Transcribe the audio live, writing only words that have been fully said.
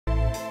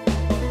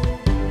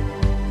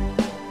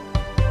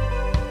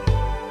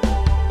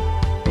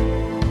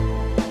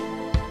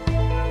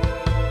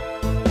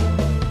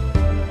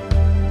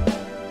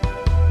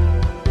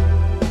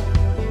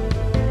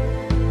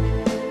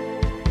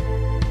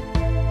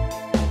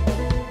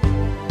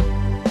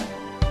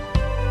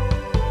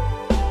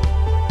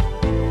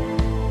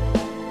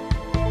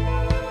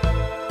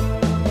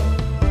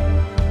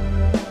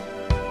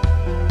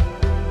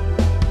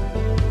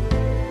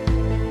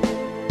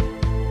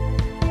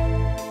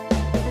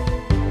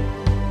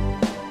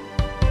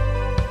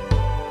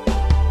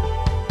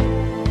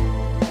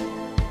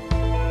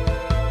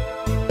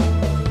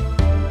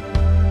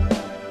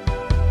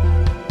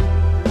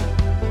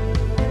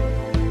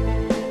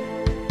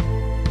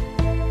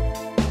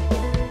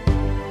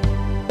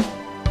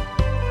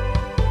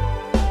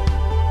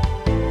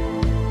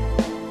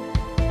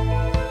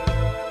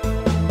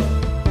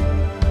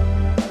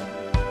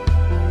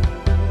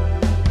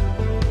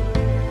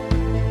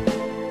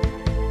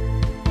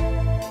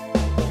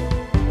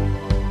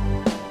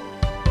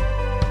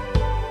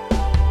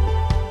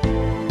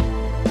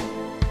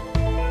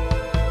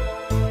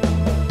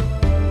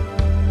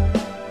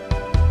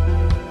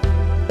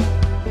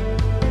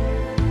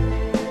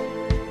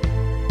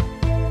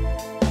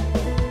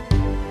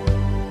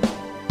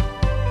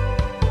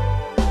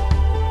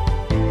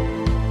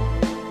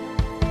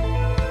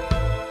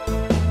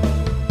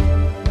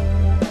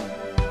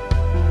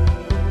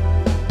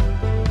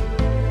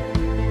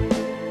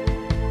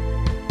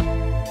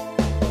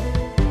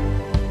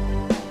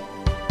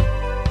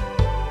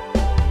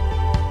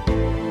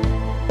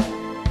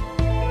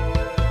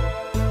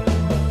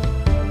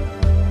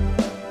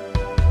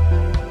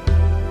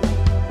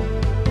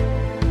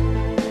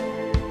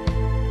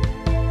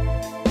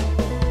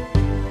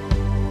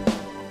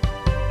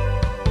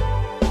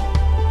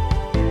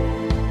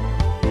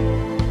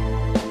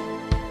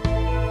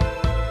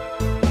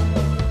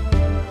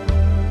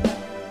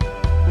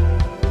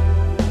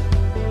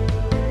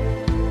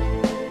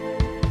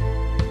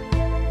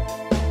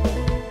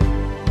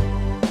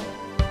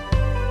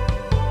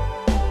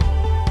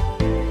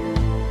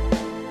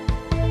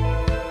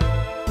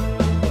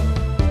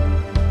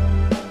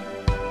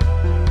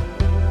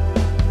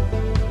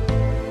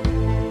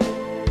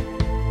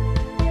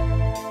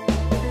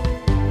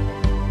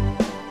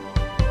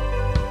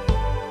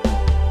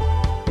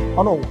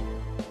Oh no.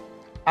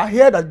 I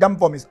hear that jam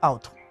form is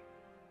out.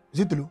 Is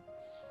it true?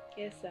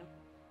 Yes, sir.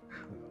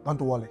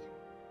 Don't worry.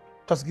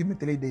 Just give me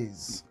 3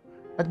 days.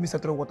 Let me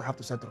settle what I have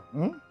to settle.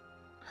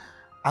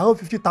 I hope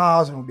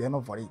 50,000 will be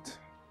enough for it.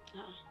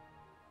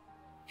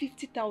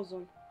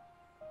 50,000?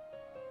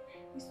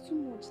 It's too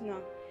much now.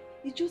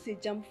 It's just a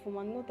jam form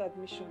and not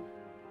admission.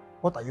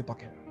 What are you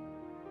talking?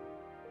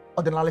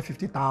 Ordinarily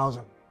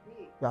 50,000.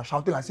 You are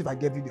shouting as if I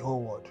gave you the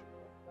whole world.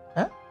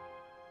 Eh?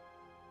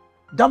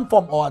 Jam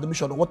form or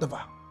admission or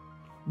whatever.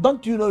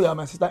 Don't you know you are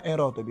my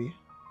sister-in-law to be?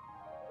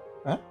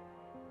 Eh?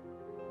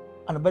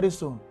 And very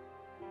soon,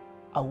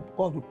 I will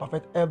God will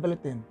perfect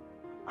everything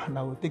and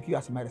I will take you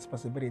as my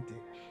responsibility.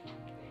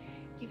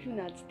 Even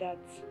at that,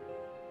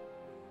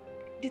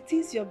 the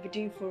things you have been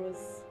doing for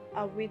us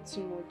are way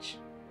too much.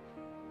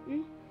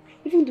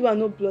 Even though we are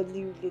not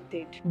bloodly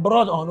related.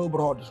 Blood or no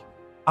blood?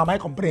 Am I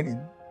complaining?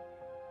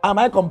 Am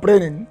I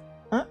complaining?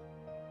 Huh?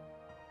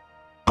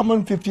 Come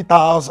on,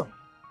 50,000.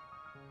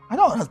 I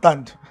don't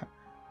understand.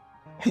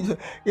 It's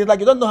like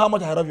you don't know how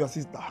much I love your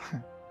sister.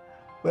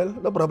 Well,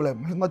 no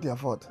problem. It's not your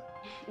fault.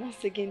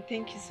 Once again,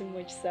 thank you so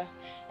much, sir.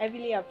 I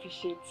really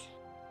appreciate.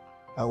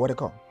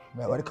 Welcome.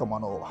 Welcome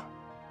on over.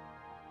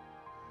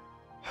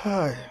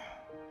 Hi.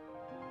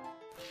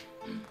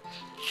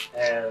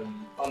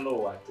 Oh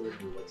no, I told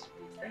you what to do.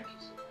 Thank you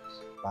so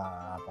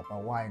much. Papa,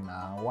 why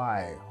now?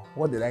 Why?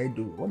 What did I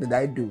do? What did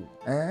I do?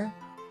 Eh?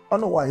 Oh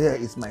no, why here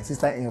is my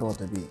sister-in-law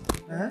to be.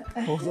 Eh?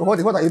 So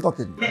what are you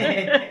talking?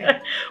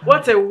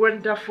 What a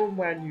wonderful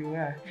man you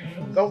are.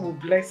 God will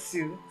bless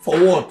you. For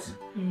what?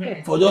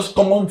 For just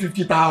common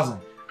 50,000.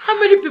 How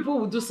many people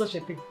would do such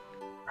a thing?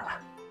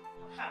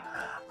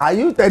 Are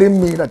you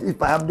telling me that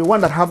if I am the one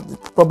that have the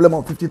problem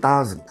of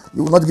 50,000,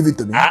 you will not give it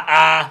to me?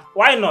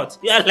 Why not?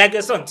 You are like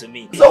a son to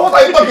me. So what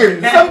are you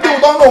talking? Some people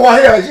don't know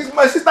why here. She's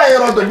my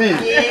sister-in-law to me.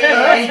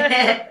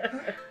 Yeah.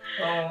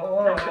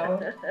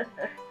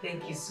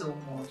 Thank you so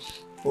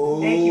much.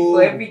 Thank you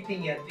for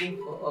everything you're doing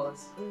for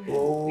us.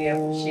 We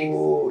appreciate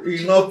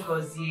it.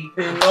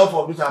 Enough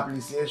of this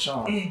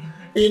appreciation.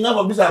 Enough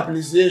of this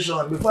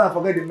appreciation. Before I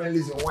forget the main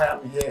reason why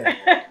I'm here.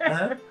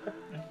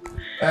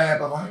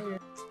 Papa,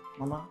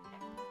 Mama,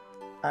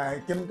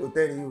 I came to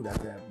tell you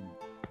that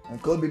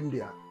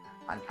Kobindia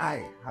and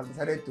I have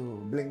decided to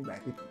bring my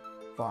people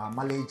for our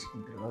marriage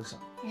introduction.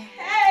 In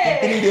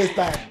 3 days'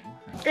 time.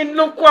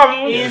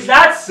 Is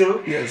that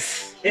so?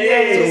 Yes.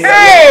 Hey. So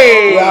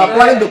we are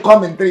planning to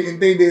come in 3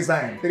 days'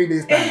 time. 3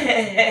 days' time.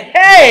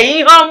 Hey,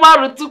 yes,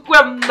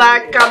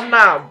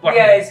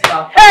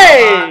 Papa.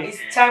 Hey,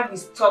 it's time we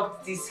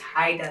stop this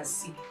hide and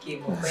seek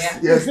game over here.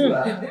 Yes,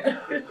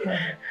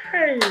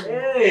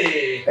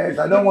 hey. Yes,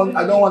 I don't want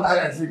hide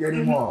and seek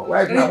anymore.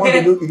 Right now, I want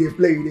to do it.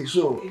 Play the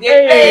show.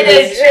 They play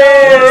the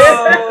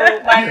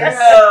show. My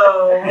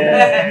girl.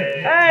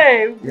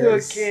 Hey,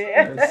 yes. Okay.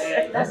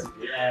 Yes. That's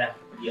good.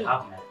 You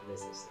have my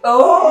blessings.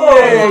 Oh,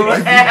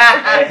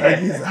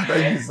 thank you, sir.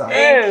 Thank you, sir.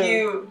 Thank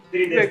you.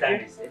 3 days time,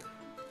 you said?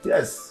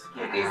 Yes.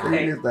 3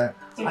 days time.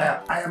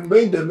 I am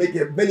going to make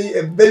a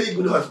very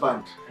good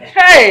husband.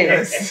 Hey,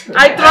 yes.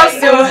 I trust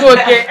you,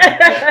 okay?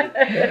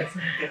 Yes.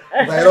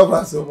 I love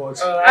her so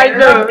much. I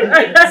know.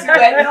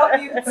 I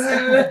love you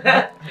too.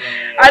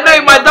 I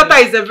know my daughter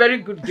is a very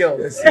good girl.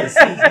 Yes.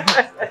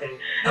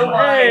 No more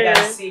hide and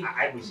seek.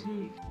 I wish you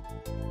did.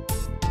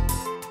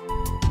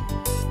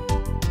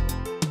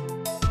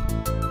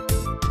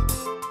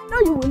 No,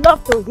 you will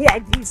love to hear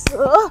this.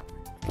 Oh.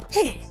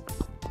 Hey.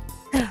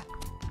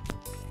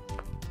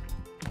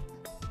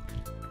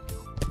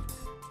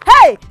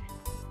 Hey!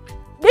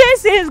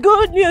 This is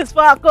good news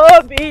for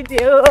COVID.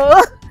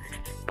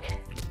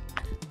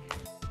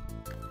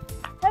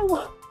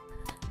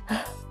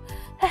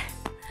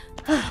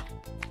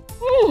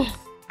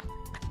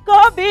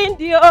 COVID.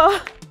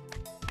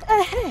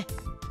 Hey.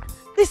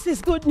 This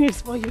is good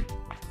news for you.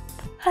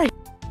 Hey.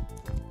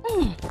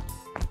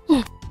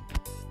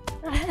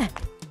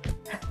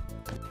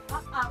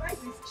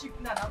 Rice is cheap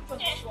now. I'm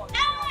sure.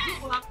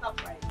 People have stuff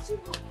right.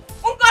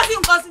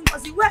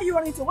 Ngozi, where are you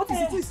running to? What is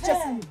it? Who is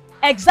chasing you?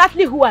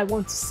 Exactly who I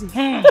want to see.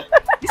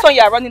 This one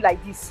you are running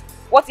like this.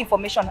 What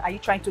information are you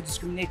trying to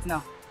discriminate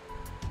now?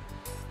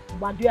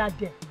 But you are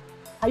there.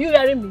 Are you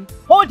hearing me?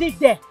 Hold it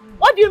there.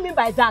 What do you mean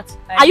by that?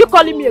 Are you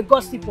calling me a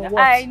gossip or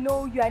what? I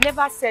know you. I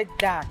never said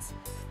that.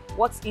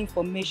 What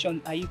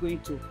information are you going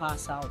to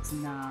pass out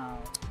now?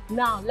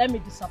 Now, let me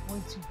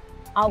disappoint you.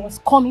 I was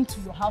coming to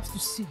your house to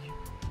see you.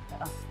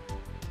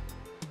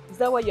 Is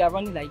that why you are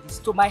running like this?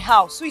 To my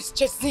house? Who is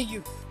chasing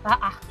you?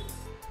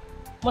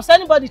 Must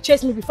anybody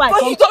chase me before I come?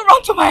 But you don't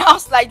run to my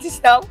house like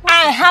this now.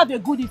 I have a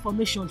good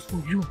information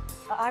for you.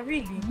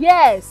 Really?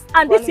 Yes.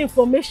 And this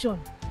information,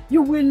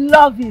 you will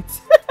love it.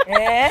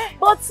 Eh?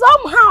 But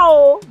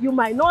somehow, you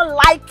might not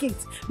like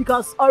it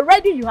because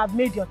already you have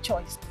made your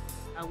choice.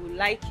 I will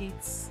like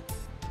it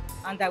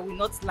and I will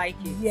not like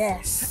it.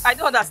 Yes. I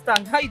don't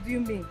understand. How do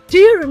you mean? Do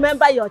you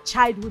remember your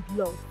childhood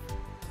love?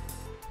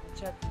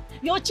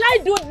 Your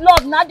childhood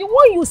love, now the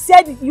one you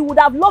said you would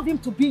have loved him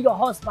to be your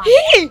husband.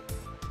 He!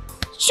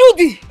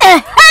 Shudi!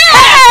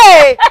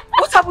 Hey!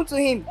 What happened to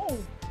him?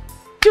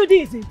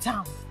 Judy is in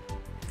town.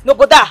 No,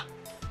 Boda.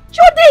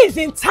 Judy is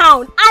in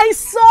town. I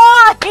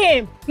saw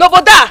him. No,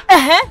 Boda.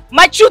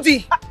 My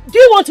Judy. Do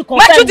you want to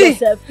confirm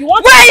yourself? You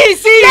want Where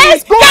is he?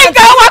 Let's go. Come and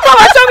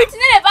show me.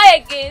 Never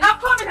again. I'm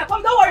coming.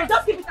 Don't worry.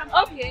 Just give me some.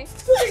 Okay.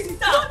 Judy is in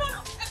town. No.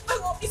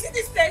 Is it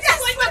this place?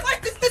 Yes. Wait.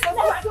 This place.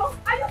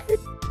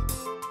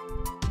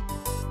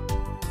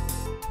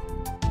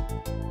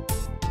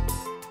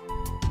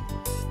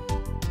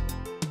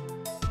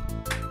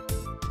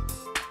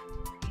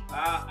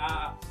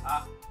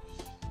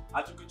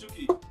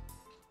 Chuki.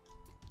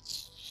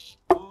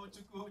 Oh,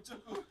 Chuku.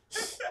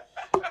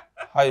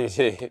 Hi.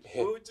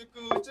 Oh,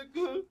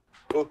 Chuku.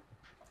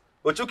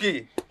 Oh,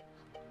 Chuki.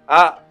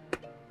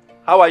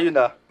 How are you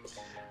now?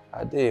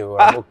 I'm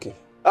okay.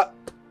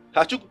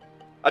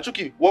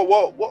 Chuki,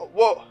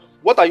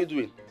 what are you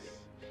doing?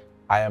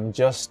 I am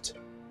just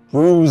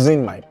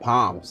bruising my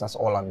palms. That's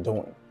all I'm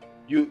doing.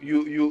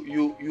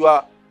 You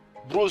are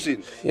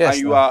bruising. Yes.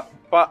 And you are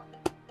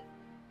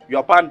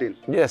pounding.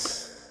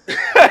 Yes.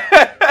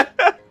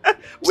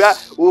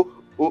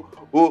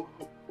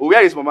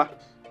 Where is Mama?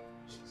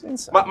 She's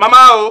inside.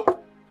 Mama,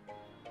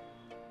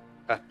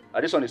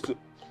 this one is too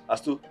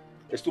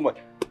much.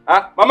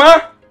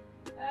 Mama,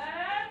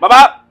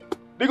 Mama,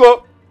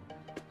 Bigo,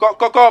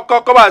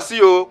 come and see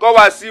you. Come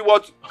and see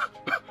what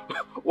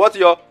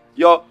your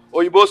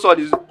Oyibo son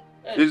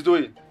is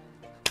doing.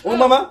 Oh,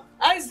 Mama.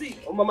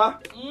 Isaac. Oh, Mama.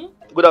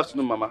 Good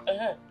afternoon, Mama.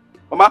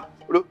 Mama,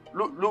 look.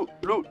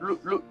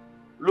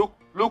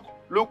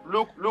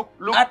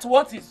 At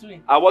what he's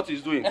doing. At what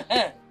he's doing.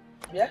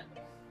 Yeah?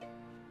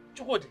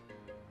 Chukudi,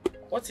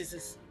 what is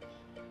this?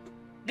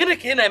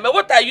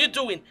 What are you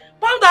doing?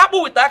 Pound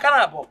apple with that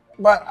kind.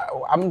 But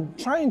I'm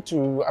trying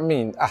to,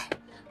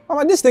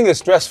 Mama, this thing is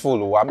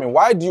stressful.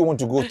 Why do you want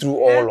to go through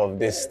all of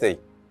this thing?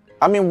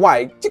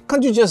 Why?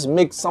 Can't you just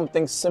make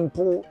something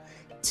simple?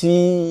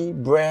 Tea,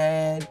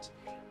 bread,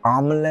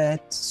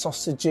 omelette,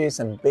 sausages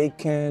and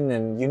bacon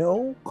and,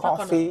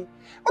 coffee.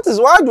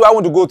 Why do I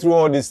want to go through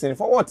all this thing?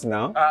 For what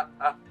now?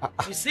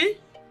 You see?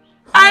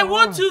 I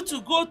want you to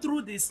go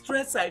through the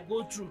stress I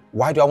go through.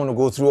 Why do I want to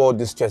go through all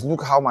this stress?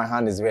 Look how my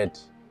hand is red.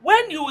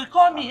 When you will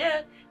call me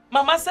here,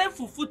 Mama send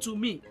fufu to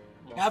me.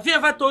 Have you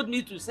ever told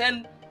me to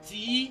send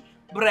tea,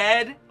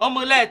 bread,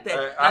 omelette,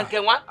 and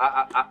kenwa?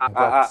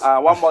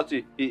 One more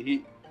thing.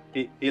 He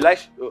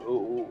likes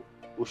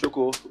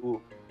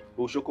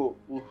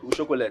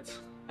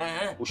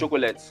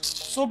chocolate.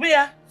 So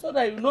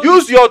that you know.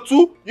 Use your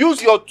two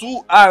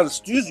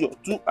hands.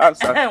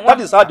 That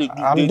is how they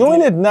do. I'm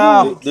doing it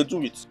now. They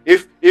do it.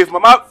 If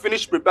Mama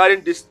finish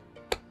preparing this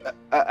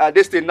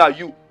thing now,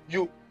 you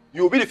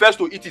will be the first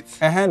to eat it.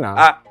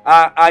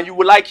 And you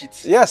will like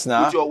it. Yes,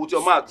 now. With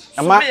your mouth.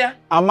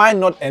 Am I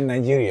not in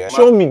Nigeria?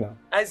 Show me now.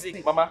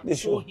 Isaac, Mama,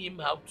 show him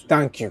how to.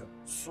 Thank you.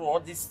 Show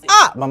this thing.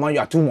 Mama, you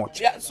are too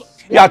much.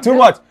 You are too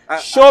much.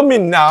 Show me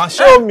now.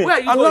 Show me. Where are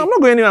you I'm going?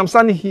 not going anywhere. I'm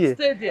standing here.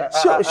 Stay there.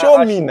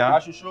 Show me now. I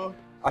should show.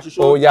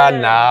 Oh yeah,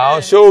 now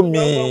show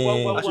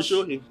me. I should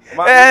show him.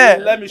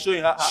 Let me show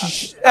him how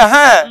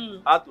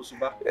to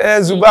suba.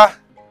 Zuba.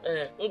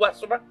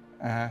 Suba.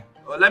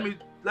 Let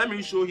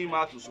me show him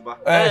how to suba.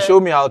 Show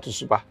me how to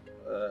suba.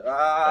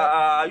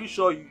 Are you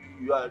sure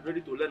you are ready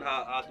to learn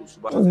how to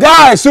suba?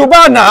 Guy,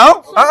 suba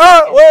now?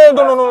 Wait,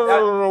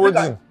 no. Wait.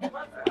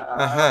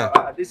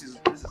 This is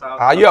how.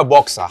 Are you a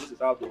boxer? This is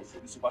how to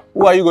suba.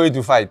 Who are you going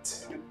to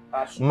fight?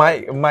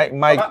 Mike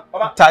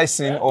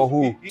Tyson or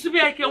who?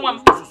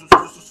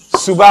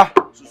 Suba.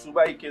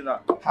 Suba Ikena.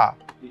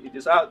 It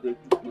is how they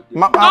do.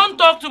 Don't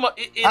talk too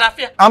much.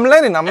 I'm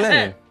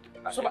learning.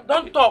 Suba,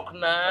 don't talk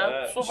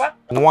now. Suba.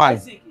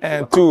 1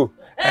 and 2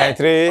 and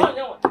 3.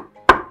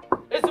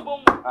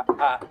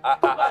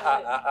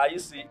 You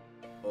see?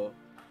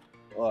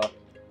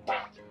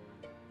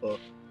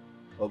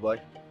 Oh boy.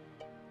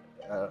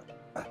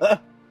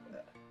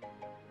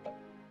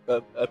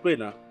 Pray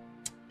now.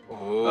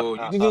 Oh,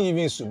 you didn't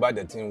even suba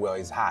the thing well.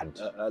 It's hard.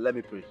 Let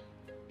me pray.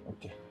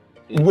 Okay.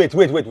 Wait.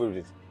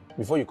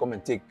 Before you come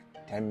and take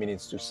 10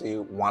 minutes to say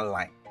one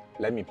line,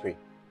 let me pray.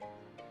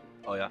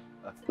 Oh yeah.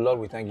 Lord,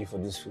 we thank you for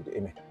this food.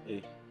 Amen.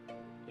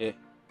 Amen.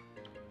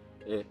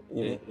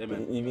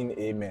 Even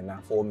amen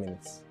now. 4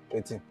 minutes.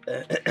 Waiting.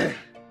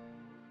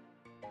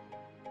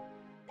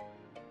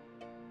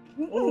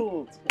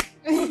 Oh.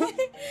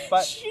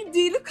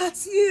 Judy, look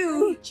at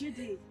you.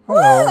 Judy.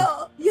 Hello.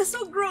 Wow, you're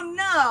so grown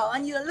now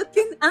and you're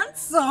looking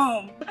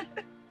handsome.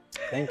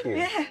 Thank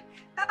you.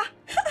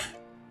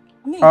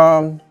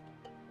 Yeah.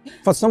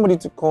 For somebody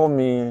to call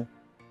me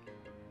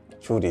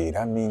Judy,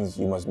 that means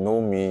you must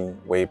know me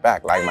way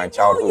back, like my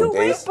childhood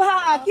days. Way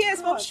back, yes,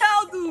 from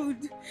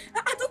childhood.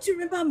 Don't you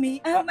remember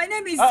me? My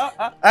name is.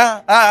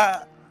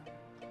 I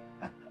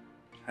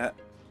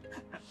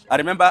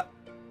remember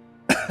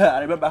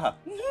her.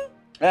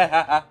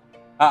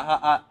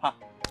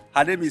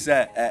 Her name is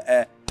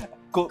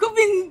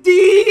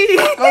Kubindi. You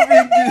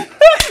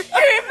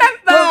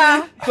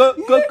remember?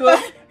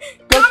 Kubindi.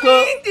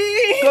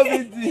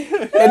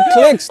 It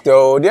clicks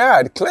though, yeah,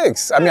 it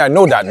clicks. I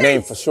know that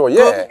name for sure,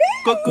 yeah.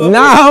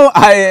 Now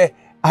I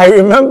I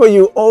remember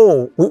you.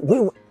 Oh,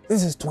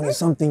 this is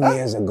 20-something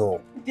years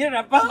ago.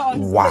 Thereabout.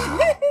 Wow.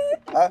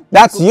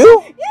 That's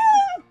you?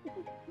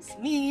 It's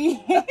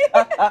me.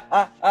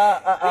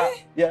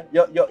 Yeah,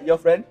 your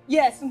friend?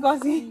 Yes,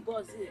 Ngozi.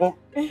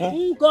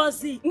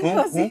 Ngozi.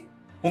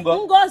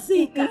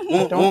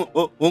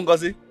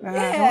 Ngozi?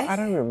 I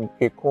don't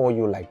even call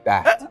you like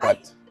that.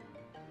 But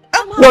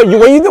no,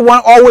 were you the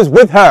one always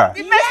with her?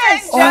 The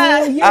messenger.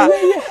 Oh, yeah.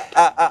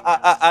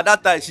 At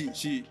that time,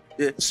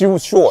 she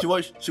was short.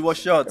 She was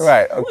short.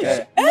 Right.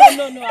 Okay. No,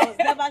 I was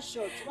never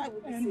short. Why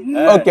would you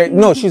say Okay.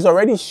 No, she's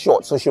already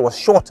short, so she was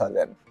shorter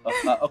then.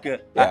 Okay.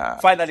 Yeah.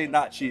 Finally,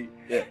 now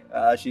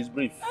she's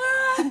brief.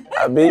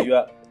 Abi?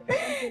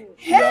 Hey.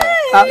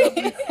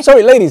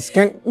 Sorry, ladies.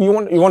 You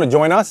want to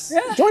join us?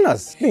 Join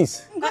us,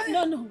 please.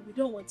 No, we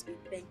don't want to be.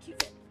 Thank you.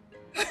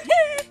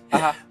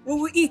 We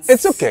will eat.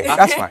 It's okay.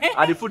 That's fine.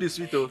 And the food is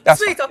sweet, though. That's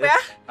Sweet, fine. okay?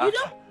 You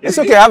know? It's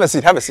okay. Have a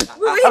seat. Have a seat.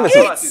 We will Have a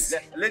eat.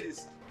 seat.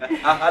 Ladies.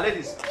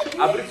 Ladies.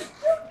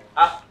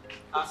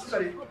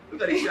 Sorry.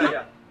 Look at the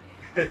chair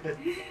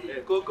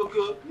here. Go.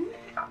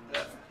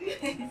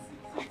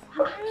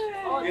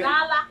 Oh,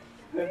 Nala.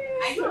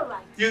 Are you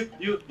alright?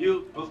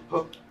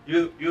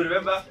 You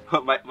remember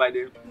my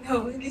name? No,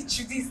 we need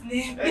to this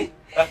name. Hey,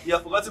 you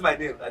have forgotten my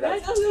name. I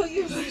don't know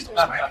you.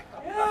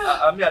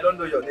 I don't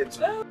know your name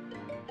too.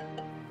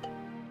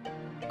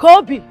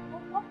 Kobe.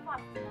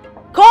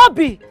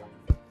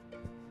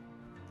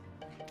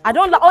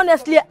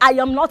 Honestly, I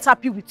am not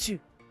happy with you.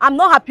 I'm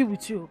not happy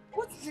with you.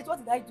 What is it? What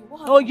did I do?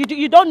 What No,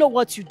 you don't know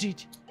what you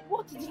did.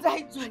 What did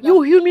I do?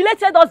 You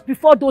humiliated us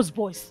before those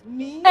boys.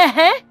 Me?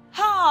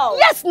 How?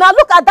 Yes, now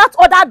look at that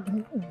other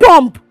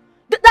dump.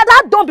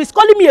 That dump is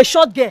calling me a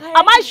short girl.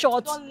 Am I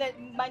short? Don't let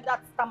me mind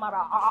that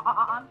Tamara.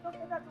 I'm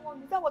not that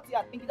one. Is that what you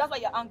are thinking? That's why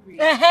you're angry.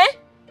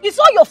 It's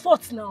all your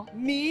fault now.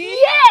 Me?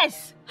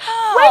 Yes.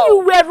 How? When you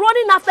were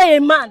running after a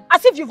man,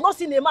 as if you've not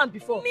seen a man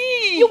before.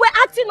 Me? You were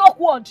acting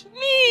awkward.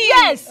 Me?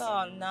 Yes.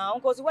 Oh, now,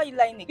 because why are you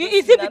lying again?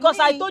 Is it because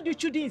I told you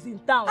Chudi is in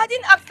town? I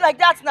didn't act like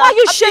that now. Why are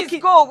you shaking?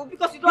 Go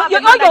because you don't have You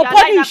a know man your that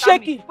body you're is lying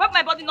after shaking. me. Why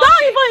my body not Don't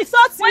shake? even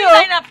insult Why me. are you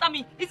lying after me?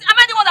 Am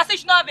I the one that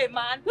says you don't have a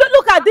man?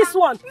 Look at this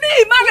one. Me,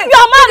 married.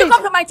 You're married.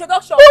 Come to my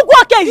introduction.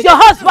 Ugwoke is your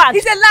husband.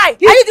 It's a lie.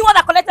 Are you the one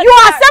that collected You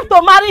the accept to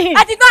marry him.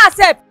 I did not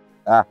accept.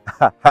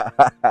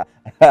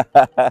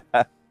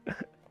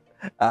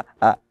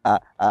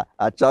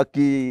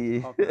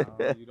 Chucky.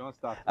 You don't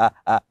start.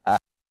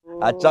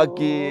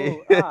 Chucky.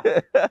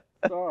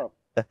 Stop.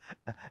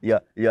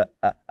 Yeah,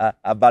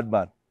 a bad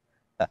man.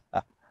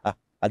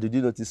 Did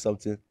you notice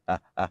something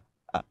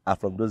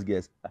from those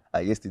girls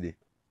yesterday?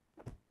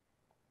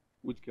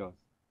 Which girls?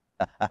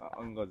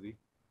 Ngozi.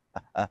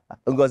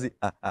 Ngozi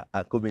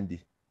and Kobendi.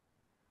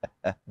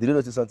 Did you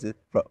notice something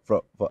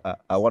from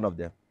one of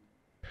them?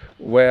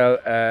 Well,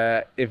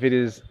 if it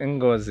is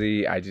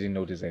Ngozi, I didn't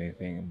notice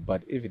anything.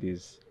 But if it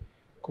is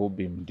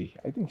Kobimdi,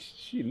 I think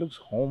she looks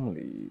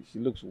homely. She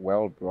looks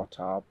well brought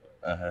up.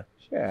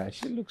 Yeah,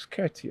 she looks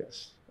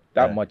courteous.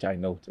 That much I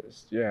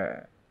noticed.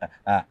 Yeah.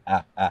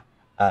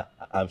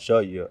 I'm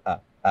sure you're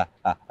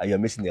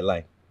missing a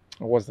line.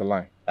 What's the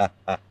line?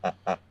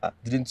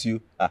 Didn't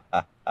you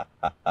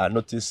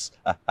notice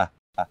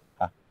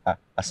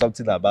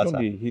something about Don't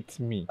they hit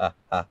me?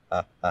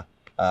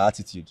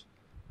 attitude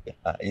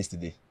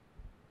yesterday?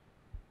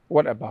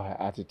 What about her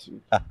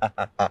attitude?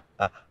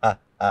 That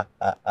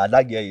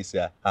girl is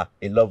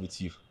in love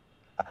with you.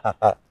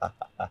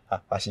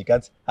 She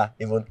can't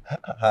even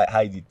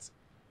hide it.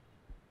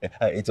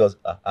 It was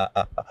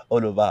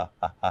all over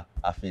her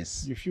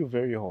face. You feel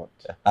very hot.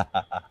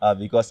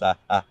 Because I'm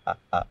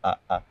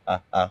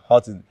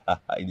hot in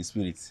the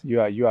spirit.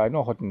 You are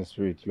not hot in the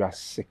spirit. You are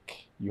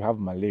sick. You have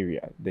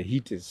malaria. The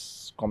heat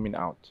is coming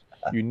out.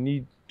 You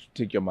need to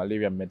take your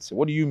malaria medicine.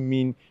 What do you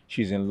mean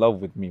she's in love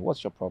with me?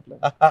 What's your problem?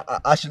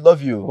 I should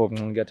love you. Oh,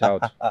 get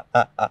out.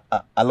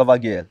 I love a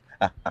girl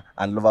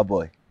and love a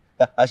boy.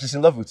 She's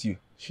in love with you.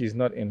 She's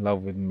not in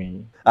love with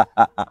me.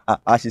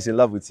 She's in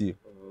love with you.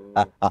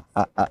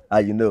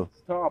 You know.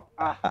 Stop.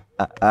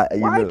 You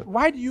know.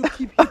 Why do you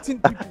keep hitting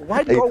people?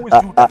 Why do you always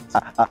do that?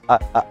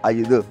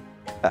 You know.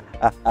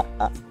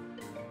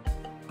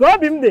 Go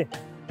Bimde.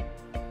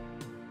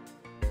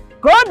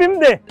 Go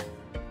Bimde.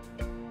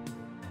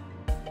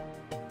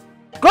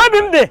 Go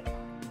Bimde.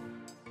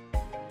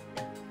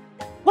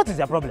 What is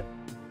your problem?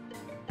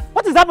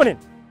 What is happening?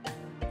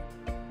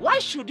 Why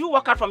should you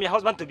walk out from your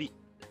husband to be?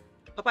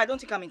 Papa, I don't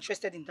think I'm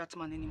interested in that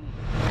man anymore.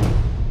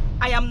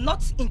 I am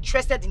not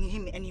interested in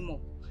him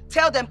anymore.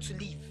 Tell them to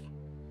leave.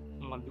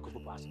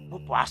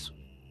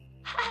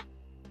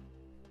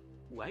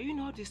 Why are you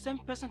not the same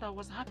person that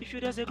was happy a few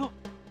days ago?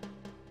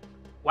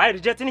 Why are you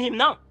rejecting him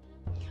now?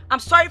 I'm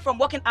sorry from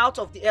walking out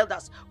of the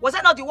elders. Was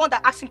I not the one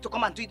that asked him to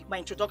come and do my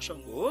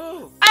introduction?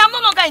 Oh. I am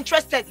no longer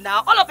interested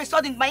now. All of a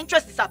sudden, my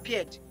interest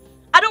disappeared.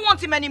 I don't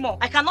want him anymore.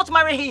 I cannot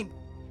marry him.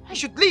 He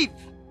should leave.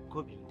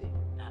 No,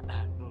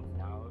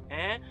 now,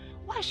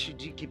 why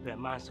should you keep a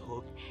man's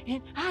hope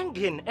in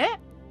hanging,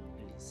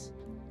 Please,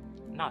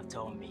 now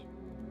tell me,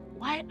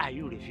 why are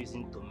you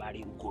refusing to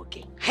marry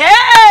Ugoke?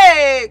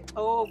 Hey!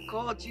 Oh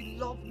God, you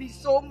love me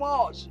so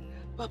much.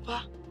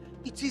 Papa,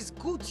 it is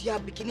good you are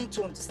beginning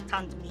to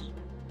understand me.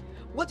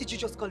 What did you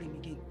just call him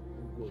again?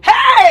 Ugoke.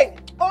 Hey!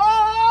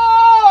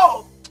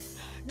 Oh!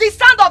 The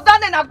sound of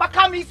that name,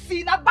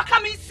 Nagbakamisi.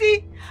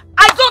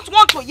 I don't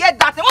want to hear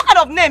that. What kind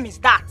of name is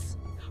that?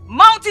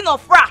 Mountain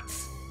of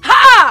Rats.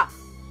 Ha!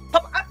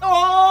 Papa,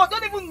 oh,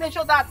 don't even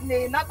mention that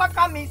name.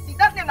 Nagbakamisi.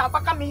 That name,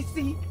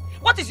 Nagbakamisi.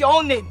 What is your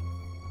own name?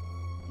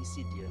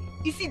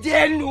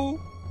 Isidienu.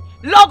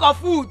 Log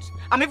of wood.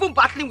 I'm even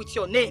battling with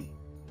your name.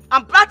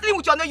 I'm battling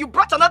with your name. You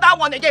brought another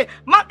one again.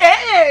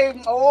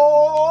 Hey!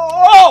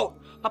 Oh!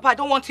 Papa, I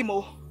don't want him,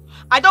 oh.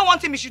 I don't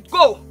want him. He should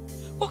go.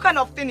 What kind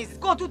of thing is this?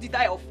 God, who did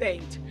I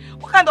offend?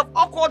 What kind of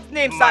awkward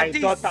names are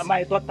these?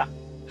 My daughter.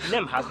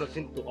 Name has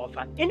nothing to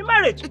offer. In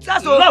marriage, it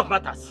has love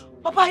matters.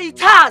 Papa, it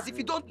has. If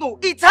you don't know,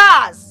 it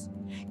has.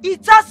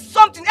 It has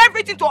something,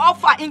 everything to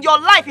offer in your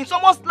life, in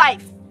someone's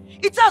life.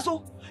 It has.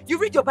 Oh, you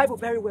read your Bible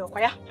very well,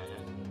 Kwaya.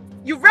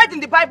 You read in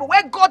the Bible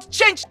where God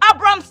changed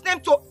Abraham's name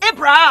to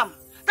Abraham.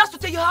 That's to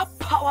tell you how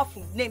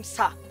powerful names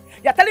are.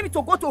 You're telling me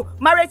to go to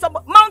marry some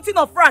mountain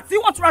of rats. Do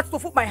you want rats to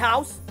food my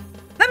house?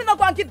 Let me not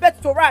go and give birth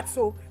to rats.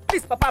 So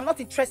please, Papa, I'm not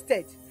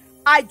interested.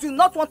 I do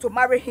not want to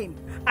marry him.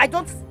 I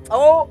don't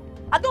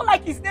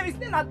like his name. His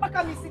name is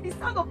Nagbakamisi. The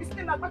sound of his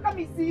name is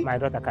Nagbakamisi. My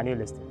daughter, can you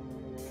listen?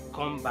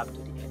 Come back to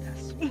the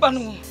elders.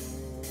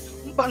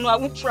 Mbanu, I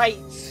won't try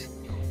it.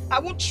 I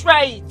won't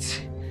try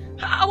it.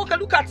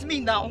 Look at me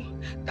now.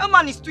 That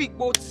man is too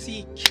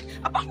egotic.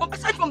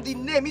 Aside from the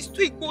name, he's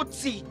too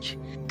egotic.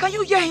 Can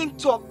you hear him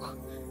talk?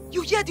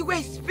 You hear the way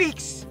he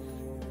speaks.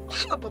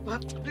 Papa,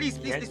 please,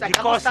 yes, I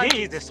because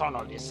he is the son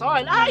of the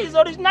soil. His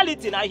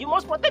originality now, he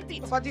must protect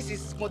it. Papa, this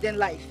is modern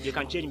life. You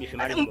can change me if you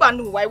marry me.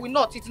 Mbanu, I will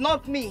not. It's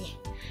not me.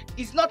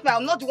 It's not me.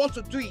 I'm not the one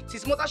to do it.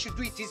 His mother should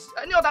do it.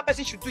 Any other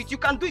person should do it. You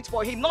can do it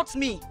for him, not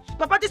me.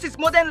 Papa, this is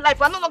modern life.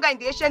 We're no longer in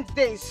the ancient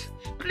days.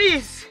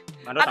 Please.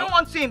 I don't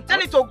want him. Tell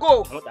it to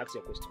go. I want to ask you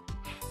a question.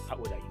 How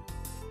old are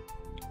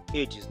you?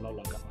 Age is no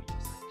longer on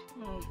your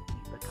side.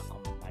 You better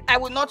come and marry. I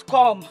will not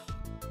come.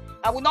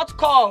 I will not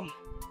come.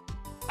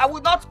 I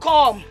will not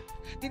come.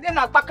 The name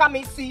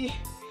Nagbakamisi.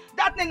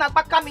 That name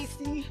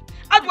Nagbakamisi.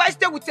 How do I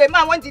stay with a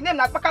man when the name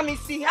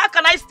Nagbakamisi? How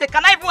can I stay?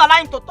 Can I even allow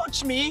him to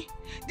touch me?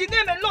 The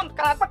name alone,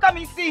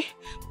 Nagbakamisi.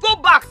 Go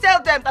back.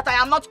 Tell them that I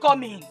am not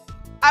coming.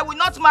 I will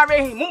not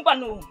marry him.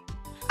 Mbanu.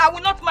 I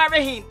will not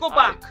marry him. Go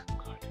back.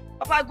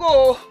 Papa,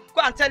 go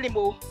and tell him,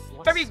 oh.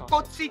 Very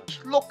gothic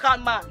local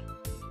man.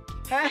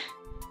 Eh?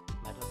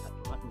 My daughter,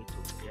 you want me to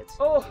regret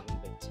giving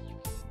birth to you?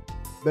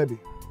 Baby.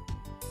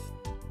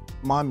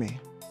 Mommy,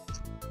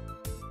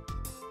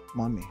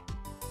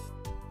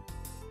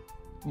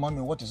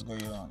 what is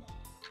going on?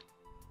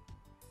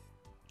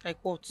 Like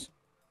what?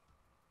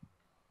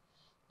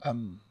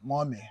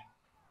 Mommy,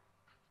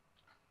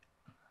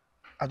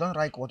 I don't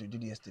like what you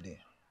did yesterday.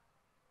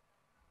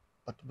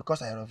 But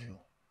because I love you,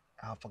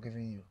 I have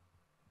forgiven you.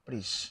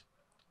 Please,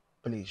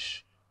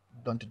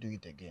 don't do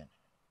it again.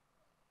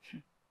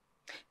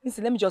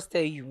 Listen, let me just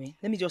tell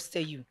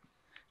you,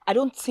 I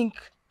don't think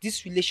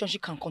this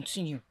relationship can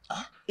continue.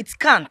 Huh? It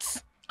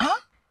can't. Huh?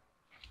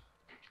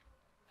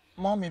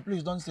 Mommy,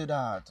 please don't say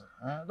that.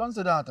 Don't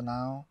say that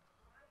now.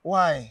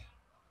 Why?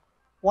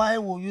 Why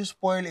will you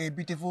spoil a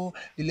beautiful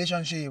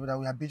relationship that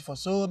we have built for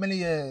so many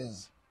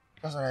years?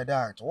 Just like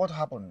that. What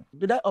happened?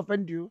 Did I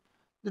offend you?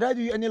 Did I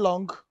do you any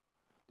wrong?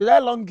 Did I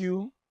wrong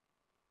you?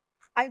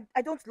 I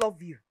don't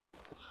love you.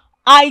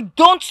 I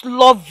don't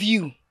love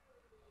you.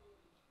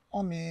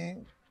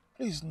 Mommy,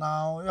 please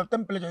now. Your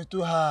temperature is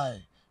too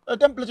high. Your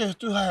temperature is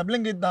too high.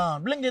 Bring it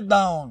down. Bring it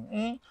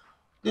down.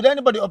 Did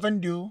anybody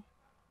offend you?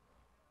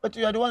 But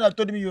you are the one that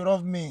told me you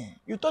love me.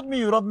 You told me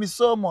you love me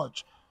so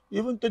much.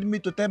 You even told me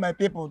to tell my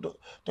people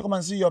to come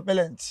and see your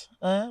parents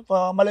for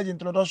our marriage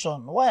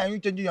introduction. Why are you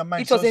changing your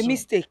mind? It was a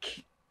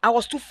mistake. I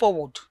was too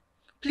forward.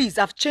 Please,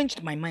 I've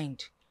changed my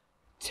mind.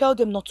 Tell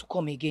them not to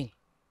come again.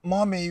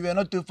 Mommy, you are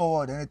not too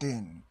forward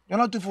anything. You're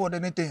not too forward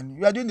anything.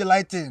 You are doing the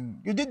right thing.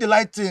 You did the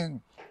right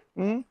thing.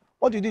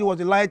 What you did was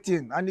the right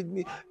thing. And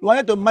you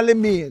wanted to marry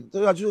me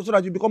so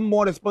that you become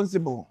more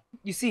responsible.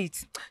 You see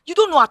it? You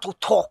don't know how to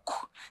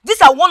talk.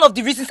 These are one of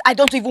the reasons I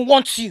don't even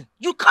want you.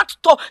 You can't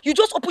talk. You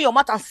just open your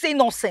mouth and say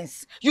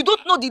nonsense. You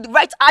don't know the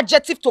right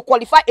adjective to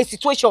qualify a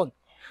situation.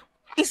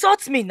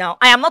 Insult me now.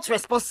 I am not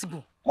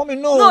responsible. Mommy,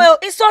 no. No,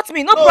 insult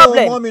me. No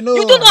problem. Mommy, no.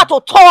 You don't know how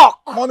to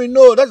talk. Mommy,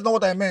 no. That's not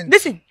what I meant.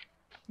 Listen.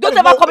 Don't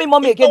ever call me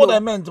mommy again. That's not what I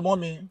meant,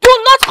 mommy.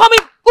 Do not call me.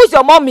 Who's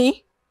your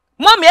mommy?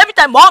 Mommy, every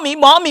time, mommy.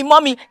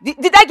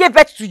 Did I give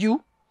birth to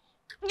you?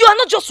 You are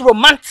not just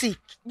romantic.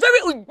 Very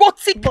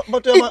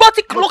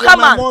erotic local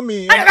man.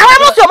 Mommy. I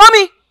was your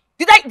mommy.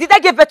 Did I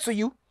give birth to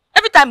you?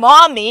 Every time,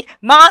 mommy.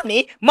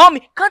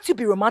 Can't you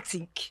be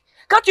romantic?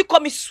 Can't you call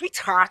me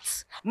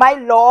sweetheart, my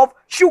love,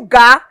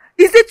 sugar?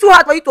 Is it too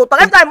hard for you to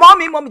talk? Every time,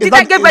 mommy. Did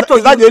I give birth to you?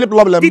 Is that the only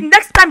problem? The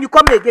next time you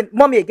call me again,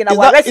 mommy again, I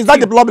will arrest you. Is that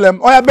the problem?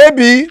 Oh yeah,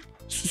 baby,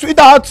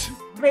 sweetheart,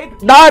 baby,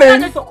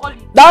 darling,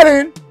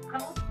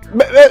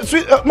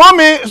 sweet,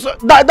 mommy,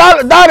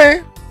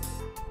 darling.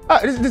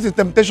 This is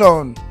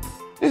temptation.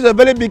 This is a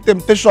very big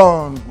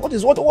temptation. What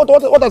has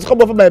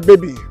come over my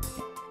baby?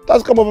 What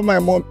has come over my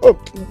mom? Oh,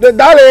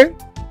 darling.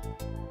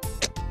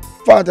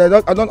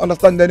 Father, I don't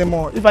understand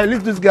anymore. If I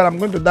leave this girl, I'm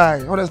going to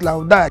die. Honestly, I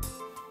will die.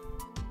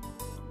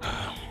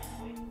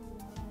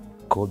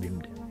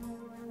 Kobimde.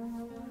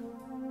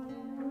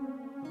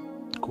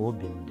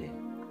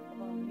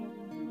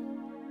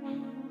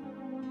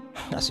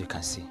 As you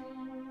can see,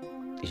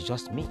 it's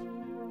just me,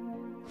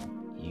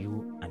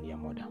 you and your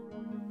mother.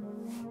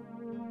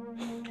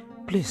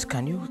 Please,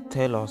 can you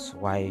tell us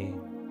why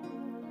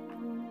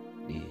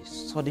the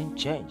sudden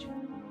change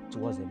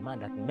towards a man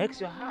that makes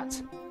your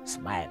heart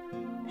smile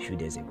a few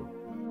days ago?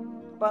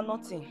 But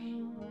nothing.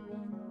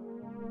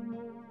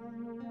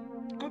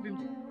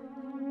 Kobimde,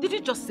 did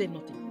you just say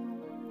nothing?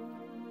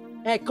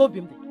 Hey,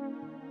 Kobimde,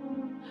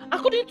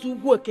 according to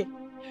Ugoke,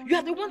 you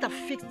are the one that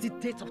fixed the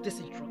date of this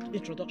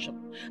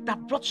introduction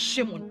that brought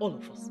shame on all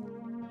of us.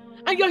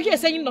 And you're here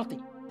saying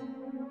nothing.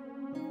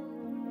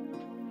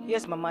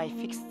 Yes, Mama, I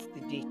fixed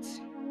the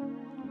date.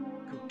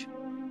 Good.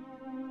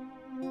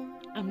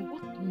 And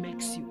what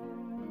makes you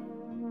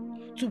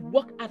to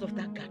walk out of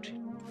that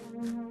gathering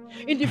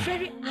in the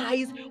very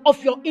eyes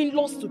of your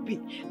in-laws to be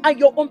and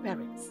your own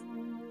parents?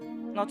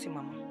 Nothing,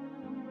 Mama.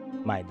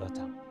 My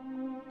daughter,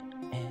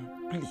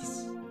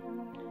 please,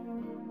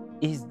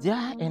 is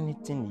there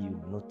anything you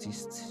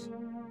noticed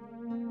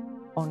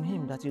on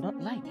him that you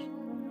don't like?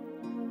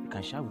 You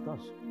can share with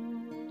us.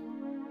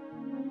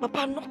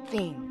 Papa,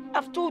 nothing.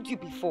 I've told you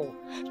before.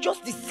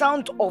 Just the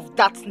sound of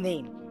that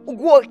name,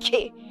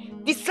 Ugoke.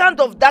 The sound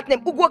of that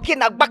name, Ugoke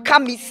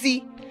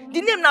Nagbakamisi.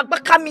 The name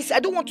Nagbakamisi, I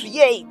don't want to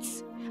hear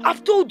it.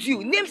 I've told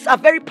you, names are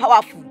very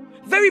powerful.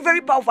 Very,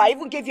 very powerful. I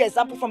even gave you an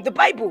example from the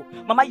Bible.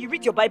 Mama, you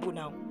read your Bible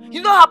now.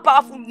 You know how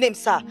powerful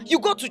names are. You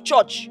go to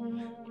church.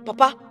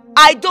 Papa,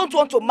 I don't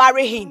want to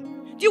marry him.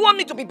 Do you want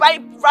me to be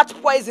buying rat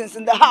poisons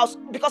in the house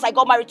because I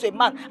got married to a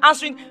man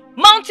answering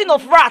mountain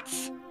of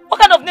rats? What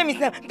kind of name is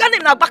that? That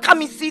name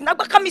Nagbakamisi.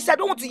 Nagbakamisi, I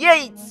don't want to hear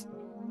it.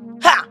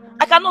 Ha!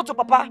 I cannot,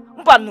 Papa.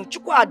 Mbanu,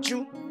 chukwu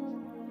aju.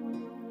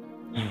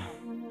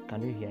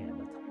 Can you hear your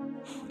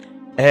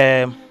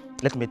daughter?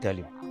 Let me tell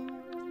you.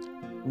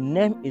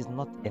 Name is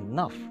not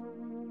enough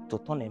to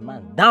turn a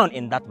man down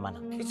in that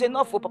manner. It's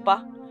enough, oh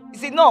Papa.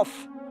 It's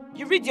enough.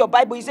 You read your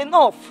Bible, it's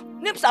enough.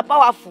 Names are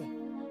powerful.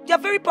 They are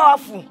very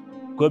powerful.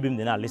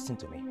 Kobimde, now listen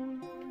to me.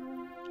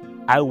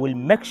 I will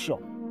make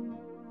sure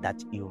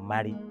that you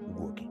marry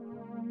Ugoke.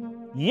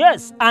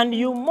 Yes, and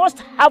you must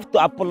have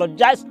to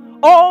apologize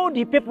all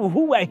the people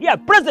who were here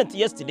present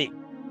yesterday.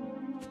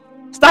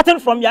 Starting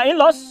from your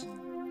in-laws,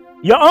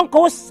 your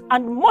uncles,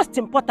 and most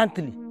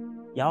importantly,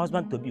 your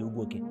husband to be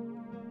Ugoke.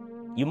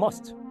 You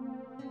must.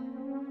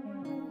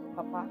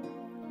 Papa,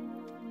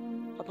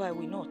 I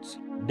will not.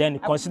 Then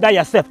consider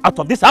yourself out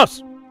of this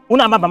house.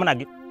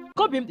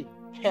 Kobimde,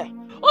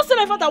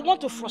 whosoever that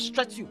want to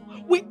frustrate you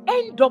will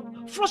end up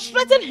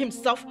frustrating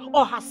himself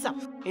or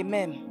herself.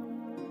 Amen.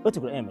 What's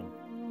your amen?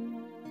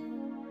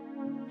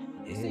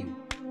 See,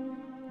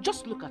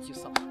 just look at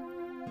yourself.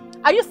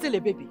 Are you still a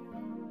baby?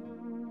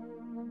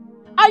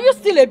 Are you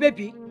still a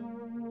baby?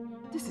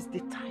 This is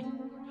the time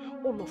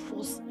all of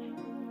us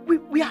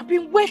we have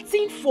been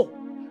waiting for.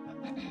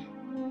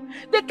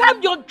 The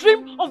time your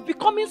dream of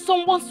becoming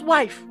someone's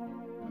wife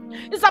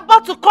is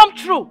about to come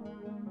true.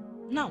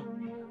 Now,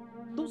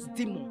 those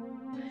demons,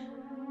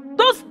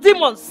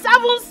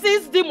 7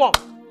 seas demons,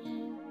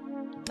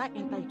 now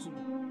enter into you.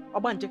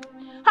 Obanje,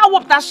 how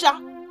up that sha?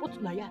 Put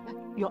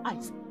your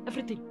eyes,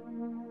 everything.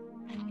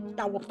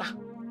 That up that.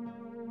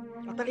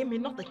 You're telling me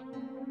nothing.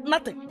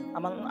 Nothing.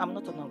 I'm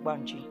not an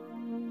Ogbanji.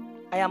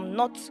 I am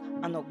not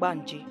an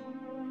Ogbanji.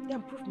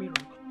 Then prove me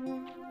wrong.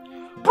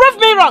 Prove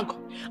me wrong!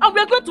 And we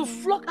are going to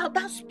flog out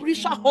that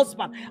spiritual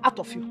husband out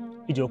of you.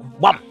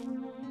 Wham!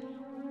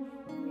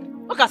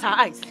 Look at her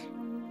eyes.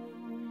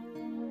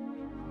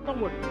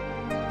 Don't worry.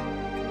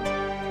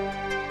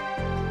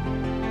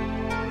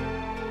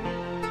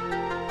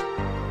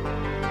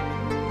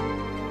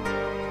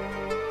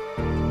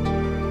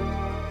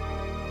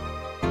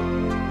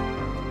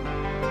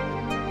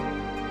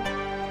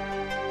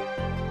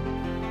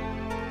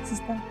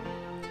 Sister,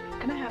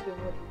 can I have a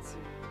word with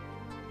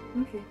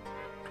you? Okay.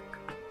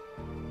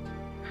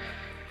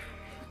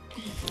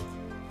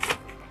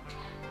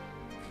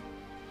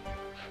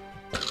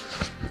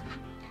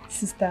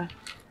 Sister,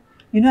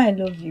 you know I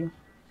love you.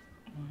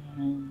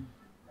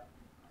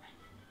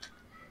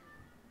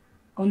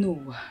 Oh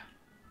no,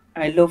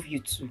 I love you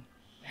too.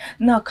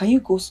 Now, can you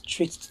go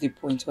straight to the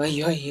point while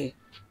you're here?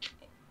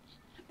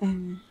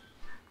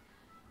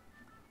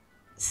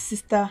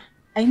 Sister,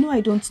 I know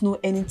I don't know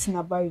anything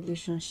about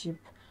relationship,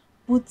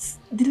 but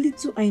the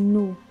little I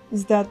know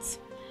is that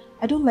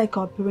I don't like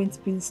our parents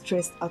being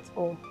stressed at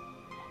all.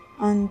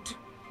 And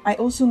I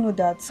also know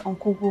that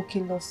Uncle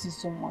Ugoke loves you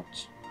so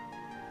much.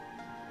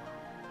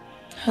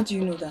 How do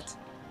you know that?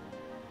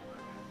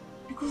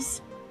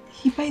 Because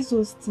he buys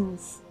those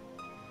things.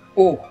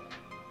 Oh,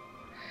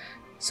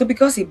 so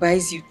because he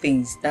buys you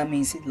things, that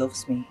means he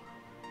loves me.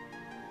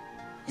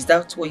 Is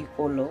that what you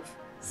call love?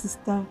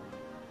 Sister,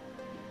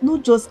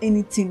 Not just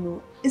anything,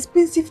 no.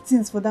 Expensive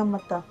things for that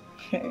matter.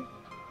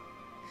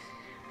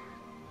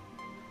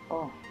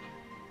 Oh,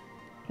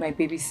 my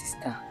baby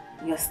sister,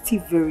 you're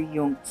still very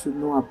young to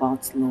know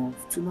about love,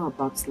 to know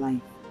about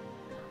life.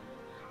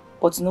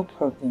 But no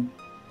problem.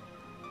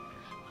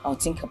 I'll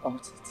think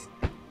about it.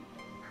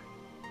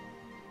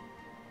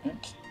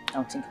 Okay,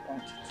 I'll think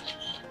about it.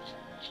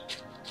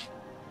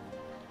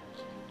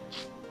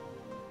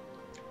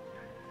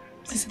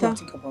 Sister, I'll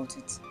think about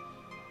it.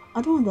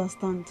 I don't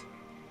understand.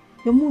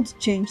 Your mood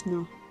changed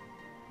now.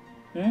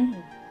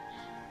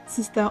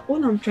 Sister,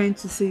 all I'm trying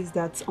to say is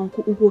that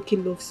Uncle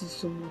Ugoke loves you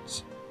so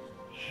much.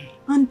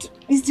 And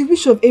it's the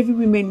wish of every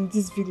woman in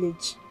this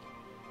village.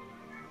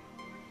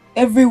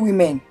 Every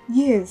woman?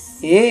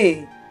 Yes.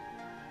 Hey.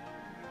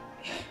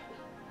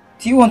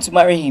 Do you want to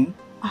marry him?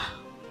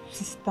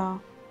 Sister,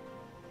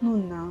 no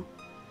now.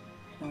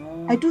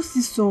 I do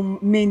see some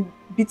men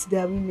beat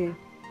their women.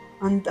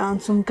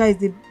 And some guys,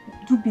 they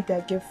do beat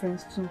their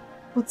girlfriends too.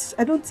 But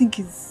I don't think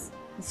he's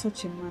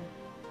such a man.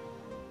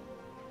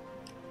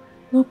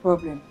 No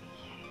problem.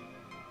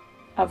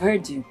 I've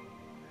heard you.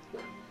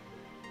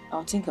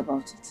 I'll think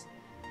about it.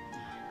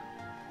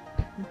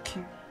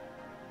 Okay.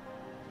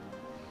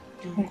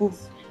 Go.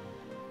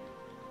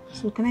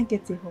 So can I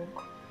get a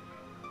hug?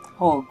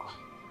 Hug?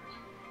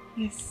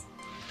 Yes.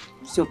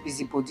 It's your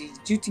busy body.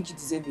 Do you think you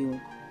deserve a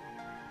hug?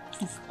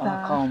 Sister.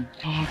 Come.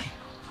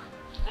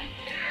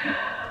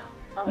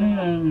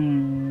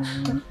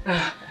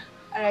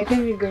 Alright, let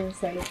me go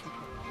inside.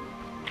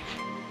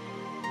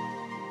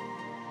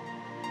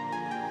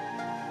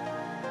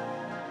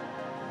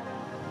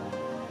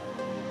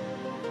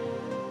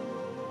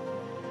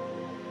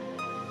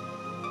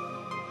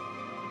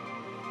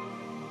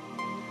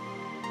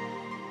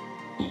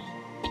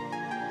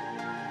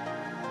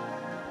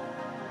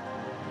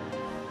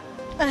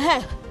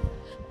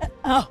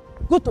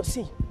 Good to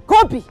see you.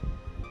 Kobe!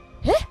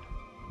 Eh?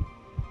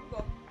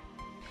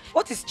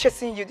 What is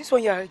chasing you? This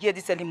one you are here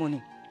this early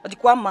morning.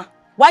 Odikwama.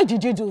 Why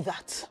did you do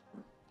that?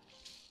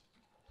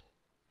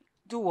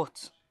 Do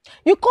what?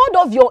 You called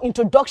off your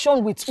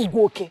introduction with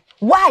Ugoke.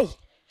 Why?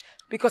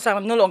 Because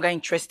I'm no longer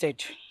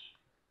interested.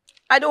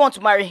 I don't want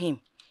to marry him.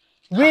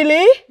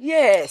 Really?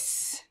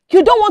 Yes.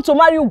 You don't want to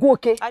marry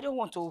Ugoke? I don't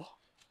want to.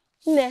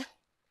 Ne,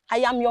 I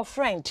am your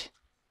friend.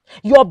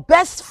 Your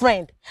best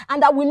friend.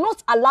 And I will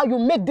not allow you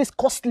make this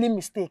costly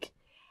mistake.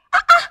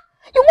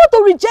 You want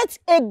to reject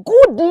a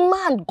good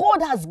man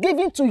God has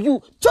given to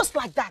you just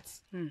like that.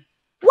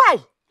 Why?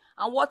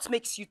 And what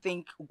makes you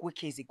think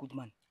Ugoke is a good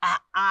man?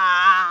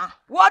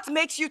 What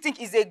makes you think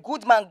he's a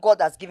good man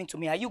God has given to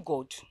me? Are you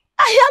God?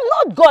 I am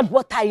not God,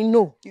 but I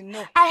know. You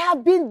know. I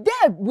have been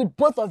there with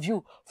both of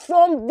you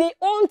from the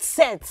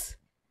onset.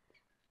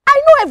 I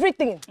know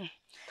everything.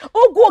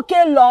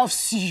 Ugoke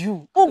loves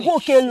you.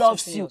 Ugoke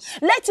loves you.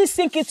 Let it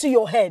sink into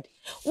your head.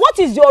 What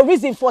is your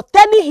reason for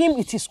telling him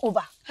it is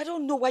over? I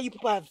don't know why you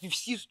people have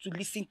refused to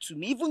listen to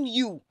me. Even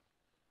you.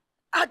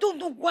 I don't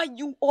know why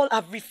you all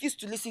have refused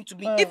to listen to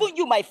me. Even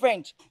you, my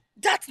friend.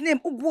 That name,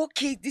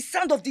 Ugoke, the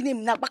sound of the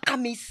name,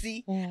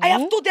 Nagbakamisi. I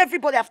have told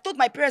everybody, I've told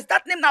my parents,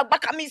 that name,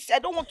 Nagbakamisi, I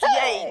don't want to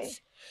hear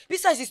it.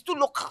 Besides, it's too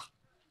local.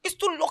 It's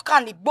too local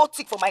and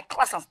exotic for my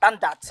class and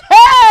standards.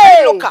 Hey!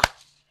 Very local.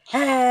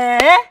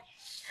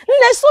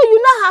 So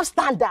you now have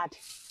standard.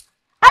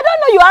 I don't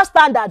know you have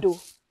standard though.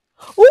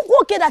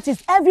 Ugoke, that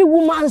is every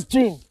woman's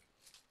dream.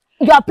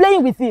 You are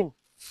playing with him.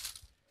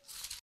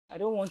 I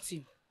don't want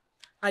him.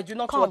 I do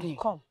not want him.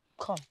 Come.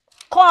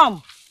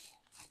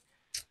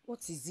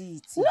 What is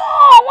it? No,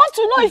 I want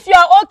to know if you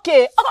are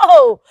okay.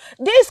 Oh,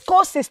 this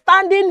course is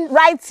standing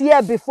right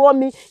here before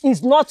me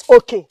is not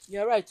okay.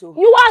 You're right, oh.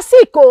 You are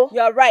sick, oh.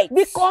 You're right.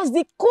 Because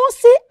the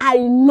Kosi I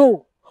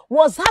know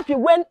was happy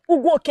when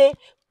Ugoke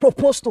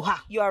proposed to her.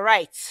 You are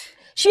right.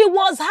 She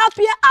was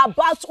happier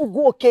about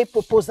Ugoke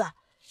proposal.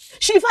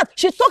 In fact,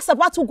 she talks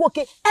about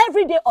Ugoke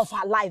every day of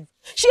her life.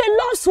 She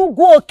loves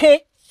Ugoke.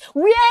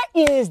 Where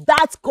is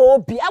that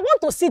Kobe? I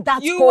want to see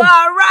that Kobe. You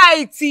are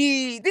right.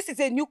 This is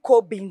a new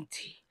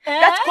Kobinti.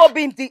 That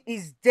Kobinti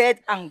is dead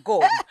and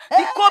gone.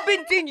 The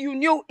Kobinti you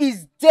knew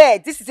is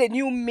dead. This is a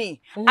new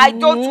me. I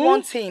don't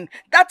want him.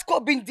 That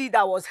Kobinti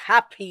that was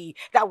happy,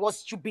 that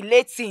was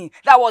jubilating,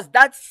 that was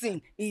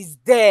dancing is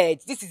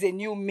dead. This is a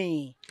new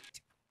me.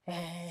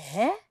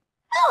 I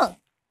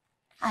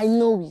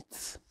know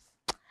it.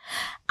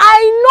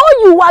 I know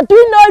you are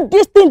doing all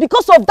this thing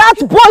because of that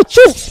boy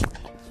choose.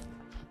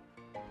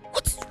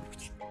 What?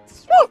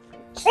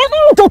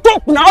 To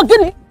talk now,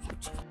 Guinea.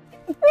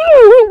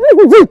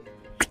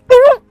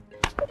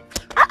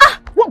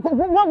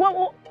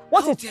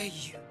 What How it? dare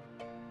you?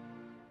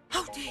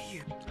 How dare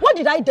you? What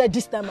did I do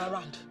this time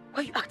around?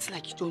 Why you act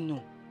like you don't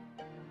know?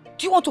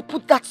 Do you want to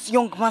put that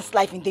young man's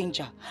life in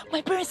danger?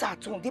 My parents are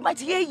at home. They might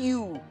hear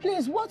you.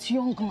 Please, what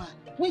young man?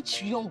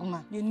 Which young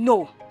man? You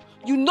know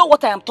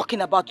what I am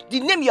talking about. The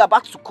name you are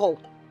about to call.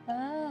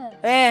 I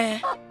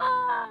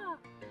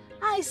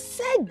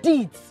said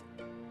it.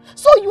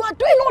 So you are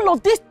doing all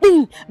of this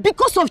thing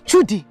because of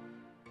Chudi?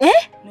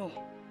 No,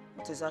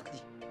 not exactly.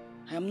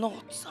 I'm not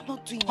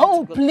doing it.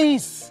 Oh,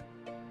 please.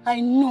 I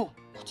know.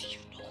 What do you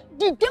know?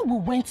 The day we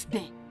went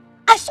there,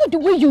 I saw the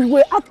way you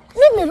were acting.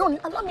 Leave me alone.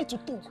 Allow me to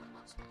talk.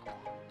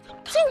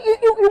 See,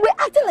 you were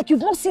acting like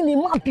you've not seen a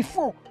man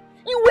before.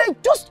 You were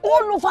just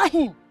all over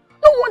him.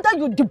 No wonder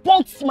you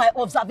debunked my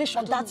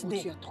observation that day.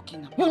 What you're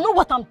talking about. You know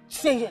what I'm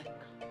saying.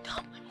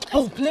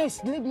 Oh,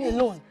 please, leave me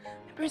alone.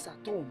 My parents are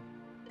at home.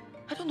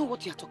 I don't know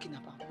what you're talking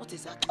about. What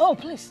is that? Oh,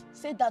 please,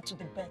 say that to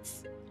the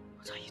birds.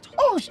 What are you talking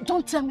about? Oh,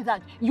 don't tell me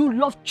that you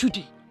love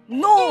Judy.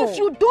 No. If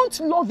you don't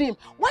love him,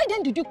 why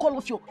then did you call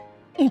off your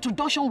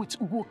introduction with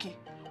Ugoke?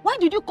 Why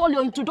did you call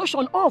your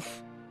introduction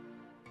off?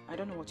 I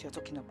don't know what you're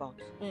talking about.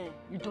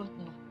 You don't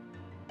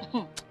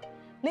know.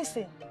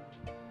 Listen,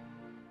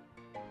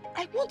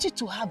 I want you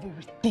to have a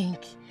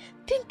rethink.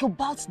 Think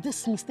about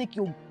this mistake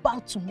you're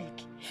about to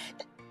make.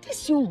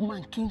 This young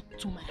man came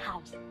to my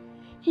house.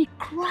 He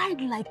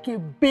cried like a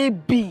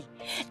baby.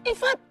 In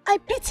fact, I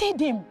pitied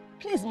him.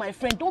 Please, my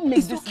friend, don't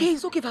make this...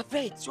 It's okay,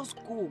 Vavette. Just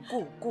go.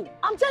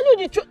 I'm telling you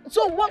the truth.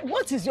 So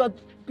what is your...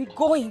 Be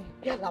going.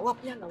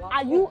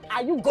 Are you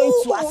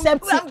going to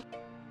accept it?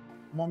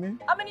 Mommy?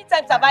 How many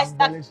times have I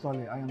started? I'm very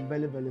sorry. I am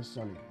very, very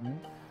sorry.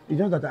 It's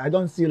just that I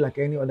don't see you like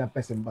any other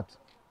person, but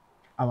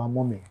our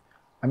mommy.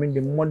 I mean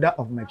the mother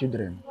of my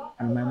children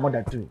and my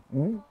mother too.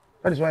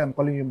 That is why I'm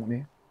calling you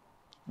mommy.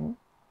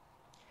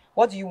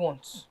 What do you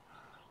want?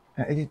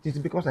 It's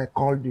because I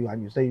called you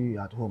and you say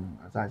you're at home.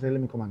 So I said,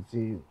 let me come and see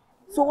you.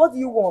 So what do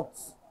you want?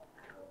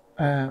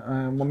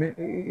 Mommy,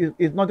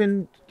 it's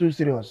nothing too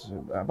serious.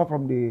 Apart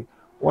from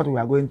what we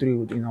are going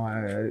through in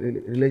our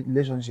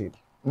relationship.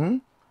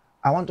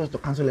 I want us to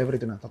cancel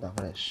everything and start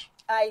afresh.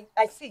 I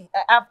see.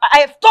 I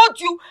have told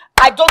you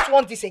I don't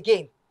want this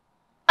again.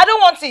 I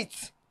don't want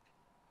it.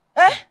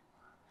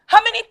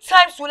 How many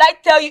times will I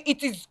tell you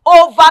it is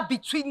over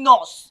between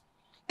us?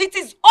 It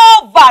is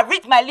over.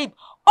 Read my lip.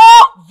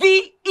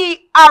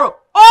 O-V-E-R.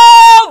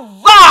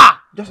 Over.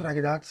 Just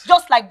like that.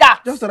 Just like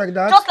that. Just like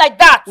that. Just like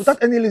that.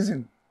 Without any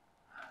reason.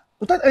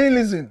 Without any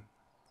reason.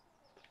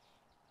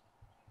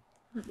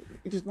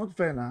 It is not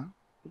fair now.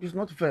 It is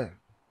not fair.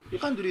 You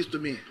can't do this to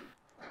me.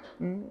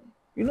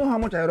 You know how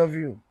much I love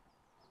you.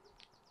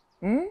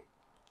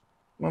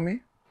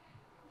 Mommy,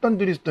 don't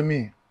do this to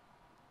me.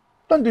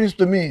 Don't do this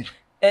to me.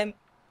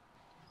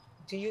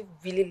 Do you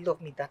really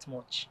love me that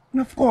much?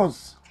 Of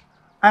course.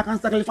 I can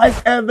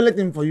sacrifice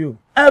everything for you.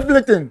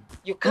 Everything.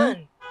 You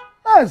can?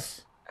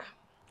 Yes.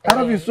 I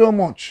love you so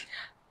much.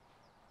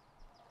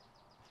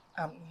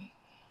 I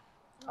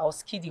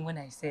was kidding when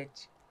I said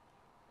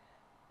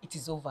it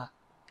is over.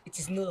 It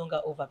is no longer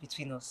over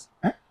between us.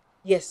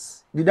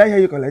 Yes. Did I hear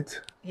you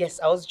correct? Yes,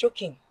 I was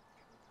joking.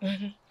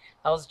 I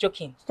was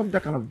joking. Stop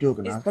that kind of joke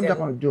now. Stop that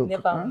kind of joke.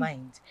 Never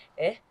mind.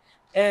 I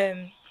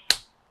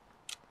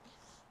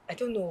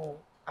don't know.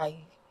 I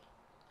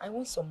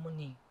want some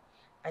money.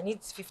 I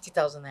need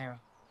 50,000 naira.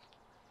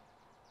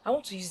 I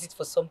want to use it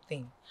for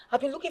something.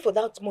 I've been looking for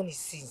that money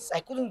since. I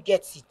couldn't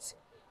get it.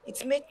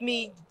 It made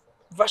me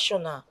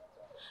rational.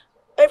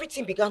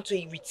 Everything began to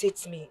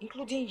irritate me,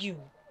 including you.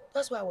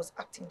 That's why I was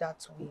acting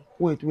that way.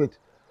 Wait.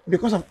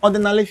 Because of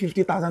ordinary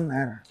 50,000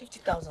 naira.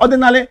 50,000.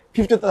 Ordinary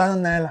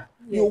 50,000 naira.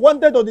 Yeah. You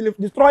wanted to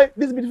destroy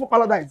this beautiful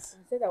paradise.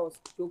 I said I was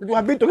joking. We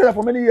have been together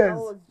for many years. I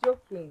was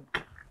joking.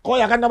 Call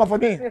your account number for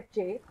me.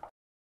 Okay.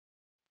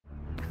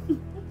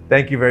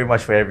 Thank you very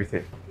much for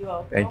everything. You're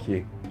welcome. Thank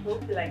you.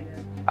 Hope you like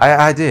that.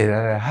 I did.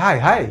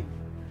 Hi.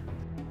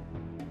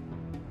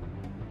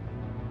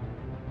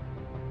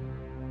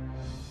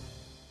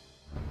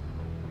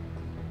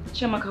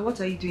 Chiamaka, what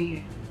are you doing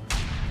here?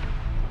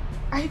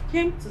 I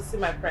came to see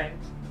my friend.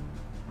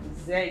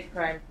 Is there a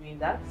crime doing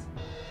that?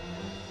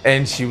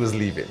 And she was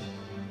leaving.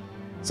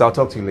 So I'll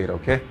talk to you later,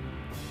 okay?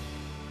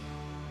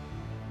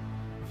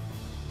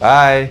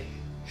 Bye.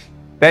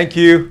 Thank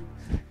you.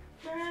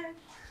 Bye.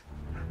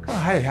 Oh,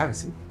 hi, have a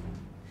seat.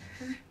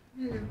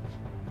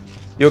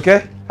 You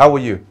okay? How are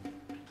you?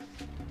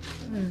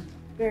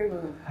 Very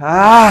well.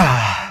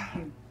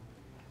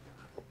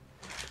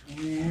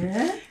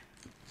 Yeah.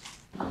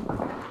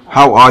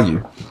 How are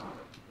you?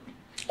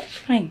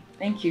 Fine,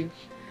 thank you.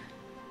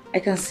 I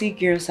can see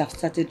girls have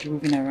started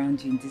roving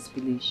around you in this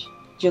village.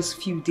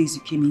 Just few days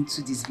you came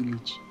into this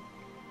village.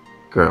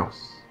 Girls?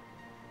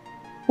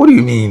 What do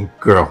you mean,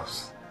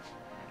 girls?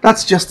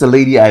 That's just the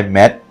lady I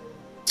met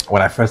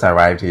when I first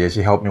arrived here.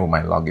 She helped me with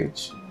my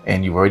luggage.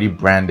 And you've already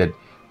branded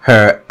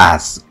her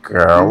as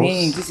girls. I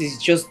mean, this is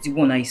just the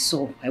one I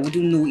saw. I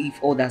wouldn't know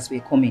if others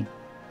were coming.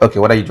 Okay,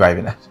 what are you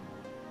driving at?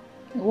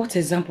 What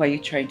example are you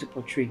trying to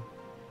portray?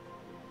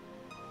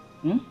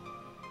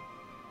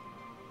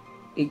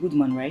 A good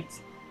man, right?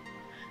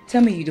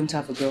 Tell me you don't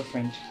have a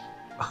girlfriend.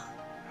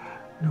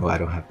 No, I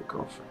don't have a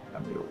girlfriend. I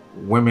mean,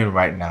 women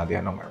right now, they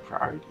are not my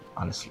priority,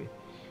 honestly.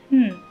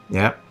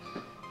 Yeah.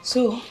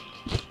 So,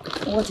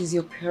 what is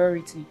your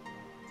priority?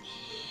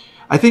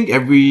 I think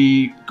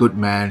every good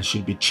man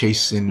should be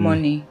chasing...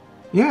 money.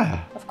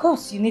 Yeah. Of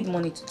course, you need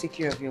money to take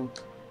care of your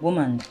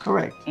woman.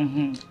 Correct.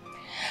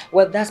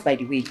 Well, that's by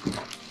the way.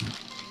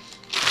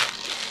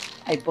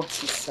 I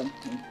bought you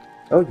something.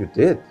 Oh, you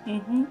did?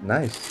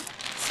 Nice.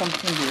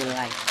 Something you will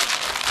like.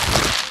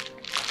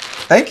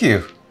 Thank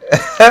you.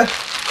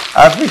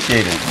 I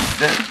appreciate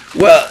it.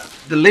 Well,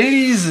 the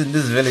ladies in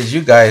this village,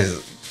 you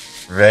guys,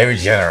 very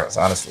generous,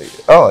 honestly.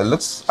 Oh,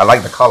 I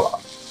like the color.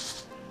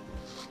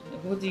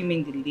 What do you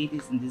mean the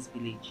ladies in this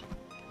village?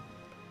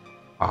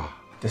 Ah,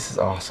 this is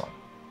awesome.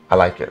 I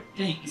like it.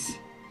 Thanks.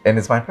 And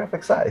it's my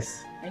perfect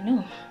size. I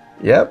know.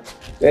 Yep.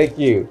 Thank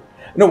you.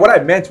 No, what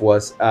I meant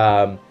was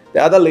the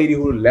other lady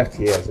who left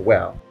here as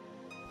well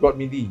brought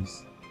me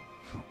these.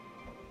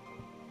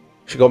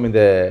 She got me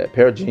the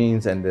pair of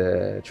jeans and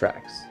the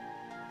tracks.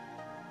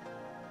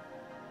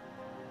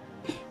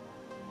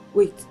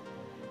 Wait.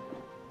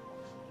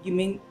 You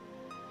mean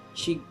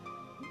she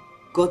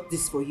got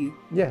this for you?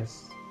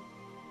 Yes.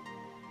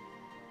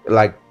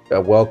 Like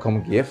a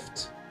welcome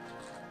gift.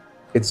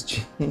 It's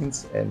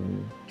jeans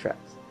and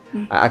tracks.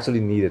 I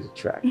actually needed a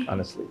track,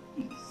 honestly.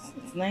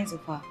 It's nice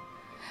of her.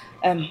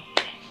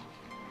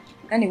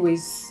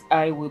 Anyways,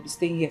 I will be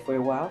staying here for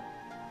a while.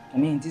 I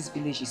mean, this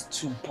village is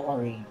too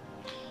boring.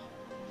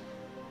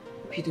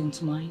 Hope you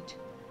don't mind.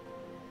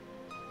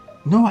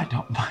 No, I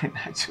don't mind,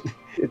 actually.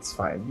 It's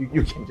fine.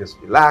 You can just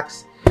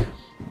relax.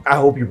 I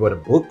hope you brought a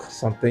book,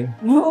 something.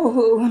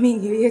 No, I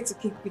mean, you're here to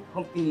keep me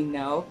company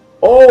now.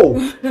 Oh!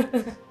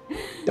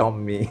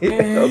 Dumb me.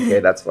 Okay,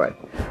 that's fine.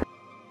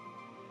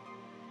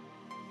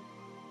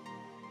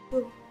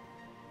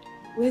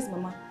 Where's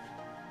Mama?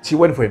 She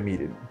went for a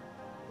meeting.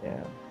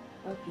 Yeah.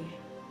 Okay.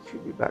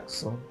 She'll be back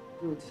soon.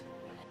 Good.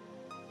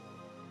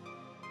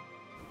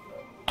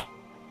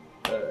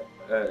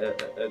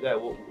 Guy,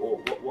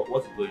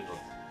 what's going on?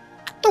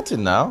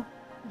 Nothing now.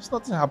 There's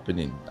nothing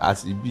happening.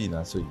 As it be,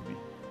 now so it be.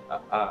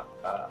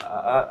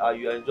 Are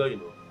you enjoying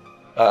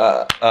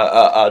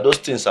it? Those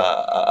things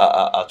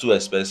are too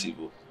expensive.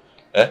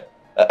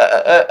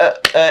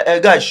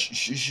 Guys,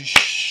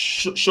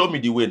 show me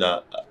the way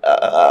now.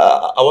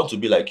 I want to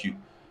be like you.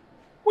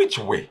 Which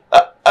way?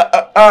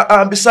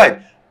 And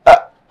besides,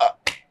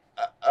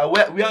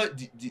 where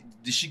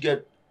did she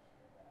get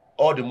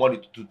all the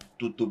money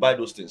to buy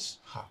those things?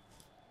 Huh?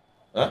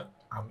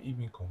 I'm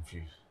even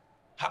confused.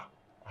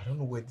 I don't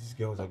know where these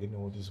girls are getting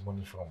all this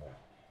money from.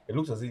 It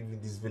looks as if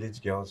even these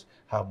village girls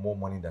have more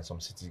money than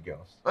some city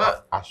girls.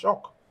 I'm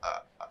shocked.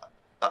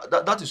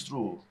 That is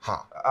true.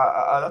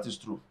 That is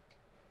true.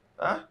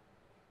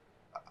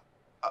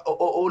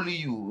 Only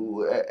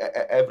you,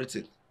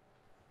 everything.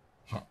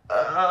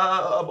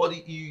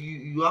 But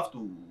you have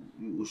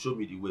to show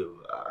me the way.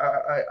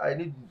 I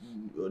need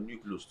new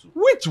clothes too.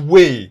 Which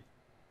way?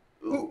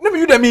 Maybe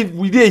you that mean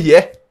we there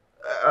here?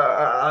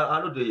 I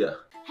know they here.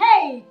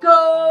 Hey,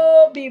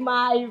 go be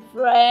my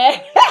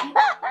friend.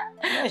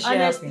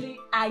 Honestly,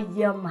 I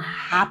am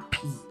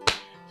happy.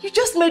 You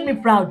just made me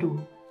proud,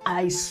 though.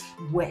 I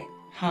swear.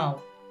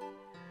 How?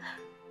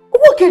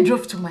 Uwoke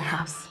drove to my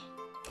house.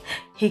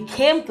 He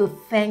came to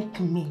thank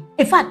me.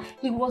 In fact,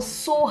 he was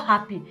so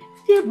happy,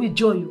 filled with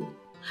joy.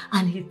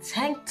 And he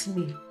thanked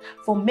me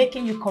for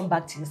making you come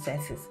back to your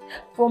senses,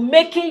 for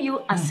making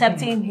you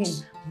accepting him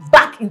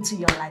back into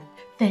your life.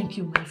 Thank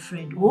you, my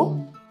friend.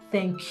 Oh,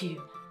 thank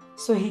you.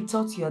 So he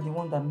thought you're the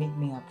one that made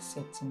me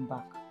accept him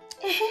back.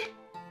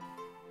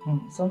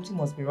 Something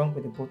must be wrong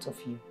with the both of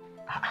you.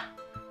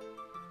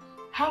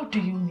 How do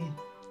you mean?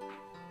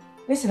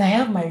 Listen, I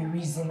have my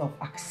reason of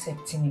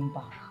accepting him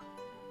back.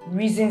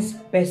 Reasons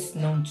best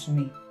known to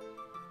me.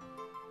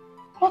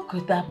 What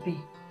could that be?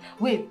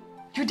 Wait,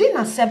 you didn't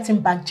accept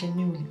him back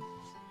genuinely.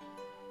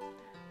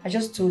 I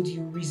just told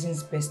you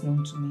reasons best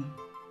known to me.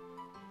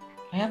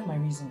 I have my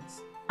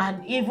reasons.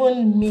 And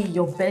even me,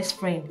 your best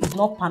friend, is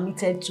not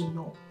permitted to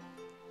know.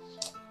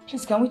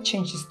 Please, can we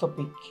change this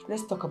topic?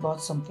 Let's talk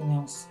about something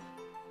else.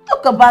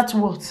 Talk about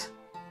what?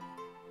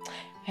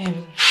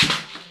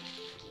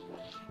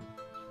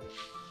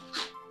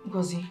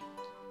 Ngozi,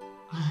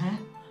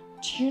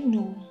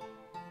 do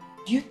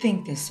you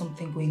think there's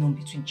something going on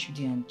between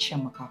Chudi and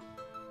Chiamaka?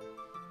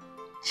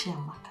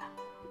 Chiamaka?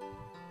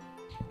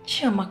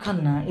 Chiamaka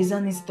na is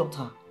his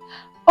daughter.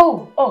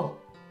 Oh,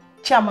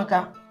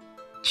 Chiamaka,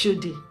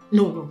 Chudi.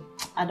 No,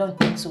 I don't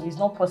think so. It's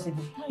not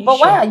possible. But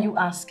why are you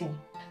asking?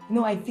 You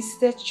know, I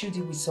visited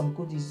Chudi with some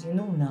goodies. You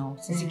know now,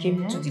 since he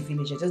came to the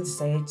village, I just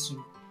decided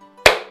to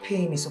pay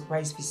him a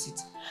surprise visit.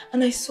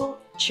 And I saw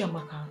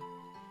Chiamaka.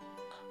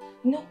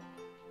 You know,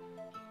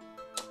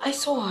 I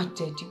saw her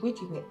there, the way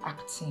they were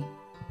acting.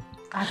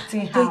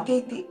 Acting how?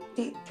 They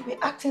were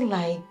acting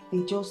like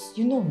they just,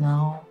 you know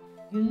now.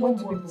 You know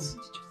what?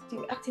 They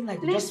were acting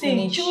like they just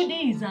finished. Listen,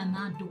 Chudi is an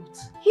adult.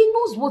 He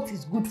knows what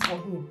is good for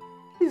him.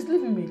 Please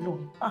leave him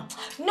alone.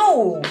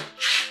 No,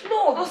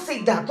 don't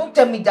say that. Don't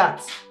tell me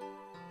that.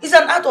 He's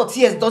an adult,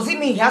 yes. Does it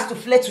mean he has to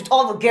flirt with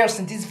all the girls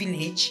in this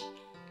village?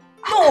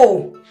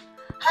 No.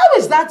 How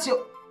is that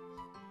your...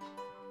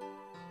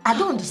 I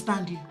don't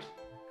understand you.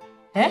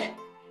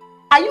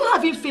 Are you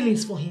having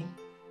feelings for him?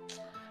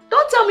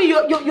 Don't tell me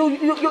you're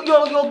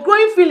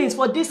growing feelings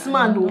for this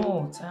man,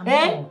 though. I'm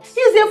not.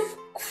 He's a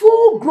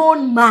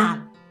full-grown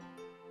man.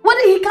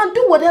 He can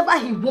do whatever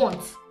he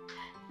wants.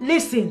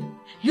 Listen,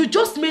 you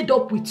just made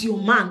up with your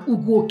man,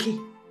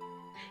 Ugoke.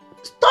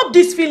 Stop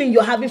this feeling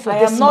you're having for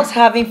this man. I am not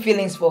having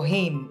feelings for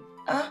him.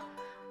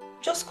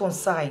 just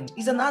concerned.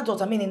 He's an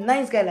adult. I mean, a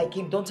nice guy like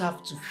him don't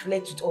have to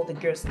flirt with all the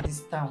girls in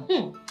this town.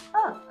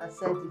 I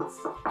said it.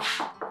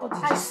 What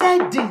did I you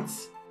said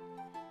it.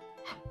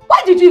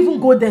 Why did you even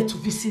go there to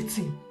visit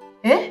him?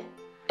 Eh?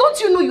 Don't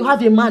you know you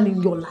have a man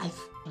in your life?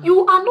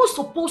 You are not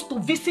supposed to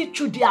visit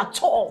Trudy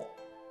at all.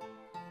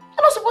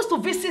 You're not supposed to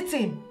visit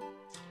him.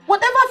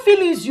 Whatever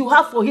feelings you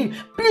have for him,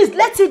 please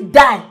let it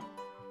die.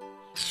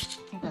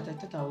 I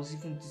thought I was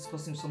even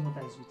discussing someone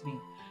that is with me.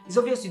 It's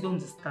obvious you don't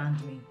understand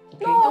me.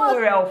 Okay, No, don't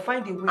worry. I'll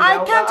find a way.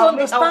 I can't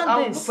understand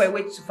I'll this. look for a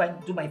way to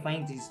do my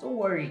findings. Don't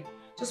worry.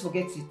 Just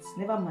forget it.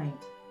 Never mind.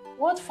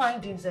 What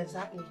findings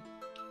exactly?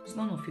 It's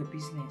none of your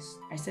business.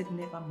 I said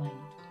never mind.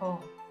 Oh,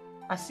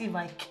 as if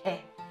I care.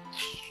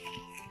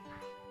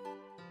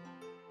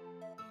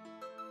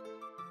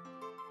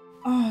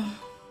 Oh,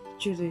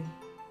 Judy,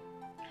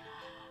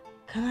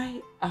 can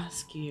I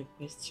ask you a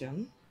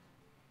question?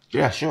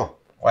 Yeah, sure.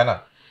 Why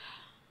not?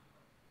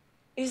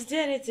 Is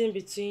there anything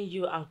between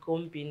you and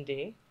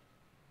Kombinde?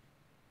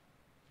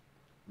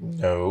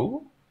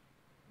 No.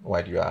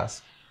 Why do you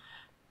ask?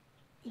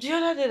 The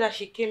other day that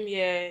she came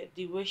here,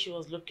 the way she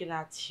was looking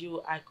at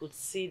you, I could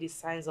see the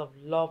signs of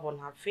love on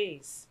her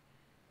face.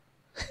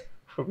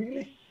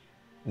 Really?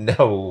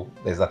 No,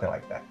 there's nothing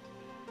like that.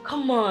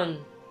 Come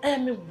on, I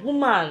am a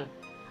woman.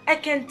 I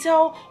can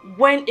tell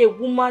when a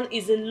woman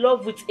is in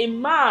love with a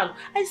man.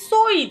 I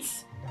saw it.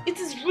 It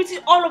is written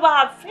all over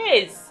her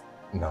face.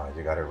 No,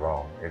 you got it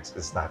wrong.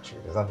 It's not true.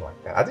 There's nothing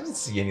like that. I didn't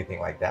see anything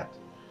like that.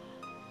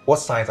 What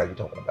signs are you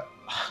talking about?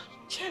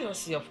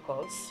 Jealousy, of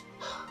course.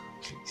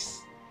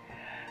 Please.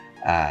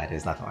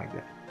 There's nothing like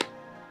that.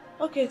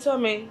 Okay, tell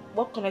me,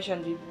 what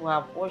connection do you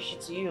have? What's she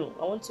to you?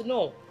 I want to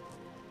know.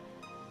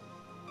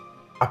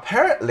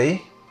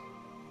 Apparently,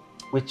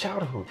 we're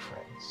childhood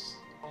friends.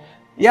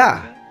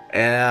 Yeah.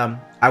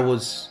 I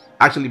was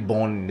actually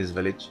born in this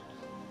village,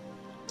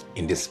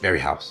 in this very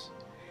house.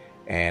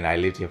 And I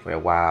lived here for a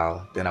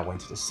while. Then I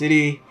went to the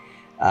city,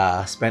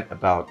 spent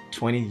about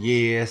 20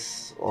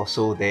 years or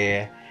so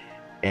there,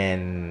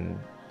 and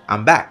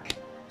I'm back.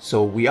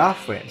 So we are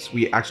friends.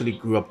 We actually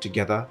grew up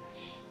together.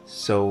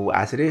 So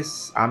as it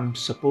is, I'm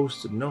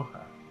supposed to know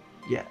her.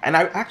 Yeah, and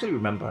I actually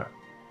remember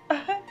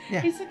her.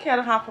 Yeah. It's okay, I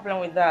don't have a problem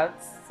with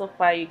that. So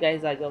far, you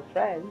guys are good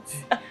friends.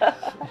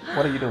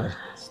 What are you doing?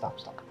 Stop.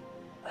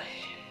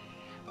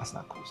 That's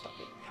not cool. Stop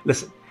it.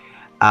 Listen,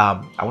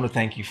 I want to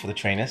thank you for the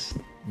trainers.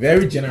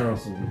 Very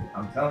generous of you.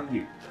 I'm telling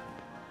you.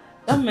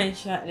 Don't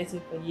mention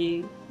anything for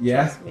you.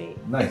 Yeah? Trust me.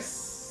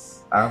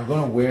 Nice. I'm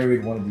going to wear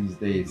it one of these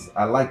days.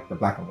 I like the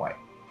black and white.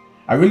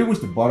 I really wish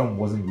the bottom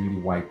wasn't really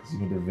white because,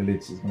 you know, the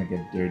village is going to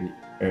get dirty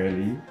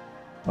early.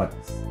 But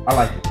I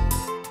like it.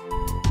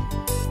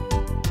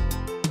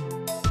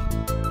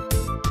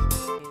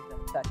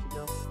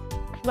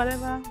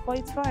 Whatever, but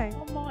it's fine.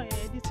 Come on,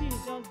 the tea is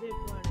just there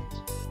for it.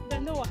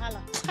 There's no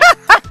wahala.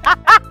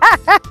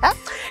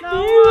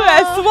 You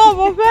are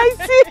small, but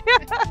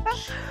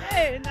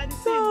Hey, now the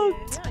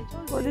tea.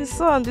 But the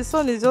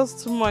sun is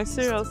just too much,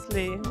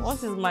 seriously.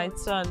 Once it's my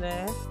turn,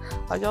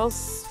 I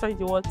just fetch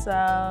the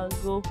water,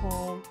 go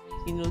home,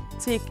 you know,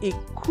 take a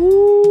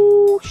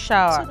cool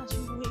shower. So that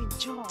you will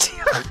enjoy.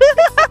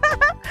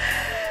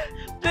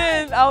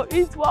 Then I'll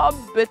eat one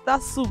better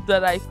soup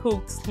that I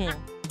cooked.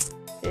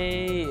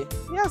 Hey,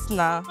 yes,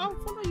 now. I'll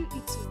follow you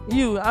eating.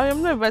 You, I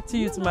am not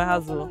inviting you to my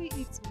house. I'll follow you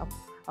eating.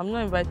 I'm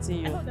not inviting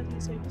you. I know that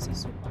you say this is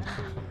soup.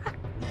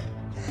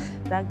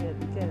 That girl,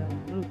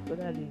 look, what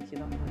are they? She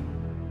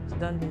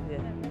don't live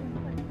there.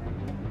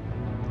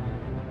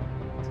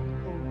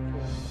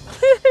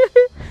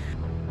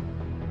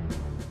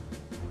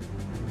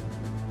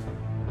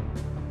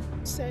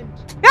 Send.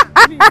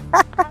 Please.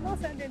 I'm not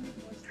sending any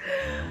post.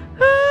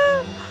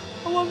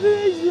 I'm a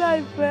village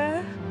life,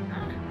 eh?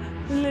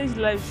 Village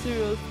life,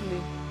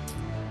 seriously.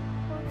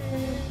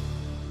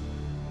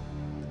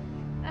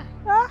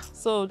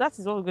 So that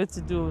is what we're going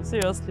to do,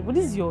 seriously. But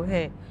this is your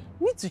hair.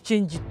 You need to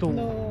change it though.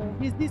 No,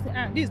 this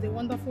is the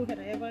wonderful hair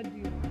I ever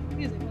do.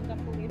 This is the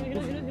wonderful hair. You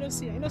don't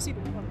see it. You don't see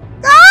the color.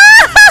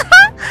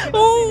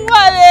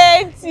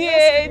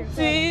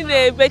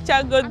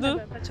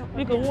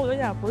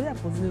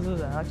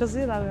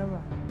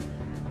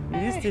 Is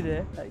this still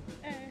there?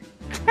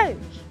 Hey.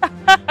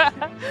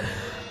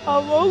 I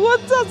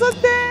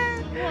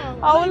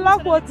would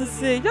like what to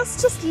say.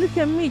 Just look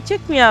at me.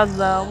 Check me out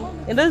now.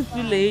 In this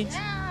village,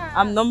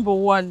 I'm number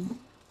one.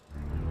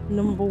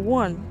 Number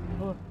one.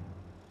 Oh.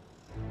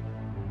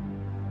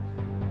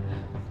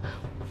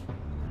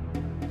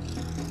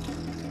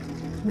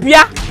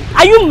 Bia,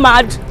 are you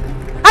mad?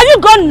 Are you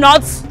gone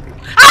nuts?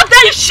 How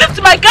dare you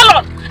shift my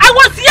gallon? I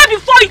was here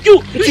before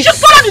you. You should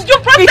follow the due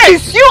process. It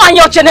is you and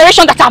your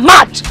generation that are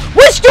mad.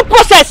 Which due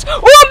process?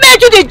 Who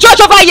made you the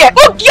judge over here?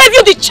 Who gave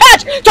you the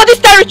charge to this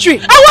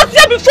territory? I was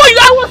here before you.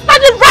 I was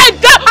standing right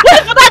there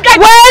waiting for that guy.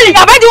 Well,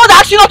 am I the one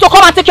that asked you not to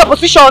come and take your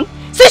position?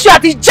 Since you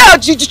are the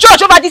judge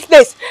over this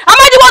place, am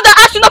I the one that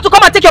asked you not to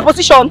come and take your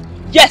position?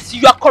 Yes,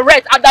 you are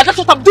correct, and that's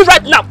what I'm doing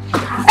right now.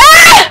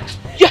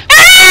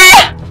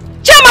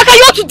 Chiamaka,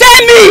 you want to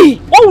dare me?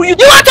 What will you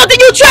do? You want to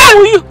think you try?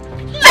 Will you?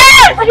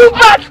 Are you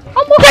bad?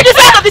 Okay, this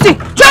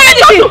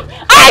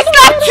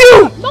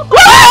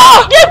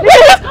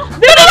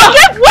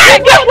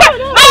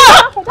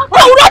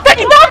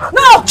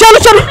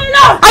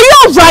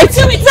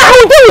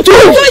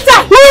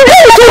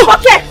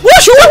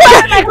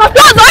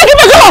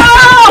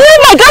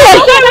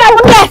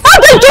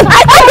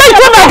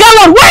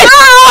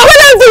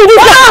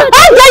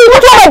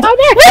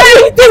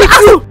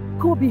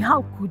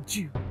could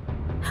you?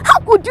 How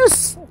could you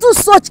do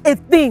such a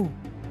thing?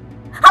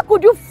 How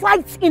could you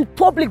fight in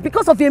public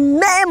because of a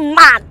mere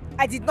man?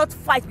 I did not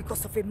fight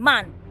because of a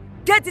man.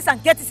 Get this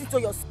and get this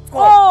into your skull.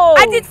 Oh.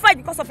 I did fight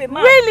because of a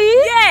man.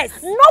 Really?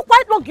 Yes. Not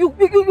quite long.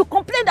 You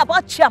complained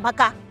about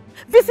Chiamaka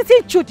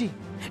visiting Chudi.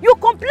 You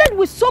complained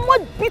with so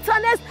much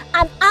bitterness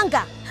and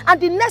anger.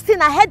 And the next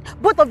thing I heard,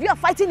 both of you are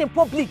fighting in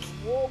public.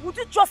 Oh, would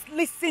you just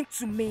listen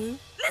to me?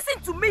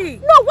 Listen to me.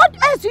 No, what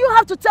else do you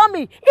have to tell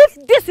me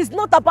if this is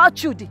not about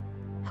Chudi?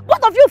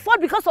 Both of you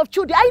fought because of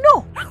Chudi, I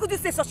know. How could you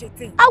say such a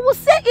thing? I will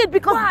say it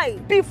because Why?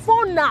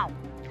 Before now,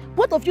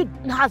 both of you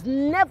has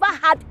never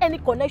had any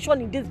connection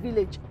in this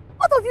village.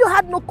 Both of you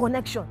had no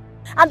connection.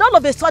 And all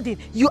of a sudden,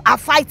 you are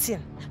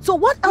fighting. So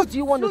what else do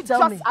you want to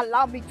tell me? Just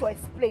allow me to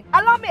explain.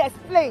 Allow me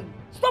explain.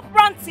 Stop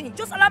ranting.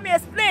 Just allow me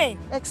explain.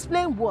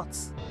 Explain what?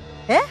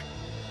 Eh?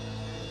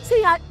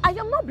 See, I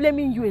am not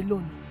blaming you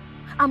alone.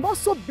 I'm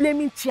also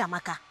blaming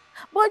Chiamaka.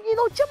 But you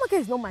know, Chiamaka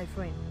is not my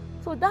friend.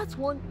 So that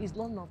one is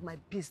none of my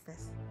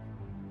business.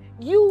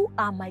 You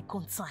are my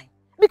concern.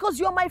 Because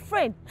you're my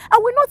friend. I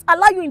will not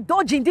allow you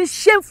indulge in this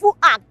shameful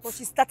act. But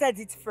she started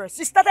it first.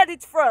 She started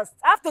it first.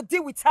 I have to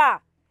deal with her.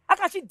 How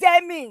can she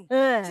dare me? She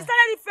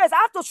started it first.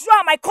 I have to show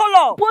her my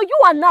color. But you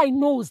and I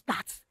knows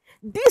that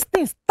this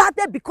thing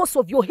started because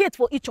of your hate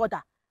for each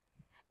other.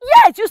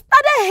 Yes, you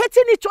started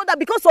hating each other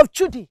because of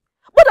Chudi.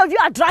 Both of you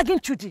are dragging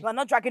Chudi. You are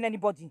not dragging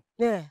anybody.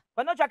 Yeah.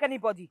 We're not dragging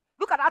anybody.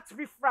 Look at that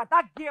riffraff,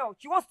 that girl.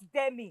 She wants to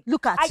dare me.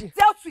 Look at you. I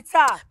dealt with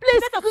her. Please.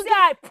 Instead of saying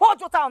I poured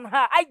water on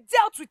her, I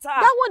dealt with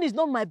her. That one is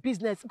not my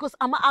business because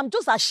I'm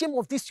just ashamed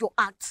of this your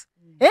act.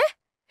 Eh?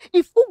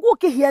 If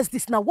Ugoke hears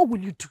this now, what will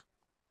you do?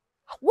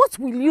 What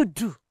will you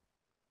do?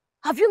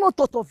 Have you not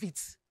thought of it?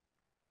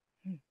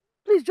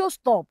 Please just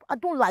stop. I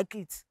don't like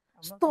it.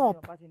 I'm not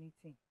Stop. about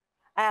anything.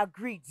 I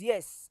agreed,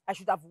 yes. I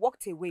should have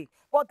walked away.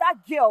 But that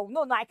girl,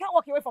 no, I can't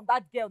walk away from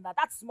that girl now.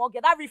 That small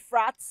girl, that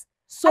riffraff.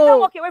 I can't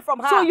walk away from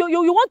her. So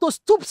you want to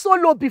stoop so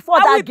low before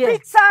I that will girl?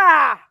 beat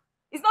her.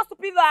 It's not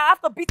stupid. I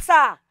have to beat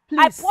her. Please.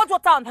 I poured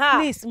water on her.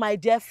 Please, my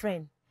dear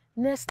friend,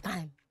 next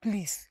time,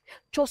 please,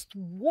 just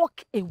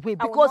walk away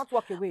I will because not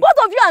walk away. both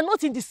of you are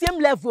not in the same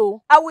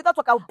level. I will not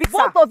walk. I will beat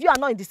her. Both of you are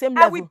not in the same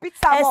I level. will beat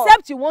her more.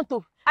 Except you want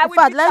to. I In will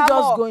fact, beat let's her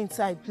just more. go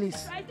inside,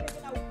 please. Right,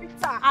 I will beat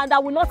her. And I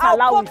will not I'll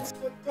allow pop- it.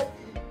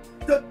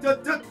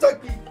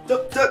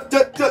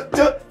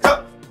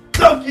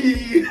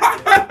 Turkey!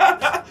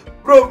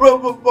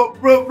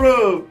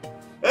 Bro!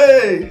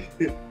 Hey,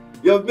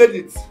 you have made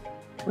it.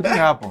 What did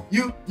happen?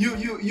 You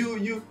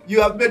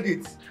have made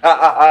it.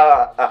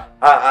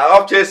 I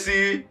hope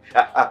Chelsea.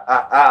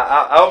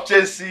 I hope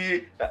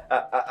Chelsea.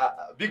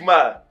 Big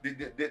man,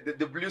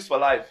 the blues for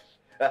life.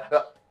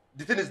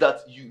 The thing is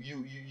that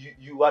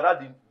you are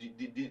not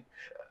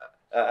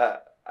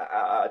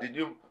the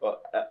new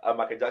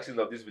Michael Jackson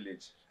of this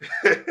village.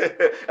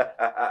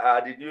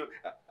 The new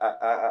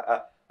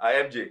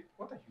MJ.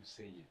 What are you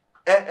saying?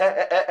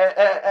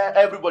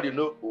 Everybody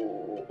know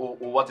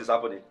what is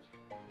happening.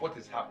 What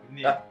is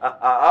happening?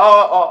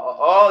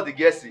 All the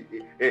guests in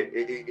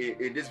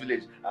this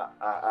village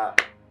are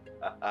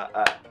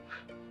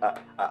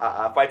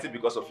fighting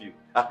because of you.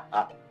 I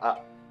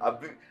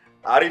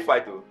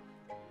fight though.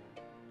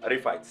 I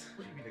fight. What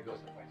do you mean the girls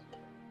are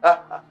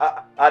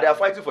fighting? They are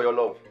fighting for your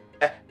love.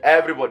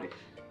 Everybody.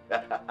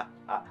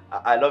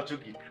 I love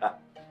Chuki.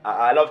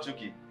 I love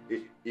Chuki.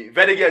 If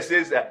any girl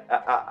says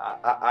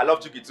I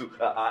love Chuki too,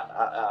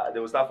 they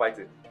will start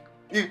fighting.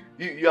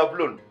 You are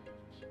blown.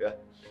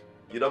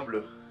 You don't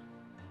blow.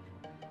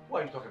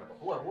 What are you talking about?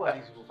 Who are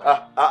these people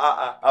fighting?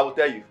 I will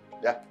tell you.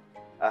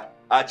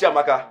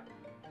 Chiamaka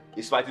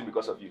is fighting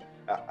because of you.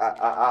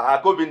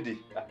 Kobindi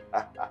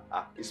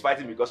is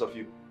fighting because of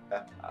you.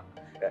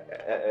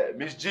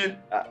 Miss Jean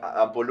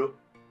and Polo,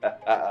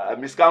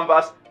 Miss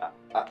Canvas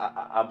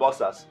and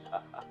Boxers,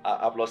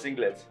 plus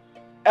singlets.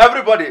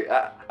 Everybody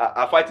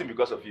are fighting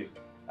because of you.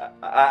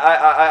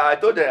 I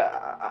told them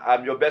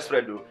I'm your best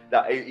friend though.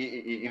 That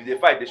if they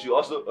fight, they should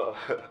also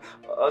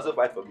also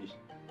fight for me.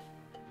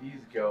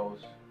 These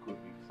girls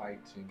could be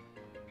fighting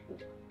for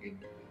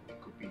anything. It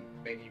could be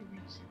many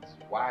reasons.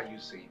 Why are you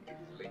saying it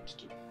is linked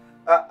to?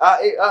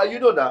 You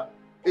know now.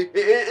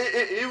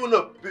 Even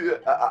though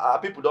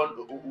people don't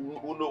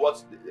who know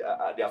what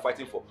they are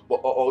fighting for, but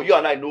or you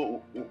and I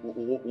know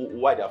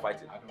why they are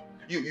fighting. I don't know.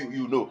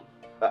 You know.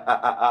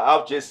 I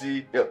have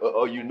Jesse,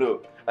 or you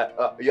know.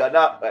 You are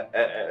now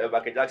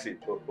Michael Jackson,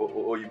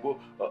 or Igbo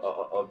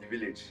of the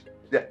village.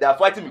 They are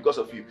fighting because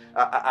of you.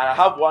 I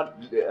have one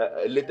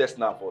latest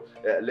one for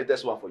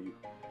you.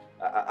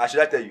 Should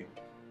I tell you?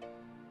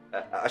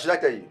 Should I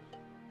tell you?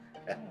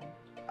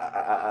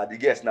 The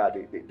guests now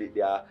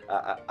they are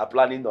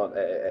planning on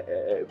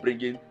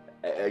bringing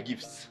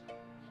gifts.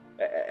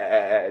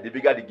 The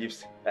bigger the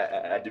gifts,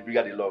 the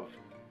bigger the love.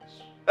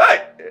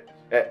 Hey,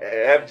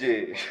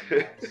 FJ.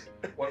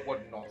 What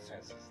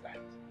nonsense is that?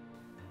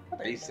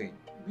 What are you saying?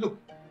 Look,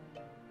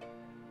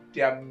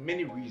 there are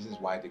many reasons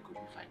why they could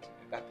be fighting.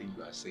 And that thing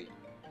you are saying,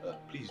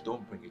 please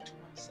don't bring it to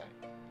my side.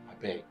 I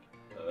beg.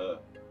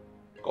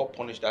 God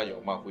punish that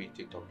your mouth when you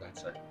take talk that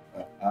side.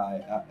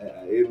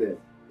 Amen.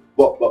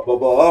 But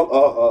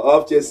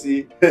up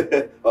Chelsea,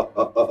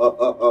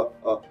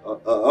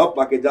 up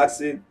Michael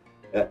Jackson,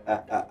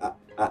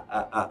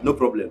 no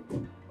problem.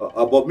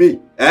 But me,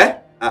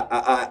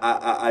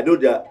 I know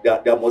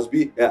there must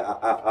be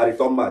a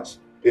return match.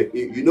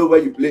 You know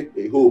when you play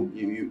at home,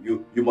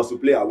 you must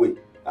play away.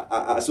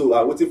 So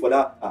I'm waiting for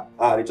that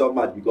return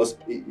match because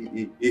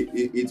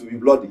it will be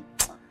bloody.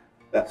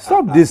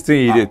 Stop this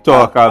thing you dey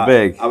talk,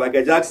 abeg.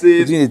 Michael Jackson.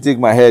 You dey take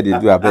my head, dey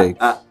do abeg.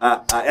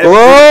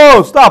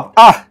 Oh, stop!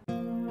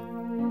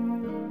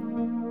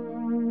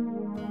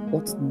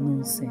 What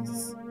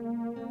nonsense.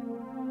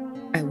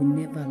 I will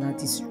never allow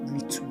this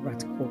little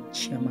rat called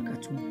Chiamaka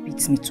to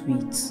beat me to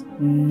it.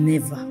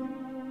 Never.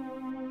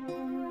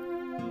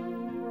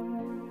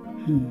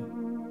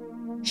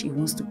 She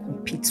wants to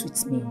compete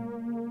with me.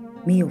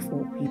 Me of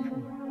all people.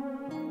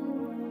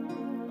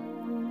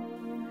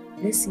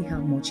 Let's see how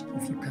much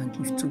gift you can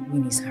give to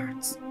win his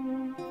heart.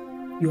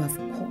 You have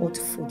called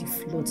for the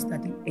floods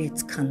that the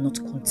earth cannot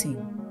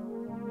contain.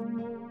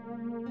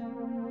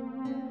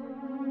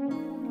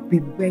 Be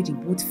ready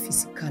both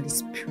physically,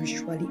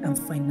 spiritually, and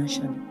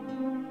financially.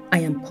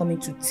 I am coming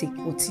to take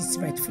what is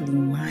rightfully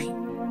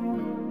mine.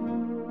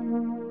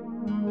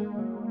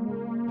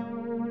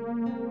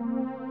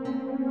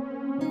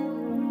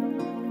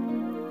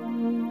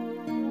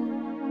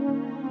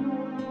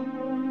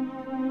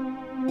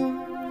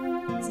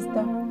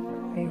 Sister,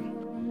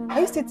 are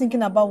you still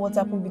thinking about what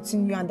happened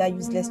between you and that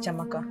useless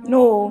Chiamaka?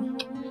 No,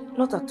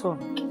 not at all.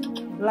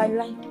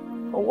 Lie.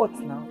 For what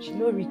now? She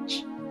no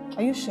rich.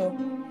 Are you sure?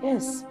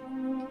 Yes.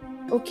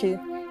 Okay,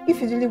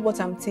 if it's really what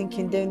I'm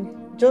thinking, then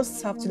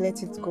just have to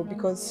let it go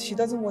because she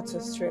doesn't want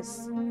your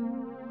stress.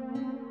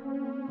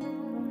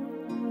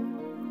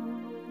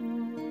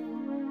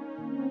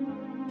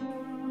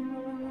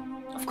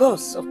 Of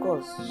course.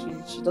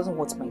 She doesn't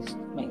want my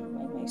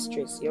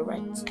stress. You're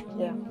right.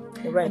 Yeah.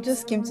 You're right. I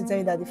just came to tell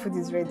you that the food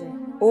is ready.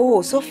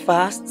 Oh, so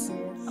fast? Yes.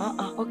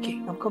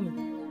 Okay, I'm coming.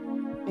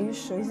 Are you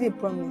sure? Is it a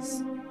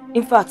promise?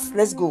 In fact,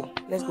 let's go.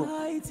 Let's go.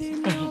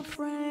 Fighting a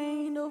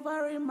friend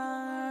over a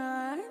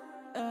man.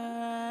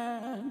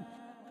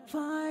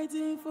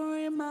 Fighting for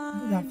a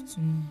man. Good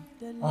afternoon.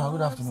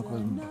 Good afternoon,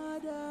 Colin.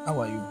 How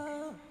are you?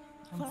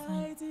 I'm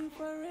fine.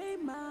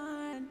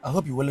 I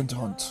hope you're willing to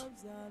hunt.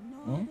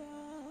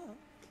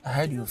 I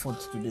heard you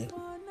fought today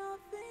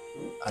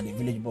at the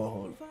village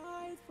borehole.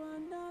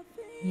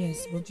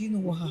 Yes, but do you know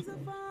what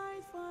happened?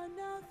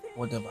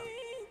 Whatever.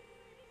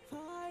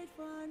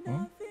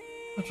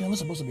 But you're not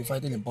supposed to be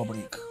fighting in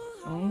public.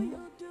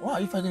 Why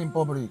are you fighting in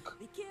public?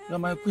 You're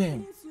my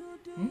queen.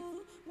 You're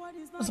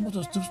not supposed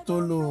to stoop so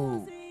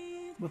low.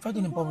 We're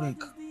fighting in public.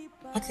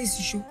 At least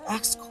you should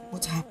ask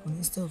what happened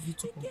instead of you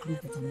to conclude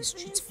that I'm a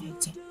street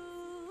fighter.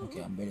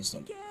 Okay, I'm very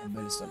sorry.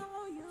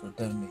 So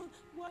tell me,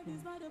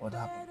 what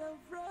happened?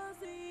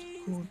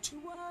 Good.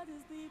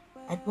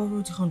 I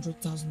borrowed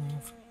 100,000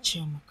 naira from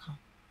Chiamaka.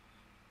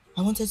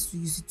 I wanted to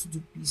use it to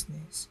do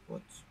business,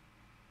 but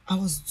I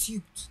was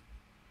duped.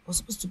 It was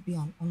supposed to be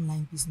an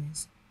online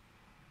business,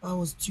 but I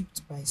was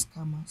duped by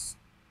scammers.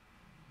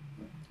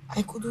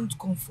 I couldn't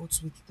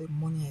comfort with the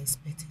money I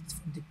expected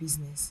from the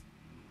business.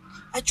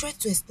 I tried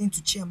to explain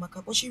to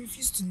Chiamaka, but she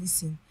refused to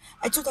listen.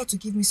 I told her to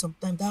give me some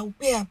time, that I will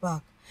pay her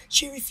back.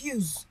 She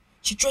refused.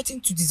 She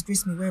threatened to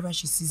disgrace me wherever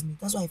she sees me.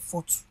 That's why I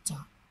fought with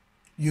her.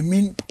 You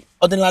mean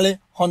ordinarily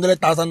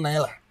 100,000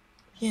 naira?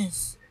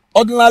 Yes.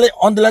 Ordinarily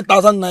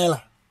 100,000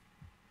 naira.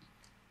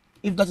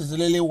 If that is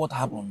really what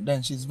happened,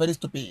 then she's very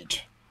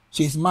stupid.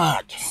 She's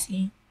mad.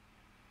 You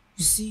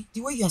see,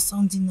 the way you are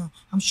sounding now,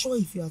 I'm sure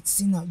if you had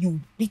seen her, you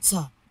would beat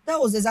her. That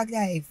was exactly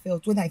how I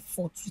felt when I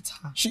fought with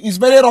her. She is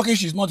very lucky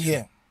she's not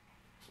here.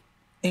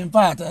 In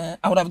fact, I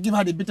would have given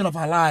her the beating of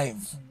her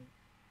life.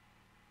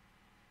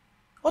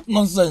 What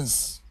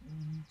nonsense.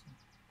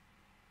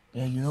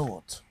 Yeah, you know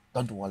what?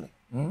 Don't worry.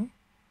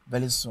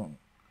 Very soon,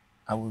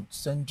 I will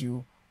send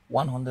you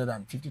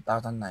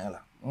 150,000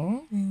 naira.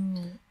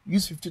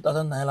 Use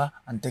 50,000 naira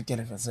and take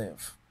care of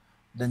yourself.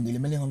 Then the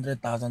remaining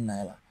 100,000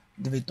 naira,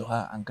 give it to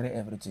her and create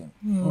everything.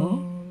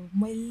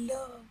 My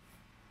love,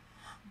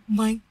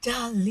 my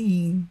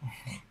darling,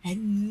 I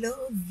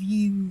love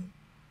you.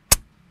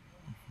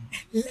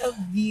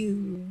 Love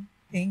you.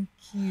 Thank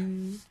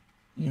you.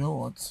 You know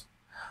what?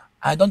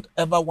 I don't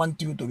ever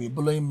want you to be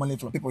borrowing money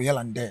from people here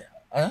and there.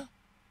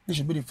 This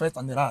should be the first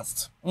and the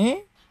last.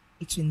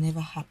 It will never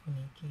happen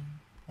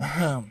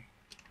again.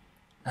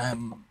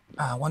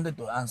 I wanted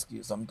to ask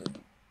you something.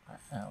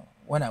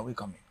 When are we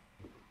coming?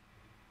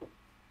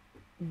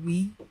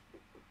 We?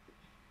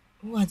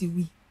 Who are the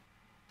we?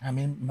 I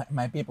mean,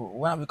 my people.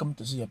 When are we coming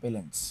to see your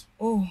parents?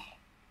 Oh,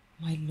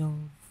 my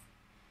love.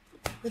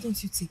 Why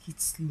don't you take it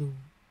slow?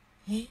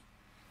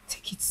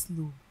 Take it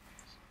slow.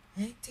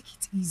 Take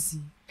it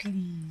easy,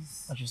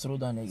 please. I should slow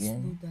down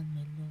again. Slow down,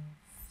 my love.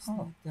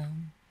 Slow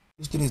down.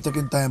 This thing is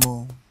taking time,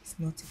 oh. It's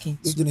not taking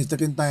time. This thing is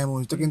taking time, oh.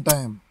 It's taking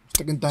time. It's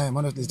taking time.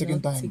 Honestly, it's taking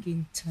time.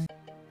 Taking time.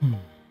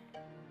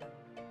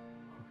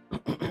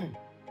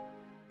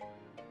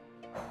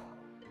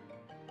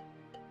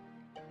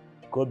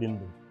 Go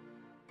Bimbo.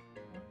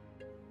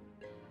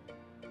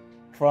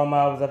 From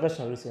our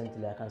observation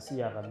recently, I can see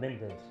you have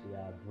amended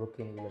your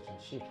broken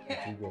relationship with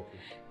Ugoke.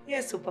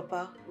 Yes, so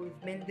Papa, we've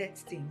mended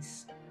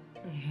things.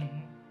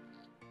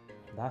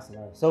 That's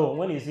nice. So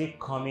when is he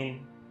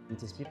coming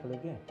with his people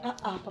again?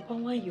 Papa,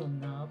 why you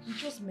now? We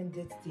just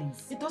mended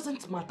things. It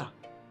doesn't matter.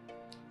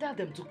 Tell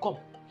them to come.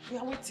 We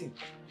are waiting.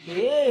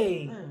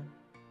 Hey!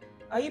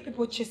 Are you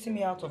people chasing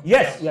me out of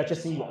Yes, we are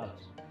chasing you out.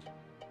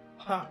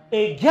 Huh.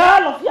 A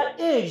girl of your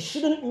age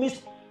shouldn't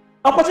miss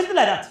opportunity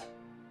like that.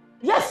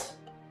 Yes!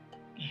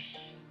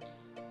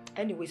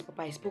 Anyways,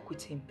 Papa, I spoke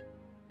with him.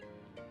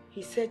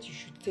 He said you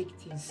should take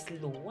things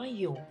slow. Why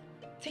you?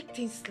 Take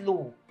things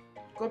slow.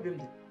 God bless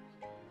you.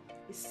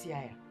 It's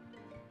Siaya.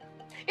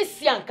 It's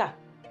Sianka.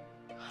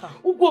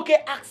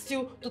 Ugoke asked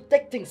you to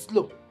take things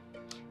slow.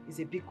 It's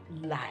a big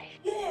lie.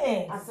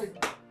 Yes.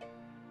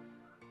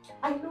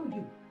 I know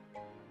you.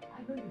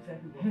 I know you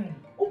very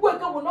well.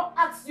 Ugoke will not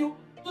ask you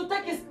to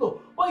take it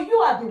slow, but you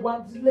are the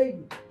one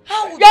delaying.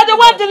 How would you are the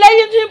one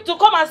delaying him to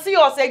come and see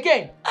us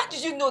again. How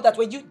did you know that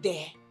when you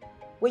there?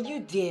 When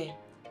you there?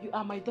 You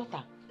are my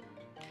daughter.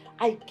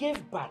 I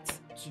gave birth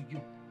to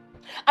you.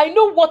 I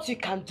know what you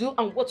can do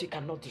and what you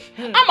cannot do.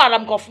 I'm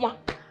Aram Gofma.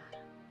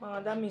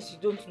 That means you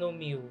don't know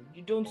me.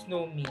 You don't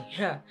know me.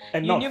 Enough.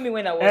 You knew me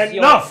when I was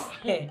Enough.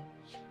 young.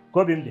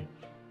 Go Bimde.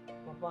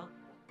 Papa.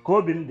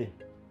 Go Bimde.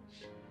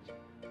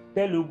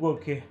 Tell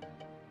Ugoke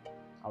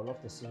I would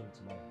love to see him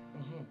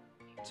tomorrow.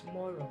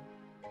 Tomorrow.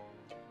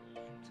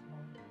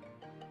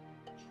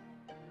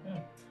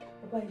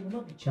 Papa, you will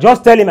not be charged.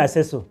 Just tell him I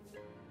said so.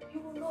 You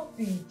will not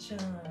be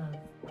charged.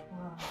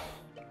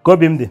 Go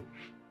Bimde.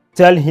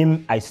 Tell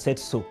him I said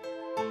so.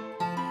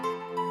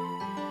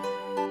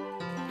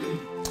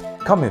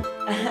 Come in.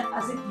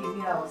 As if you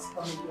knew I was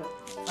coming,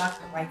 you're back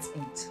right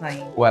in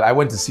time. Well, I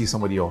went to see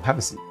somebody else. Have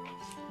a seat.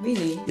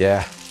 Really?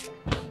 Yeah.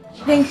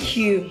 Thank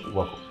you. You're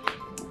welcome.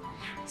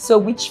 So,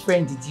 which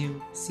friend did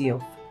you see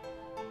off?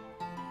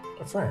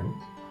 A friend?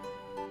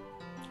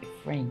 A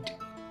friend.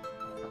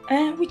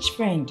 Which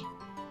friend?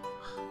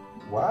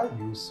 Why are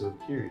you so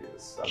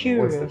curious?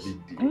 Curious? What's the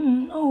big deal?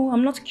 No,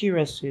 I'm not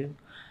curious, too.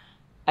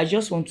 I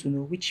just want to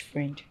know which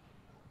friend.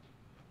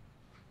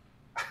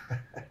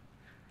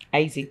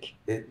 Isaac.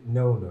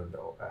 No.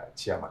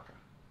 Chiamaka.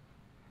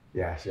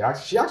 Yeah,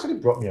 she actually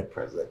brought me a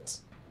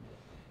present.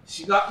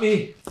 She got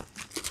me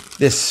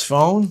this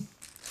phone.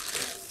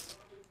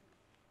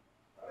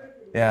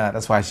 Yeah,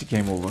 that's why she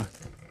came over.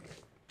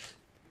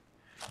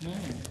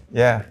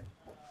 Yeah,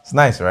 it's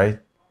nice, right?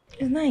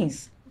 It's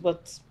nice,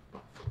 but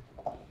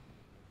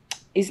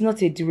it's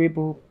not a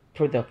durable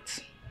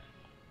product.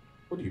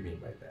 What do you mean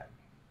by that?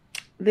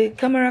 The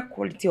camera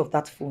quality of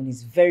that phone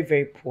is very,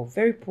 very poor.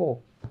 Very poor.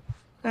 What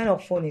kind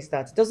of phone is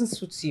that? It doesn't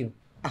suit you.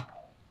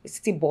 A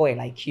city boy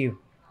like you.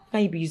 How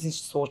can you be using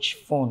such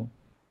phone?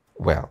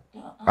 Well,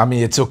 I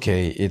mean, it's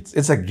okay.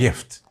 It's a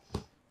gift,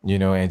 you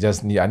know, and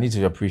I need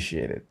to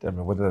appreciate it. I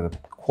mean, whether the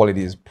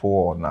quality is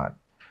poor or not,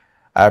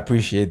 I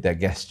appreciate that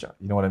gesture.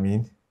 You know what I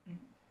mean?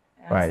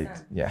 Right?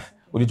 Yeah.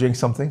 Would you drink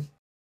something?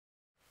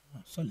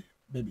 Sorry,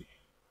 baby.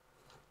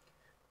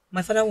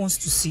 My father wants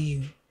to see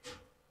you,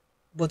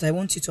 but I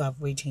want you to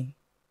avoid him.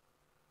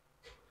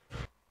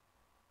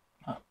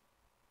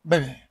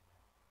 Baby,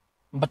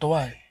 but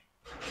why?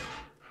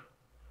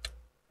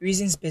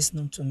 Reasons best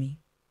known to me.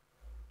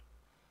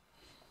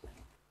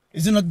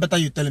 Is it not better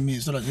you tell me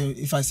so that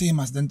if I see him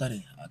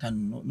accidentally, I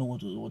can know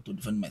what to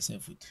defend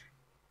myself with?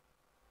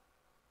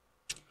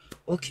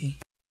 Okay.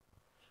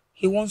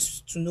 He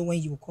wants to know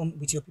when you will come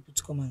with your people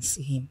to come and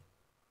see him.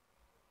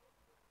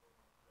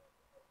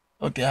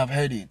 Okay, I've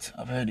heard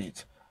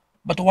it.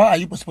 But why are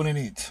you postponing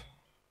it?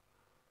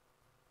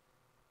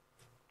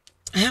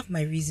 I have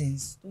my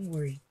reasons. Don't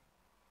worry.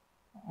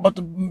 But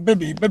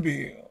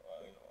baby,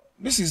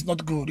 this is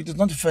not good. It is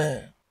not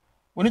fair.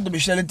 We need to be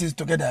sharing things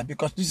together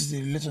because this is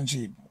a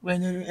relationship. We're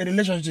in a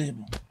relationship.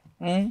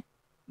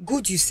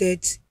 Good, you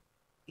said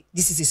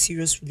this is a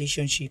serious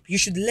relationship. You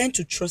should learn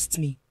to trust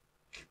me.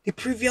 The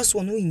previous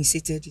one who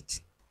initiated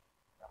it.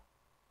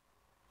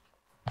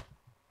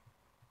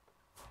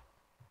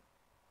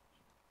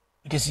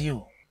 It is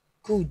you.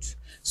 Good.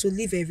 So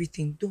leave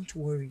everything. Don't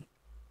worry.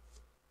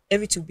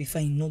 Everything will be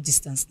fine in no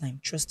distance time.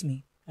 Trust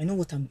me. I know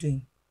what I'm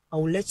doing. I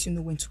will let you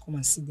know when to come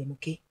and see them,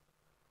 okay?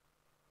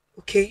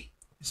 Okay?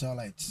 It's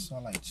alright.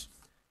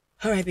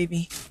 Alright,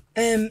 baby.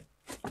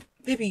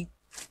 Baby,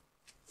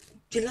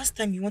 the last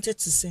time you wanted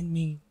to send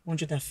me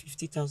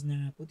 150,000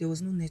 naira, but there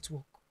was no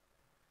network.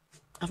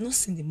 I've not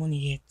seen the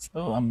money yet.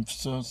 Oh, I'm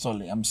so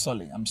sorry. I'm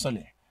sorry.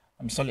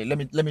 Let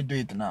me do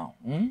it now.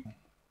 Let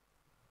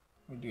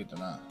me do it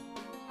now.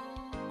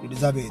 You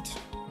deserve it.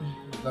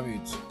 You deserve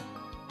it.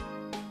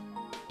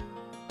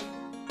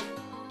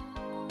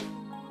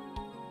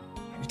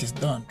 It is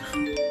done.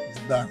 It's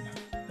done.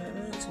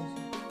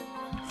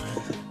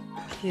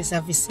 Yes,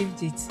 I've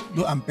received it.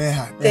 Go and pay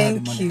her.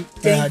 Thank you.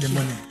 Pay her the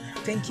money.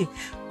 Thank you.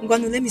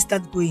 Ngwanu, let me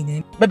start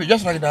going. Baby,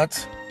 just like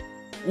that.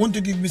 Won't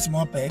you give me some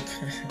more peck?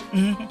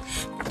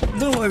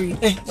 Don't worry.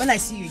 When I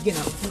see you again,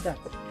 I'll do that.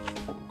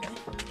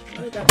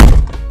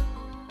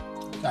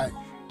 Like,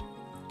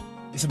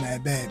 it's my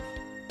baby.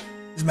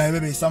 It's my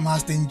baby. Somehow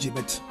stingy,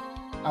 but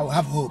I will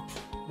have hope.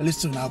 Very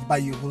soon I'll buy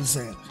you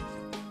wholesale.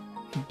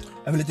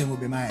 Everything will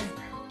be mine.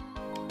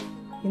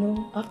 You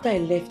know, after I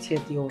left here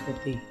the other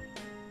day,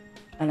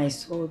 and I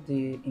saw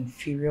the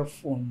inferior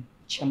phone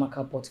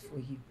Chiamaka bought for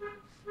you,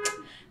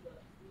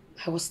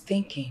 I was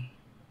thinking,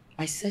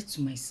 I said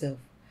to myself,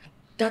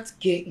 that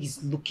girl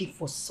is looking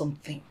for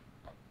something.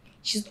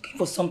 She's looking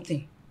for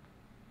something.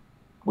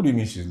 What do you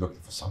mean she's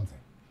looking for something?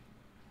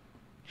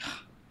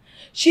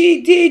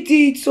 She did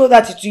it so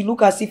that it will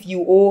look as if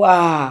you owe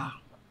her.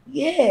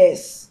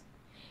 Yes.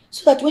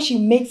 So that when she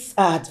makes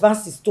her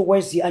advances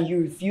towards you and you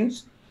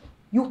refuse,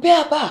 you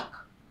pay her back.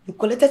 You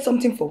collected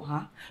something for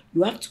her,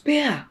 you have to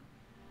pay her.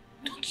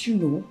 Don't you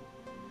know?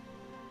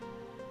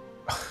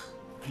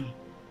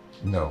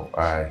 No,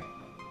 I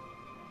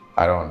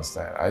don't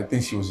understand. I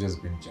think she was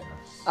just being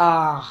generous.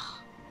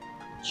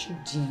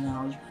 Judy,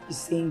 now you can't be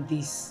saying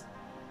this.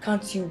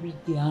 Can't you read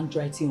the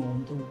handwriting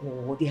on the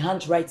wall? The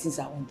handwritings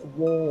are on the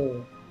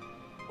wall.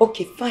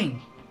 Okay,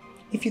 fine.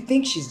 If you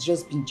think she's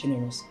just being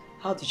generous,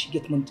 how did she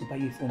get money to buy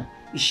you a phone?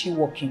 Is she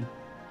working?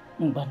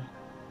 Mbana.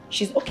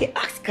 She's okay,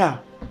 ask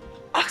her.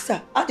 Ask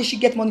her, how did she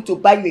get money to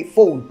buy you a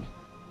phone?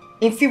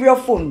 Inferior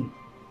phone.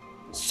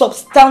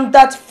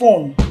 Substandard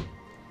phone.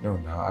 No,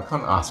 I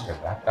can't ask her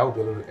that. That would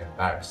be a little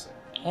embarrassing.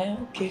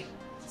 Okay.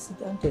 Sit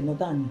down there, no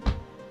Danny.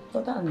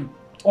 No Danny.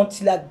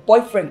 Until a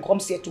boyfriend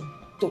comes here to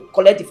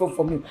collect the phone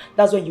from you.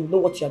 That's when you know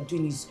what you're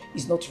doing is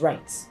not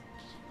right.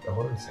 Now,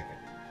 hold on a second.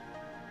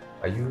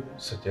 Are you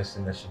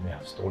suggesting that she may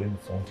have stolen the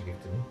phone to give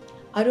to me?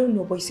 I don't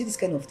know, but you see this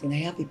kind of thing, I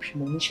have a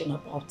premonition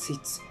about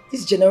it.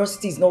 This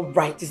generosity is not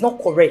right. It's not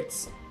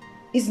correct.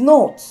 It's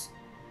not.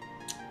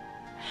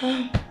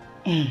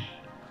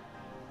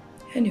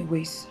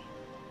 Anyways,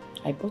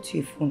 I bought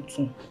you a phone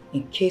too,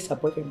 in case a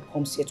boyfriend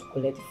comes here to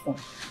collect the phone.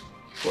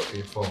 What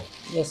a phone?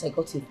 Yes, I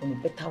got a phone, a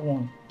better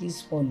one.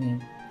 This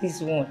one,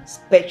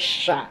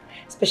 special,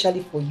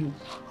 especially for you.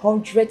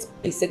 100%,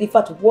 in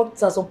fact,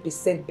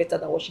 1000% better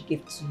than what she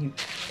gave to you.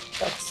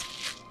 That's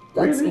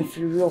really?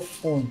 Inferior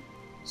phone,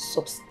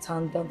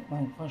 substandard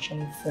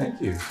malfunctioning phone.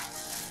 Thank you.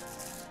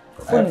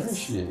 Phone I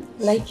appreciate it.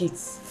 Like it.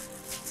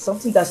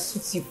 Something that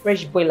suits you,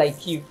 fresh boy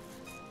like you.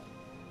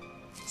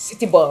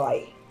 City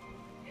boy.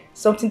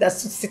 Something that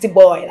suits city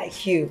boy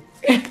like you.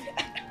 Thank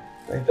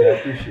you, I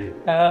appreciate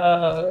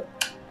it.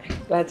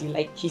 Glad you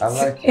like it. I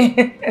like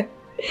it.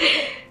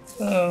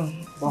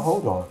 But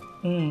hold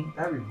on.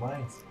 That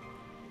reminds me.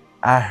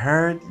 I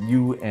heard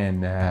you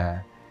and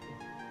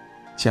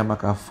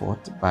Chiamaka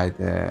fought by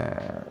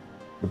the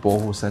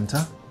borehole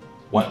center.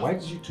 Why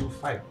did you two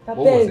fight? I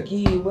beg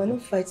you, we're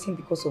not fighting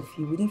because of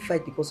you. We didn't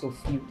fight because of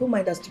you. Don't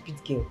mind that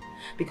stupid girl.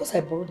 Because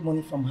I borrowed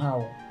money from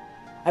her.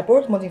 I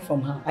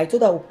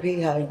told her I would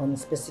pay her on a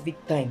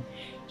specific time.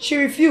 She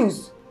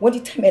refused. When the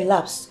time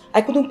elapsed,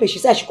 I couldn't pay. She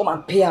said I should come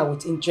and pay her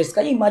with interest.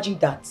 Can you imagine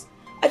that?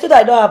 I told her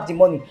I don't have the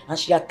money and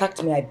she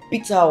attacked me. I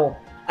beat her up.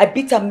 I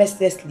beat her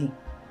mercilessly.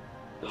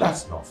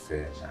 That's not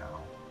fair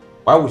now.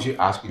 Why would she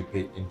ask you to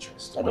pay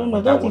interest? I don't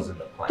know. That wasn't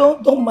the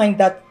plan. Don't mind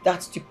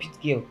that stupid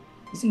girl.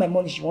 This is my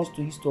money she wants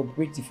to use to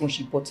upgrade the phone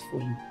she bought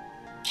for you.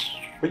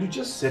 But you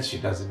just said she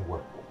doesn't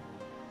work.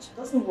 She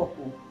doesn't work.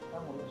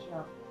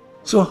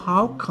 So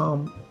how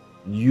come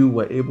you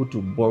were able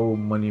to borrow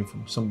money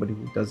from somebody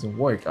who doesn't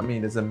work? I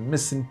mean, there's a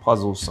missing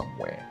puzzle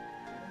somewhere.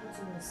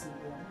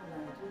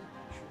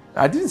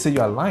 I didn't say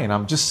you're lying.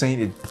 I'm just saying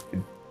it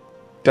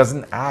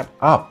doesn't add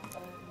up.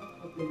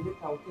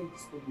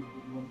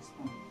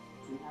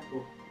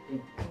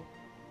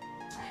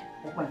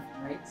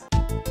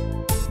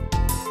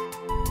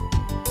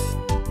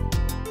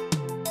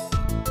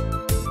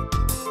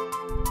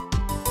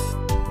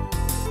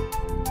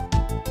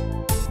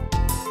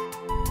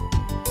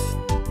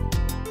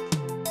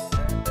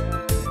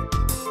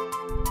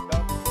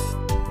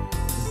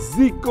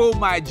 Zico,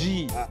 my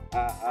G.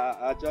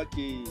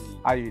 Chucky.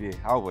 How you there?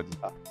 How about you?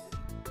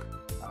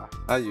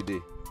 How you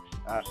there?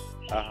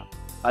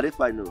 I didn't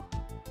find no.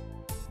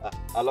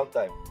 A long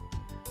time.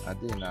 I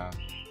did now.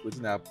 What's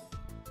happening?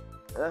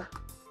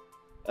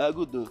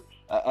 Good though.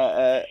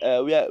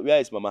 Where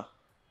is Mama?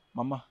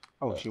 Mama?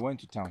 Oh, she went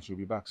to town. She'll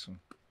be back soon.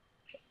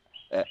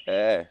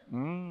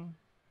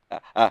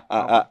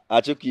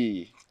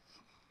 Chucky.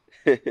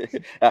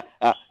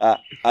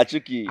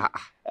 Chucky.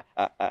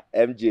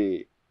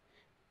 MJ.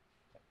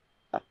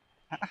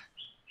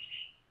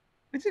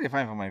 What did they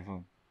find for my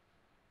phone?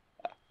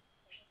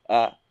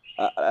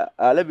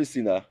 Let me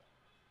see now.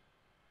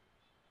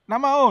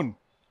 Not my own.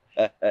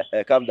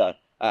 Calm down.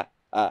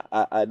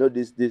 I know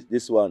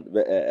this one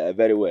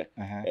very well.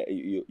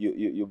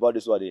 You bought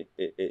this one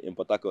in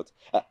Port Harcourt.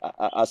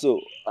 So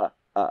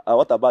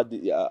what about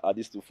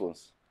these two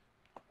phones?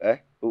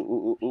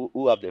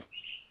 Who have them?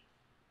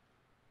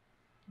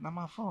 Not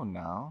my phone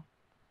now.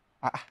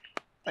 What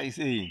are you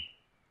saying?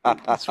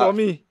 It's for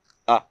me.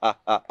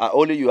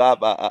 Only you have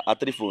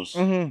 3 phones.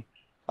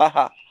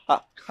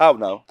 How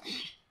now?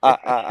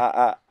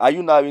 Are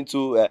you now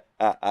into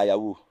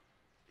Yahoo?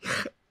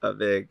 I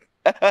beg.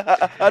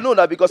 I know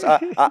that because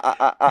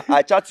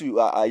I chat to you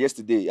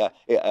yesterday.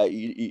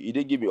 You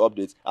didn't give me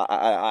updates.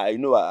 I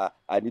know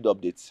I need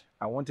updates.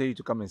 I wanted you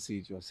to come and see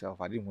it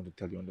yourself. I didn't want to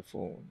tell you on the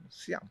phone.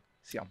 Siam.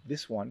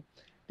 This one,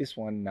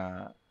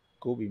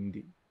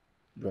 Kobimdi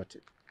brought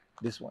it.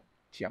 This one,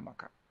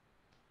 Chiamaka.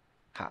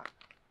 Ha.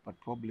 But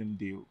problem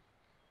deal.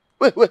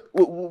 Wait.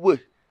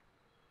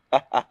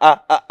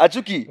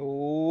 Achuki.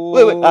 Oh.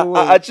 Wait.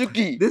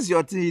 Achuki. This is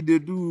your thing. They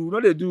do. No,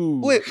 they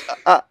do. Wait.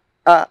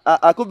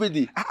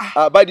 Akobidi.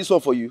 Buy this one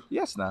for you.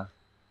 Yes, nah.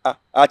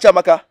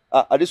 Chiamaka.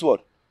 This one.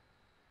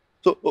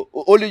 So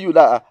only you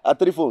now.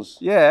 3 phones.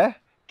 Yeah.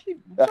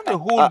 Keep the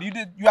hold.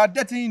 You are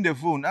dirtying the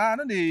phone.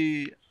 No,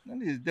 they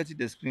dirty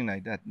the screen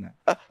like that now.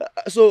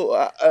 So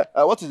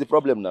what is the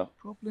problem now?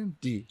 Problem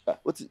D.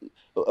 What's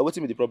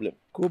the problem?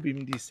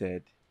 Kobimdi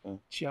said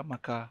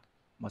Chiamaka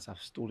must have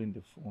stolen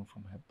the phone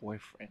from her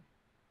boyfriend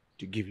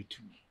to give it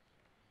to me.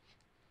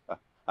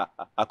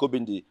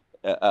 Kobimdi,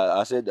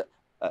 I said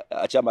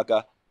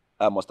Chiamaka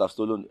must have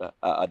stolen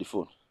the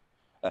phone.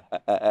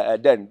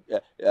 Then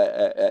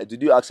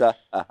did you ask her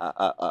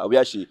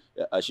where she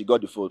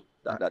got the phone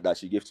that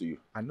she gave to you?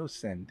 I know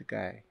send the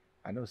guy.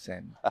 I know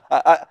send.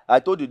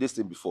 I told you this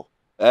thing before.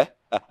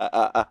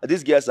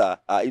 These girls are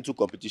into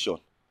competition.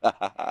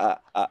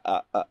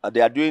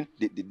 They are doing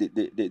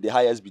the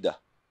highest bidder.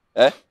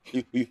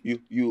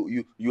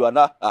 You are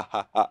not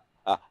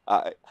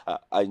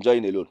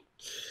enjoying alone.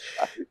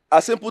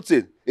 A simple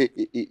thing.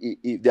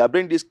 If they are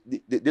bringing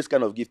this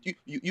kind of gift,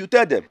 you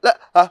tell them.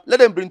 Let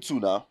them bring 2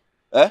 now.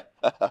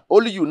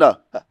 Only you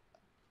now.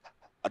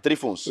 3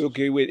 phones.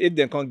 Okay, wait. If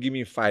they can't give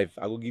me 5,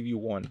 I will give you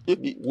 1.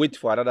 Wait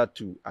for another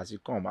 2. As you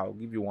come, I will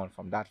give you 1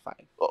 from that 5.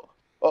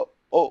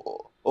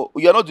 Oh,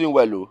 you are not doing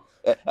well, though.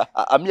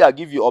 I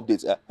give you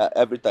updates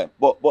every time.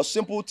 But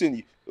simple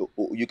thing,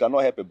 you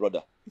cannot help a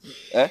brother.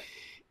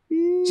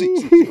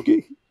 See,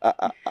 okay.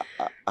 I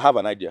have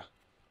an idea.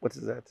 What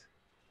is that?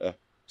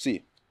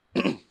 See,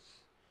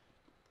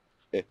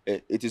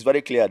 it is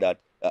very clear that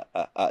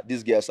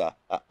these girls are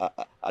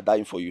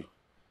dying for you.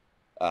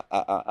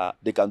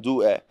 They can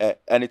do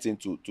anything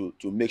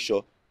to make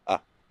sure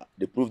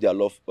they prove their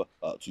love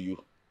to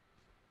you.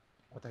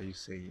 What are you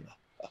saying?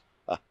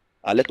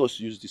 Let us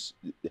use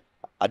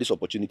this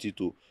opportunity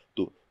to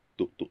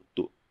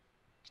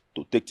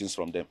take things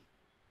from them.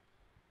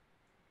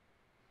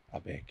 I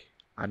beg.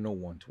 I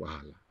don't want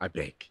wahala. I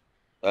beg.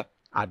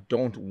 I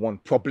don't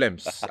want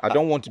problems. I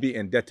don't want to be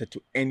indebted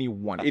to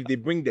anyone. If they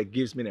bring their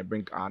gifts, me and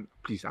bring on,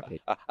 please, I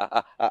beg.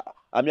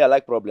 I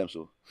like problems,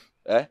 so.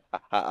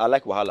 I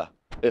like wahala.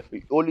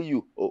 Only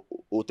you,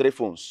 3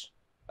 phones.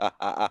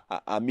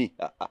 Me,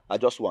 I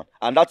just one.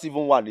 And that's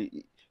even one,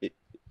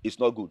 it's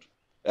not good.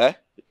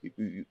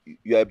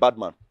 You are a bad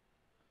man.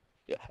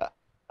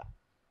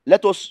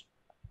 Let us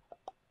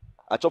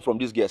chop from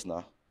these girls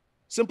now.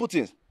 Simple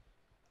things.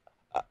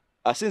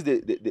 Since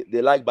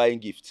they like buying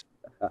gifts.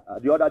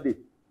 The other day,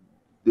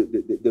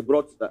 they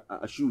brought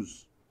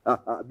shoes,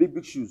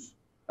 big shoes,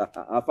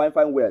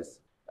 fine wares.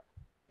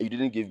 You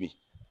didn't give me.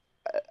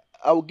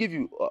 I will give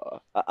you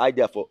an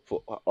idea for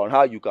on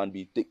how you can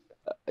be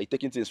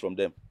taking things from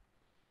them.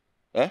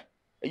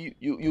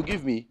 You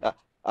give me,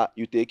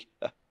 you take.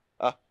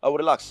 I will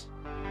relax.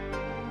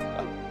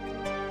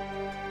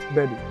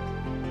 Baby,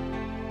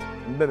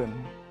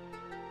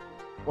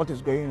 what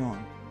is going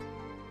on?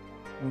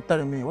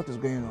 Tell me what is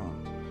going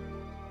on.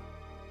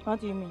 What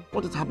do you mean?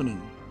 What is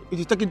happening? It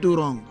is taking too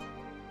long.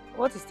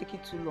 What is taking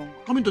too long?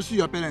 Coming to see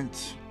your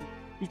parents.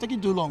 It's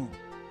taking too long.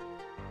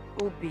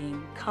 Obi,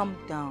 calm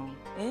down.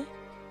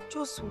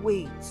 Just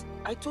wait.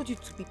 I told you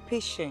to be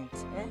patient.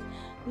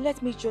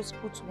 Let me just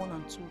put 1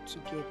 and 2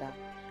 together.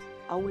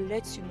 I will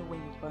let you know when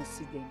you can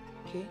see them.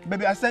 Okay?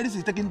 Baby, I said this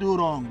is taking too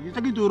long. It's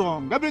taking too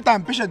long. Every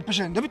time patient.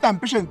 Every time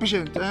patient.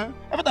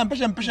 Every time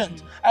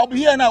patient. I'll be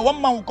here now.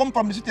 One man will come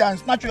from the city and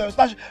snatch you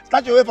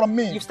away from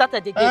me. You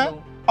started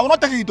again. I will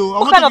not take it though.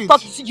 What kind of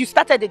talk? You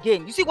started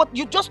again. You see what?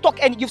 You just talk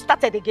and you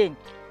started again.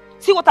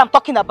 See what I'm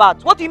talking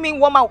about? What do you mean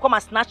one man will come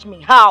and snatch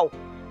me? How?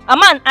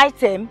 Am I an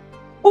item?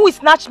 Who will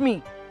snatch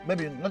me?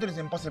 Baby, nothing is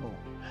impossible.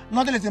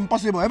 Nothing is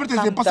impossible. Everything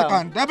is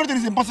impossible. Everything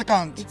is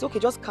impossible. It's okay.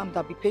 Just calm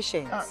down. Be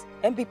patient.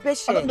 And be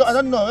patient. I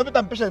don't know. Every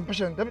time patient.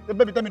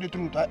 Baby, tell me the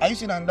truth. Are you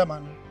seeing under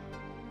man?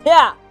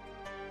 Yeah.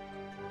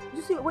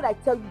 You see, when I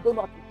tell you, you don't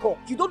know how to talk.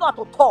 You don't know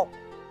how to talk.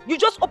 You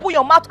just open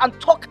your mouth and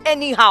talk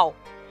anyhow.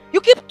 You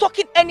keep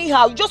talking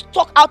anyhow. You just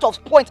talk out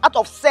of point, out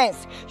of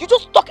sense. You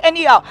just talk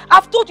anyhow.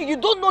 I've told you, you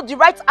don't know the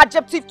right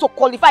adjective to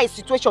qualify a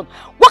situation.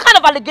 What kind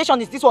of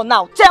allegation is this one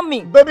now? Tell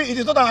me. Baby, it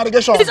is not an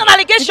allegation. It is an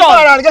allegation. It's not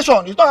an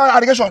allegation. It's not an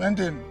allegation,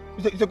 anything.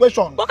 It's a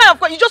question. What kind of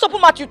question? You just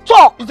open mouth, you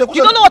talk. It's a question.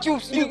 You don't know what you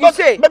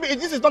say. Baby,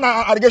 this is not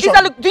an allegation.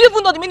 Do you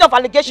even know the meaning of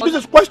allegation? This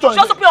is question. You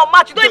just open your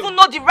mouth. You don't even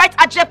know the right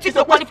adjective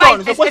to qualify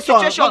a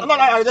situation. Not an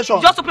allegation.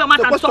 You just open your mouth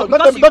and talk.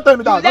 Don't tell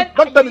me that.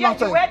 Don't tell me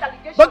nonsense.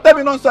 Don't tell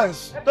me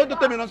nonsense. Don't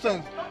tell me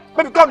nonsense.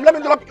 Baby, come, let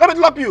me drop you. Come, let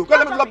me drop you. Come,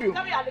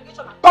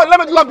 let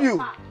me drop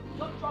you.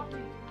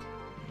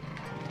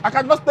 I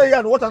cannot stay here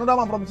and watch another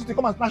man from the city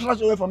come and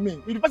snatch away from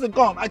me. If the person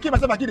come, I kill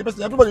myself, I kill the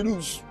person. Everybody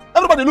lose.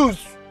 Everybody lose.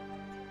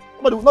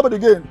 Nobody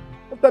again.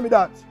 Don't tell me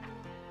that.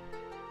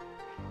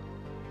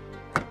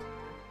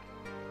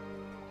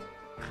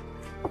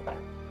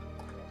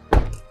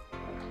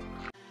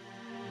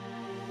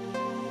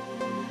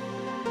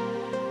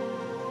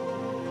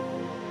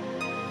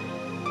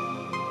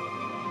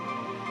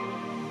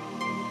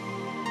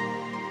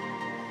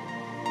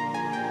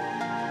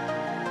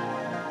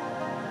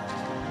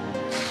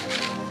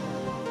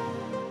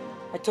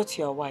 I thought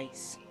you are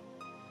wise.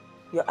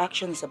 Your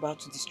action is about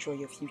to destroy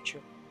your future.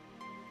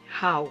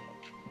 How?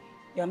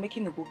 You are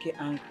making Ugoke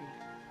angry.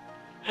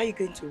 How are you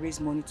going to raise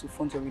money to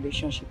fund your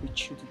relationship with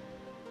Chudi?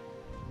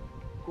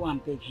 Go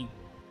and beg him.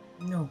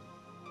 No.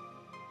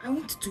 I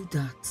won't do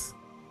that.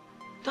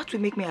 That will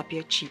make me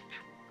appear cheap.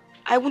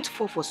 I won't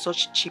fall for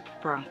such cheap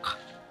prank.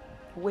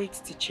 Wait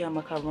till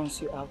Chiamaka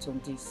runs you out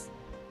on this.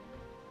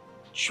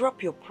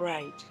 Drop your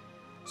pride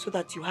so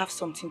that you have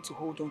something to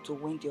hold on to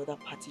when the other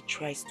party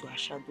tries to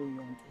shadow you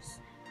on this.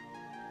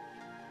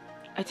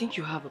 I think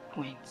you have a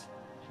point.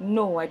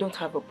 No, I don't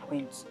have a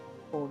point.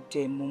 Oh,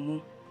 dear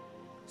Mumu.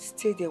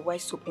 Stay there while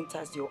soap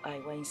enters your eye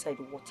while inside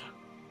the water.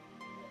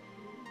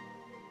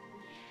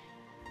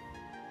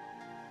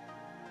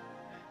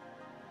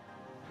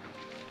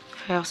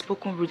 I have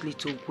spoken rudely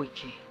to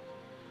Ogweke.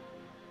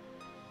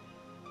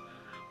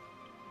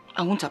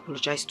 I won't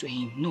apologize to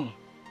him, no.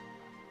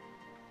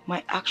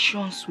 My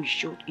actions will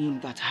show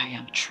him that I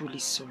am truly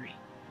sorry.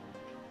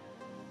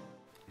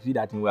 You see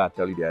that thing where I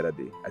tell you the other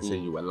day? I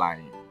said you were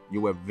lying.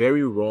 You were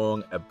very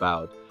wrong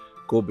about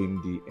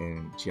Kobindi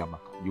and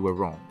Chiamaka. You were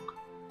wrong.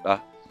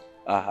 How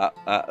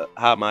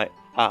am I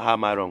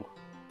wrong?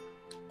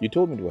 You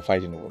told me they were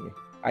fighting over me.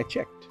 I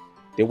checked.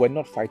 They were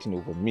not fighting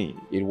over me.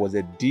 It was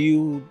a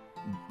deal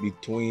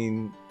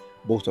between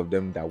both of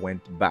them that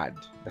went bad.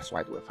 That's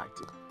why they were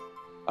fighting.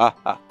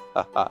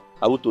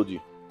 Who told you?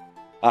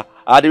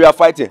 They were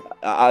fighting.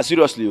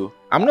 Seriously?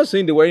 I'm not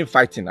saying they weren't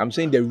fighting. I'm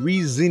saying the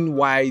reason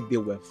why they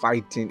were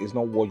fighting is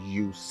not what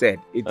you said.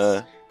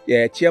 It's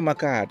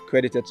Chiamaka had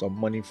credited some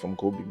money from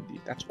Kobindi.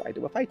 That's why they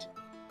were fighting.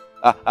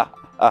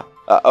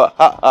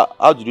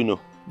 How did you know?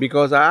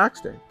 Because I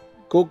asked her.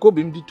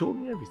 Kobindi told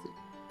me everything.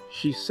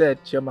 She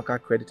said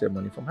Chiamaka credited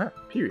money from her.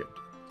 Period.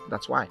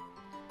 That's why.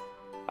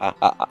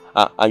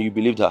 And you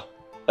believed her?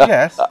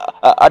 Yes.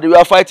 They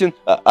were fighting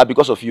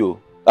because of you.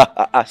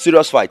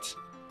 Serious fight.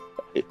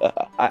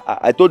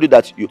 I told you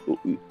that you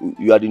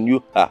are the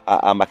new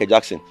Michael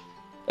Jackson.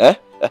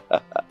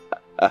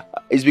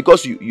 It's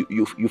because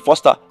you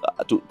forced her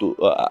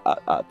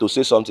to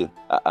say something,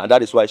 and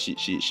that is why she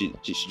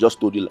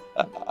just told you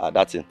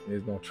that thing.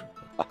 It's not true.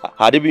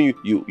 Had it been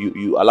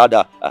you allowed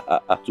her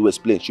to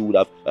explain, she would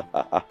have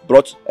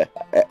brought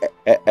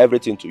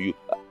everything to you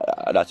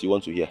that you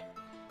want to hear.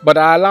 But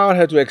I allowed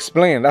her to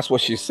explain. That's what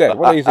she said.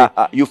 What do you say?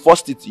 You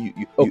forced it.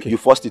 You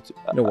forced it.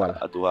 No,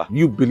 to her.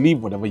 You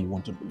believe whatever you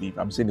want to believe.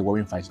 I'm saying they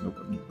weren't fighting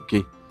over me.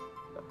 Okay.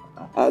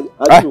 I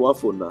give you one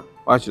phone now.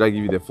 Why should I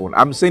give you the phone?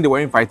 I'm saying they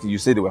weren't fighting. You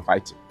say they were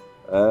fighting.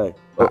 Okay.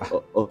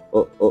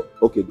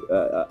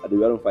 They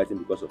weren't fighting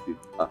because of you.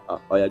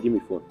 Yeah, give me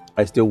phone.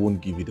 I still won't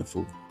give you the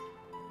phone.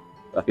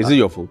 Is it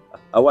your phone?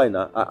 Why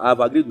now? I've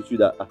agreed with you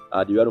that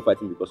they weren't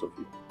fighting because of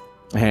you.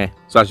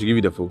 So I should give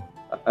you the phone.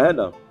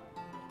 Now.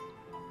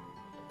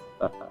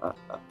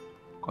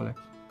 Collect.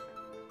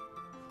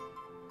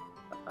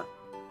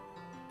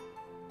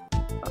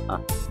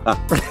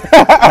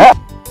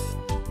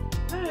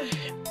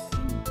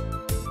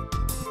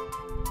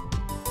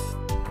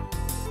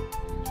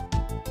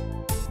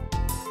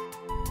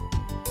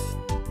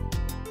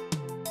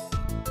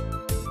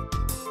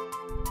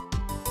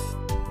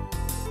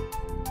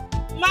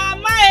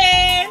 Mama,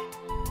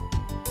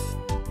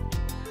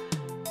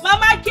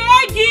 Mama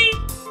Kegi,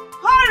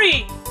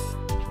 hurry!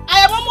 I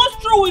am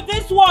almost through with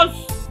this one.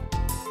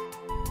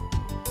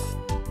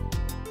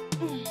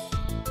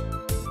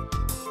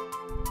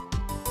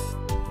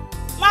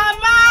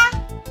 Mama!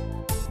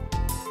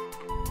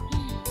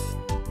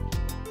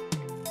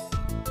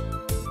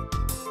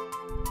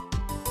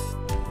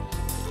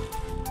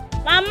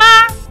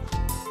 Mama!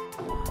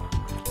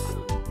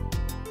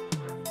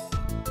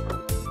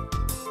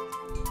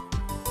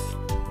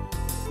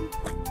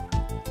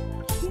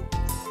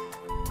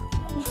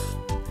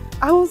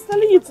 I was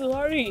telling you to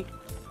hurry.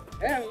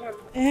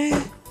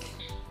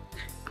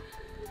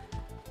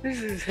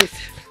 This is it.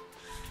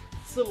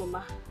 So,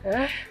 Mama,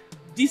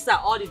 these are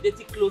all the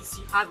dirty clothes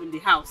you have in the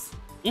house.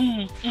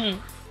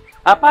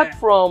 Apart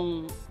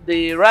from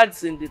the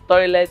rags in the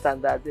toilet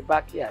and at the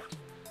backyard.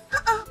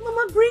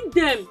 Mama, bring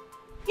them.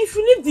 If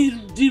you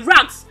leave the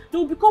rags, they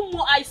will become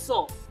more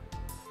eyesore.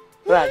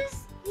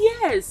 Rags?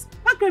 Yes,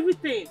 pack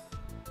everything.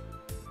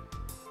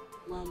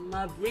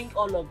 Mama, bring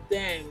all of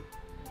them.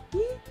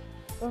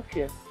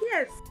 Okay.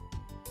 Yes.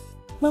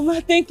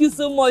 Mama, thank you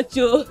so much.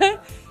 Oh.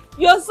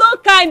 You're so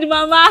kind,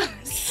 Mama.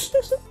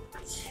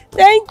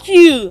 Thank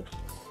you.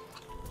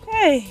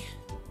 Hey.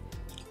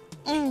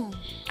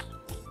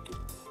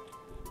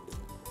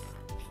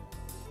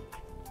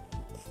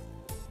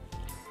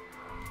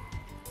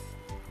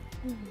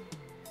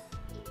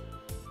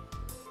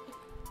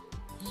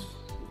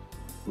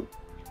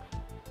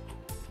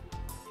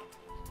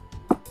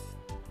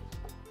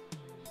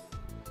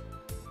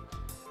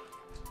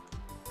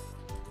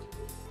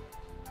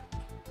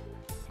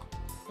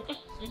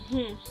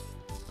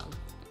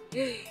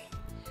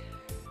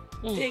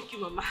 Thank you,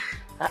 Mama.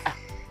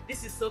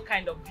 This is so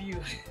kind of you.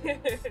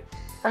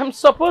 I'm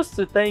supposed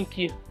to thank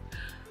you.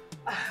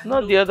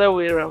 Not the other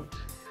way around.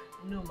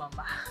 No,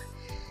 Mama.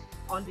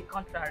 On the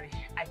contrary,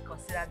 I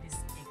consider this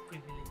a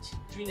privilege.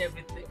 Doing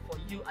everything for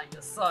you and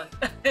your son.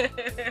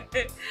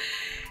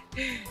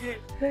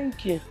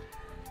 Thank you.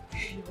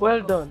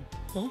 Well done.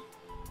 You're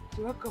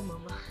welcome,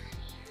 Mama.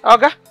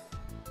 Oga,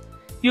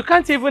 you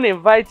can't even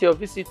invite your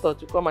visitor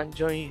to come and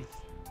join you.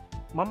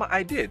 Mama,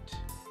 I did.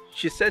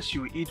 She said she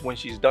will eat when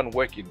she's done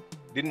working.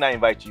 Didn't I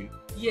invite you?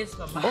 Yes,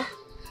 Mama.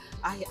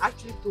 I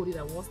actually told you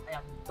that once I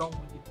am done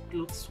with the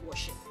clothes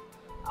washing,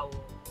 I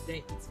will then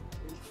eat my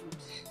own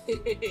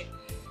food.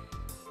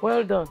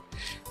 Well done.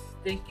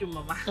 Thank you,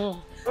 Mama.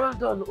 Well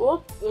done.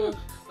 Oh.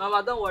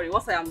 Mama, don't worry.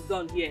 Once I am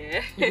done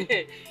here,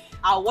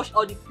 I'll wash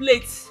all the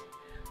plates.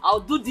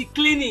 I'll do the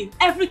cleaning,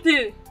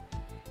 everything.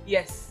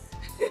 Yes.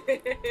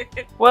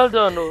 Well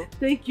done, oh.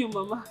 Thank you,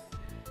 Mama.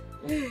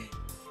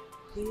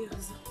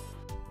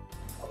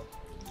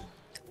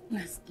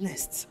 Yes.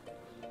 Next.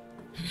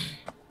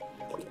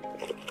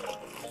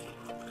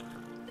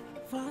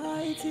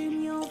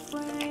 Fighting your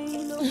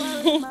friend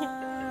over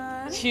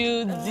mine.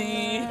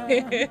 Judy.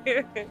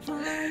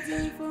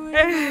 Fighting for a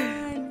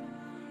man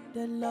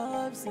that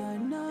loves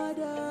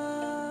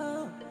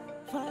another.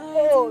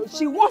 Oh,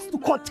 she wants to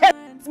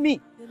contest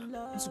me.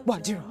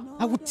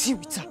 I will deal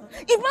with her.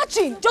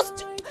 Imagine,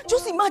 just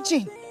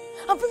imagine.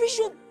 I'm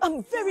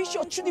very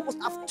sure Trudy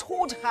must have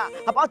told her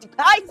about the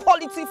high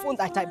quality phone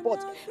that I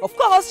bought. Of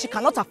course, she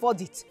cannot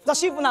afford it. Does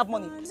she even have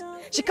money?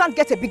 She can't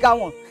get a bigger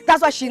one.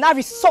 That's why she now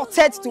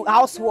resorted to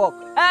housework.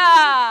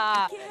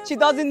 She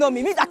doesn't know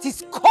me. Me that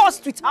is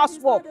cursed with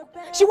housework.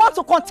 She wants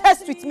to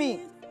contest with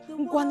me.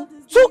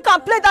 Two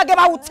can play that game.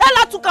 I will tell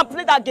her two can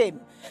play that game.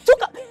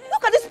 Look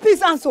at this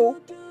peasant, so.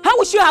 How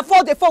will she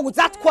afford a phone with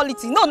that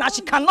quality? No,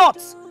 she cannot.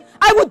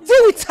 I will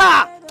deal with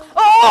her.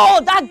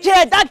 Oh, that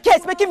girl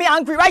is making me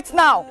angry right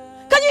now.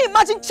 Can you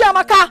imagine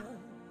Chiamaka?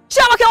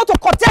 Chiamaka want to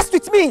contest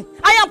with me.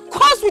 I am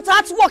cursed with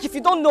housework if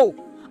you don't know.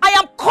 I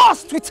am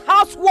cursed with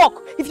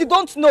housework if you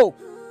don't know.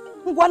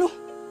 Ngwanu,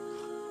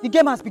 the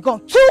game has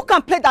begun. Two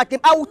can play that game.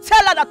 I will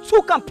tell her that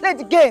two can play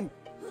the game.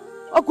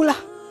 Ogula,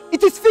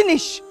 it is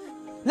finished.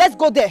 Let's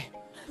go there.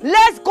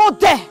 Let's go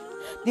there.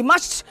 The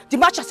match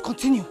has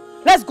continued.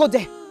 Let's go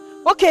there.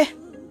 Okay.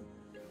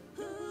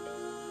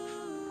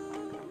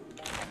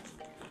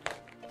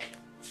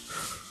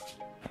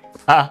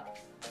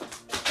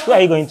 Where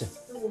are you going to?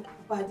 Oh,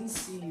 Papa, I didn't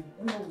see you.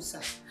 No,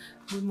 sir.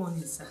 Good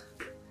morning, sir.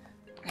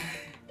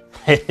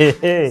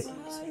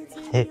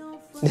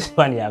 This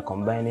one you are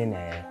combining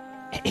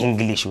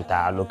English with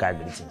our local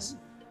greetings.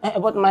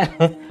 But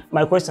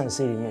my question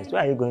still remains.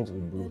 Where are you going to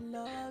with Blue?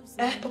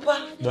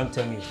 Papa. Don't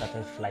tell me you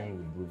started flying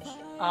with Blues.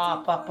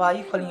 Papa, are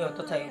you calling your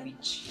daughter a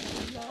witch?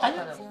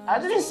 I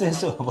didn't say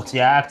so, but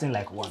you are acting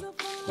like one.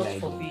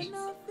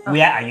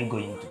 Where are you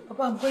going to?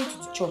 Papa, I'm going to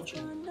the church.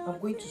 I'm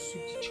going to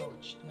sweep the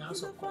church, the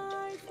house of God.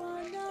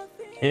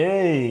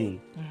 Hey,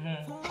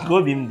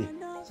 go Bimde.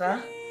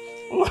 Sir?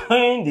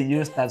 When did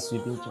you start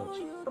sweeping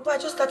church? Papa, I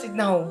just started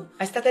now.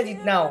 I started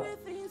it now.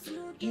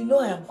 You know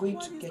I am going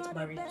to get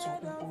married to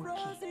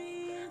Ugoki.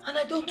 And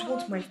I don't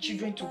want my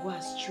children to go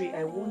astray.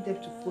 I want them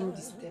to follow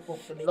the step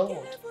of the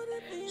Lord.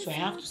 So I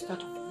have to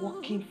start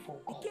working for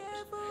God.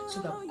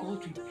 So that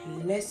God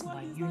will bless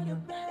my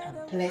union and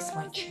bless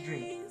my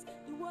children.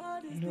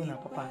 You know now,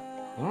 Papa.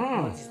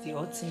 What is the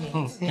ultimate?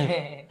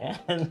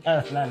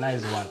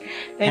 Nice one.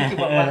 Thank you,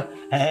 Papa.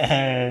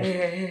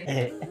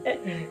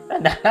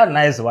 That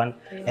nice one.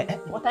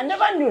 But I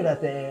never knew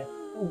that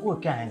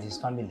Ugoka and his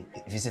family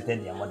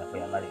visited their mother for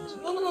your marriage.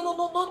 No,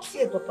 not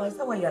yet, Papa. Is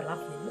that why you're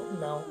laughing? Not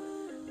now.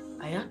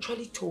 I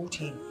actually told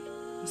him.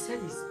 He said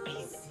he's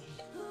busy.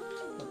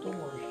 But don't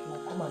worry,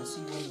 he'll come and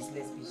see you when he's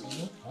less busy,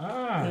 you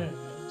know?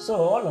 So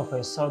all of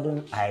a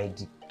sudden, I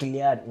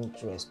declared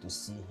interest to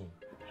see him.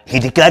 He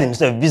declared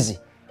himself busy.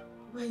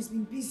 Well, he's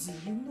been busy,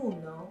 you know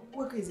now.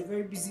 Worker is a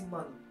very busy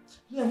man.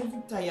 Me, I'm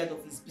even tired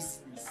of his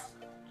business.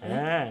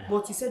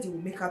 But he said he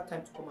will make up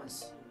time to come and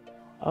see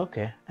you.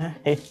 Okay.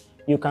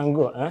 You can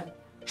go,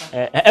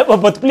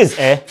 but please,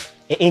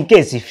 in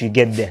case if you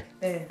get there,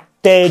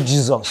 tell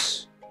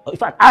Jesus. In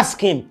fact, ask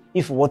him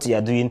if what you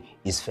are doing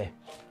is fair.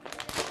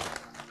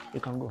 You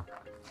can go.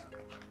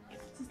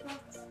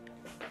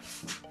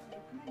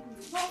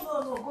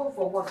 No, go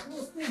for what? No,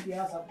 stay in the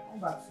house. I'll come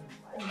back soon.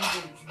 I don't go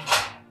with you.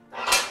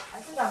 I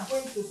think I'm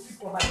going to speak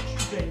for my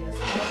children. Yes,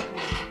 I'm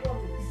going to give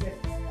birth to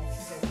my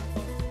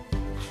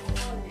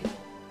children.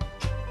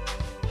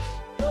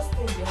 Just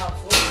stay in the house.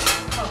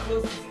 Come and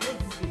close this. Close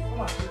this gate. Come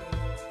and close it.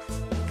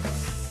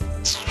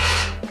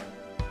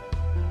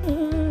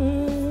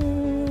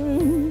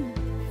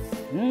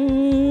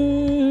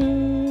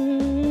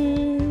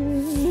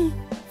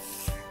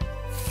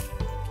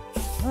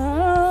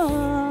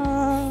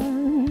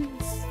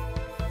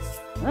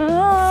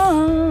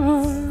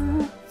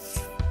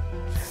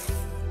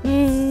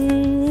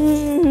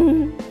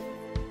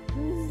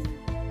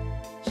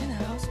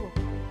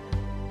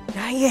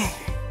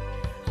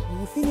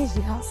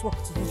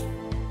 housework to do.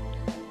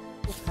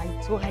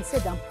 So I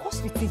said I'm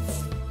cursed with it.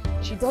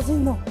 She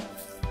doesn't know.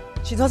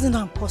 She doesn't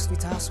know I'm cursed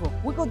with housework.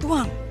 We go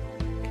do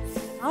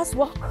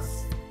housework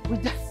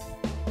with that.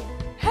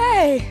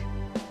 Hey,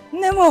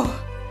 Nemo.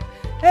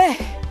 Hey,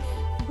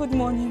 good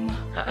morning, ma.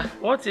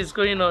 What is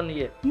going on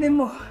here?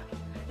 Nemo.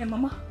 Hey,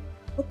 Mama.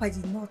 Hope I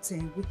did not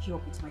wake you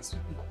up with my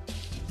sweeping.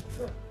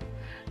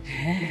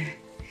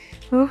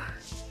 Oh.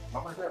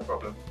 Mama, is there a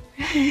problem?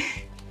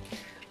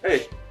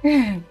 Hey,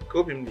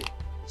 Kobimdi.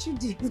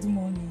 Judy, good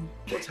morning.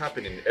 What's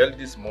happening? Early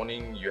this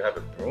morning, you have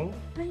a broom?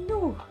 I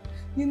know.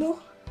 You know,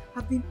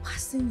 I've been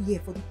passing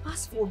here for the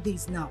past 4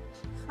 days now.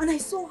 And I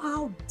saw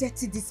how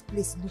dirty this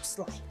place looks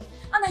like.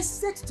 And I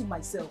said to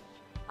myself,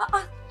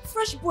 a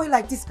fresh boy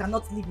like this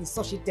cannot live in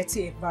such a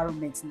dirty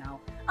environment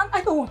now. And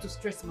I don't want to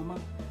stress Mama.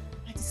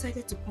 I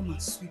decided to come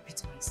and sweep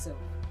it myself.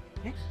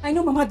 I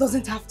know Mama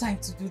doesn't have time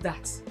to do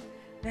that.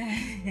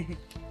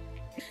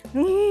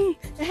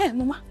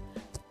 Mama,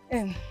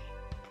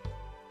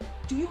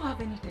 do you have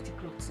any dirty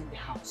clothes in the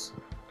house?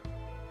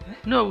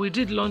 No, we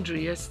did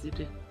laundry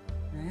yesterday.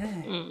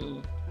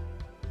 Mama,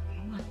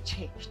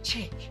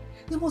 check.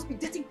 There must be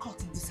dirty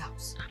clothes in this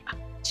house.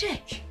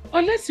 Check.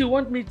 Unless you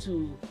want me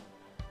to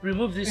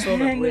remove this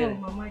one and wear No, it.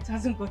 Mama, it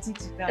hasn't gotten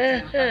to that.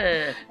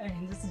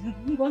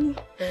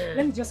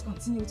 Let me just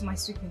continue with my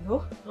sweeping,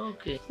 no?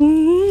 Okay.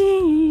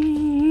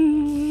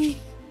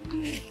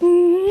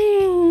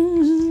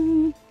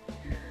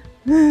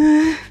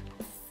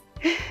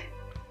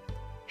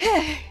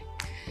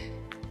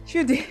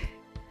 Judy.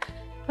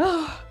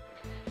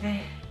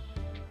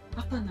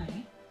 After 9,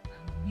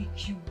 I'll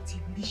make you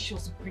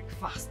delicious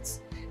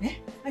breakfast.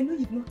 I know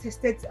you've not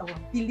tested our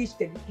village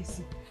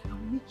delicacy. I'll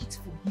make it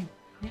for you.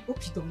 I hope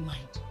you don't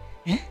mind.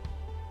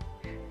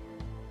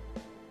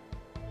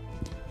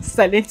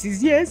 Silence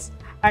is yes.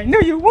 I know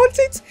you want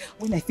it.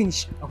 When I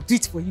finish, I'll do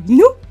it for you, you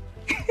know?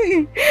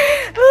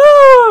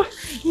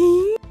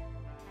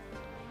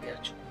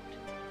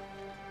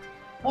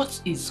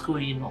 What is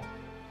going on?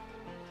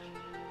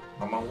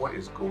 Mama, what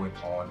is going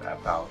on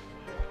about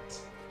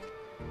what?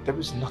 There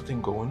is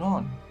nothing going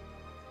on.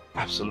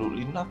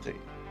 Absolutely nothing.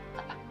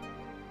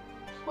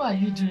 What are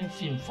you doing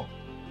film for?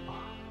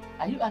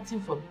 Are you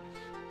acting for me?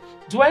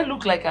 Do I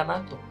look like an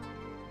actor?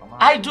 Mama.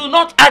 I do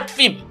not act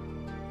film.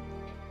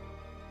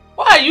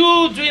 Why are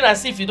you doing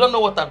as if you don't know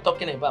what I'm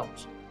talking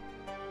about?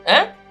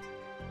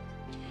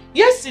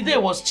 Yesterday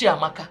was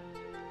Chiamaka.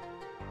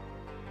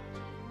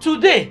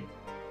 Today,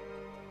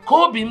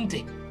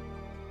 Kobimde.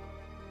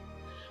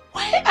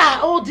 Why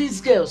are all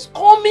these girls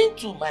coming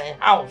to my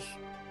house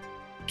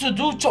to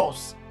do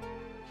chores?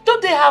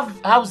 Don't they have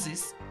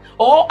houses?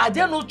 Or are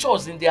there no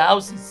chores in their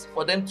houses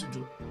for them to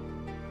do?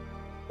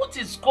 What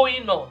is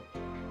going on?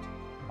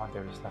 Mama,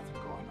 there is nothing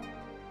going on.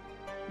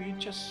 We're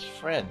just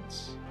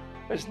friends.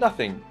 There's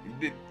nothing.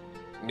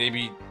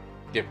 Maybe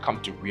they've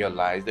come to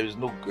realize there is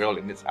no girl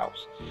in this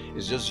house.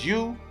 It's just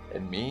you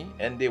and me,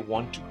 and they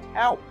want to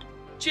help.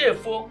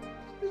 Cheerful.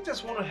 They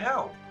just want to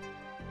help.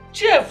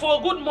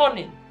 Cheerful, good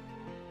morning.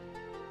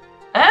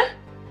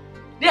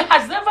 There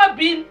has never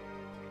been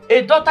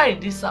a daughter in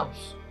this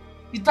house.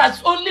 It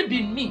has only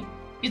been me.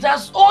 It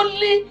has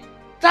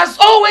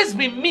always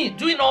been me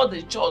doing all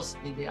the chores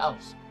in the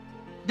house.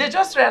 They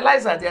just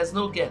realize that there's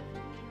no girl.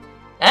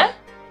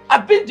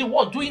 I've been the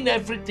one doing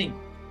everything.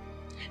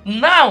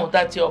 Now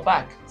that you're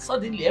back,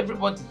 suddenly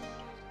everybody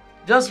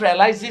just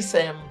realizes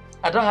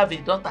I don't have a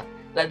daughter,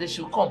 that they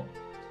should come.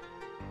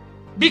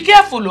 Be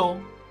careful,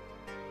 oh.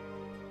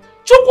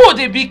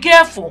 Chukwudi, be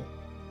careful.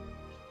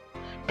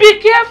 Be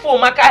careful,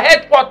 Maka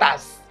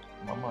headquarters.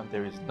 Mama,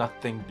 there is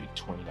nothing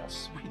between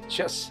us.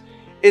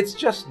 It's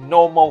just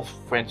normal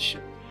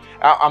friendship.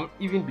 I'm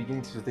even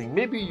beginning to think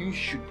maybe you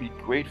should be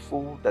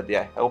grateful that they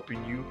are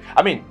helping you.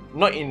 I mean,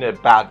 not in a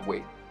bad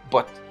way,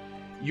 but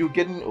you're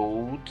getting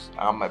old,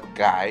 I'm a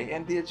guy,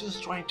 and they're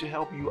just trying to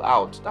help you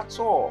out. That's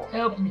all.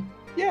 Help me?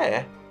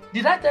 Yeah.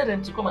 Did I tell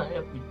them to come and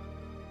help me?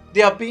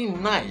 They are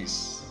being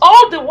nice.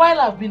 All the while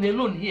I've been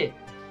alone here,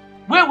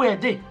 where were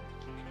they?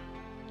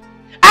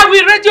 I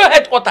will radio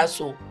headquarters,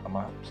 so.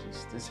 Mama,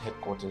 please, this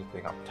headquarters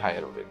thing, I'm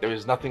tired of it. There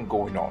is nothing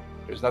going on.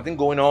 There's nothing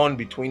going on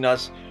between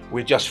us.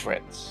 We're just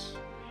friends.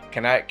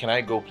 Can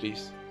I go,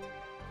 please?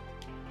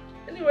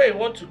 Anywhere you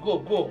want to go,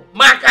 go.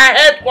 Maka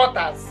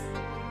headquarters.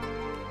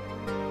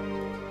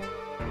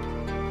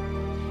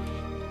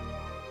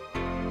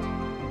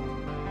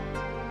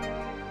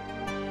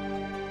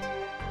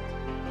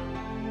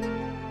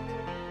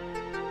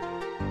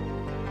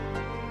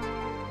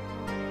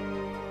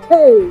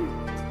 Hey!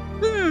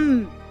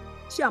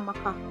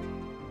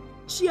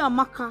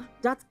 Chiamaka,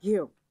 that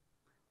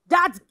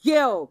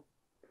girl.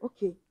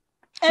 Okay.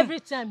 Every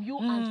time you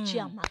and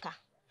Chiamaka,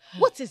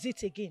 what is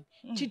it again?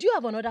 Did you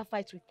have another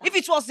fight with her? If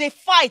it was a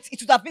fight,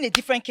 it would have been a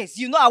different case.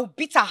 You know, I would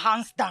beat her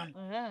hands down.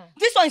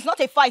 This one is not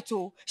a fight,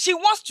 oh. She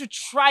wants to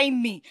try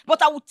me,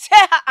 but I will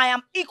tell her I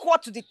am equal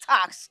to the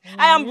task.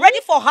 I am ready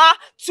for her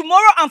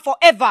tomorrow and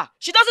forever.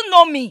 She doesn't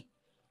know me.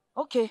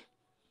 Okay.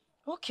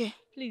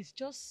 Please,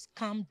 just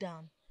calm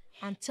down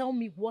and tell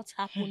me what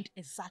happened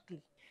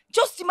exactly.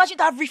 Just imagine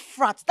that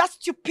riffrat, that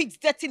stupid,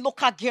 dirty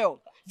local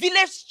girl,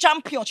 village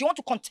champion. She want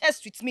to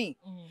contest with me.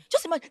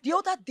 Just imagine. The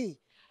other day,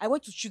 I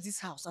went to Chudi's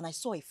house and I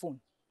saw a phone.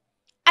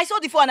 I saw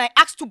the phone and I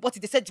asked two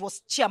buddies. They said it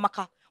was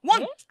Chiamaka.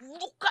 One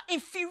local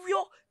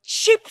inferior,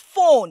 cheap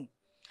phone.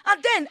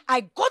 And then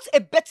I got a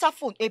better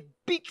phone, a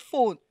big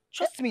phone.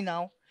 Trust me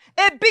now.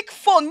 A big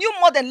phone, new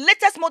model,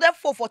 latest model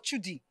phone for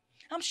Chudi.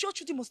 I'm sure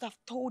Chudi must have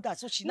told her.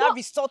 So she now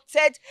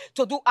resorted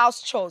to do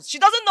house chores. She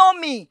doesn't know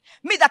me.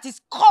 Me that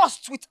is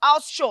cursed with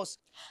house chores.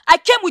 I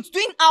came with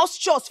doing house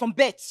chores from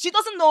birth. She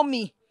doesn't know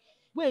me.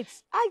 Wait,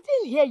 I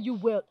didn't hear you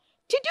well.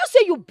 Did you say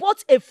you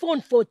bought a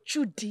phone for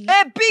Chudi?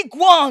 A big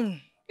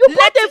one. You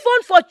bought a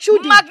phone for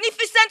Chudi?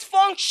 Magnificent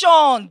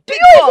function. Big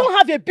you don't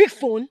have a big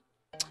phone?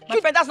 My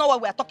friend, that's not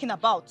what we're talking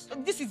about.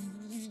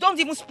 Don't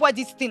even spoil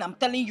this thing, I'm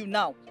telling you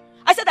now.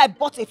 I said I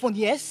bought a phone,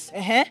 yes.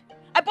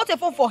 I bought a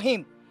phone for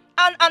him.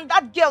 And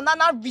that girl now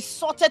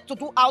resorted to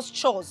do house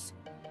chores.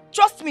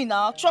 Trust me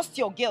now. Trust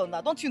your girl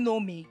now. Don't you know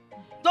me?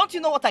 Don't you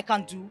know what I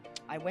can do?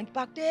 I went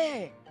back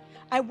there.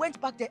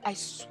 I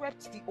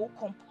swept the whole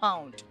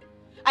compound.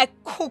 I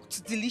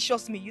cooked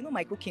delicious meal. You know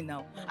my cooking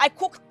now. I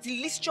cooked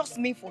delicious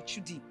meal for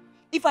Chudi.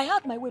 If I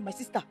had my way, my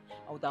sister,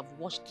 I would have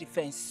washed the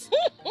fence.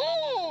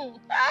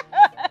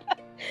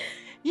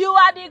 You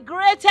are the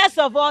greatest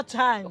of all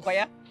time.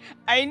 Okoya,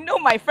 I know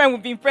my friend will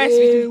be impressed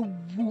with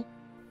you.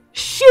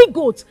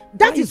 She-goat,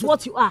 that is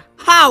what you are.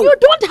 How? You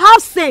don't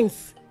have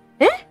sense.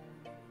 You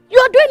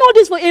are doing all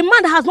this for a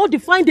man that has not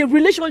defined a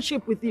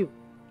relationship with you.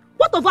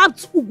 What about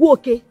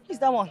Uguoke? Who is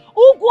that one?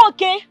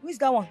 Uguoke. Who is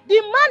that one?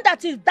 The man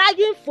that is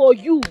dying for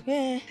you.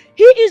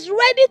 He is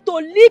ready to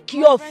lick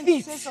your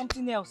feet. Say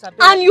something else,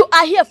 and you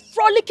are here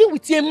frolicking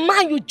with a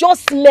man you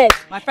just met.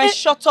 My friend,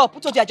 shut up. Who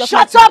told you I just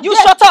met him? Shut up! You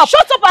shut up!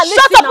 Shut up and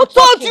listen. Shut up! Who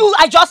told you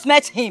I just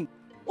met him?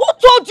 Who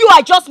told you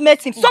I just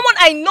met him? Someone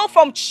I know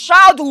from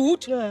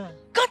childhood.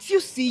 Can't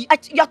you see?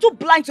 You are too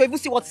blind to even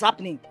see what's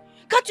happening.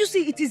 Can't you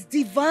see? It is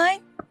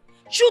divine.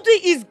 Chudi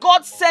is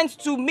God sent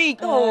to me.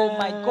 Oh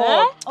my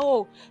God.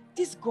 Oh,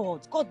 this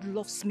God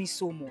loves me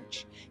so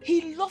much.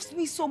 He loves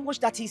me so much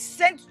that he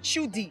sent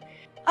Chudi.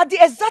 At the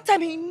exact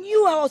time he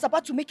knew I was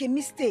about to make a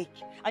mistake.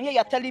 And here you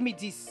are telling me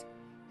this.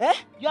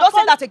 Don't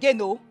say that again,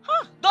 no.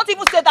 Don't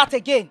even say that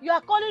again. You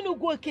are calling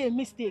Uguoke a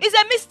mistake. It's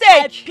a mistake.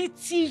 I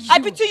pity you. I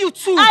pity you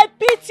too. I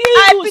pity you.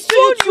 I pity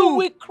you too. You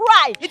will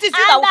cry. It is you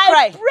that will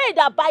cry. And I pray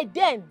that by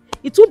then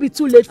it will be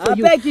too late for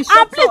you. Beg you,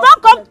 and please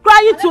don't come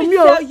crying to me.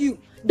 Tell you.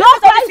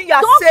 Don't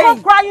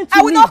come crying to me.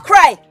 I will not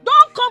cry.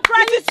 Don't come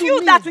crying to me. It is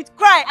you that will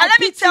cry. And let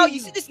me tell you,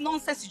 see this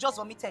nonsense you just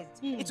vomited.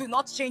 It will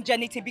not change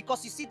anything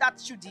because you see that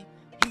Chudi.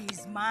 He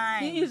is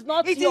mine. He is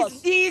not yours.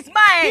 He is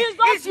mine. He is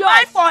not He's yours.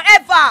 mine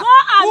forever. Go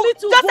and meet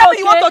just tell me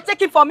you want to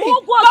take him from me.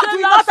 God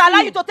will not allow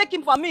you to take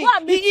him from me.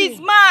 He is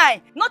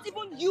mine. Not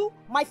even you,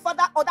 my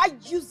father, or that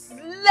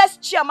useless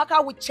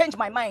Chiamaka will change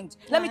my mind.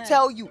 Let me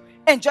tell you.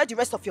 Enjoy the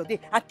rest of your day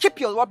and keep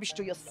your rubbish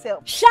to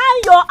yourself. Shine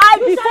your eye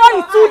before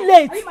it's too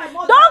late.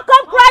 Don't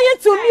come crying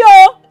to me,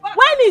 oh.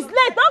 When it's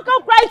late, don't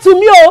come crying to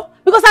me, oh.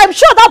 Because I'm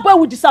sure that boy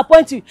will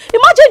disappoint you.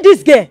 Imagine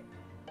this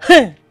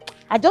girl.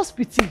 I just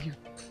pity you.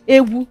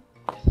 Ewu.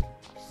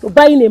 You're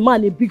buying a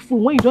man a big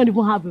phone when you don't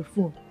even have a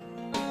phone.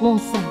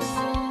 Nonsense.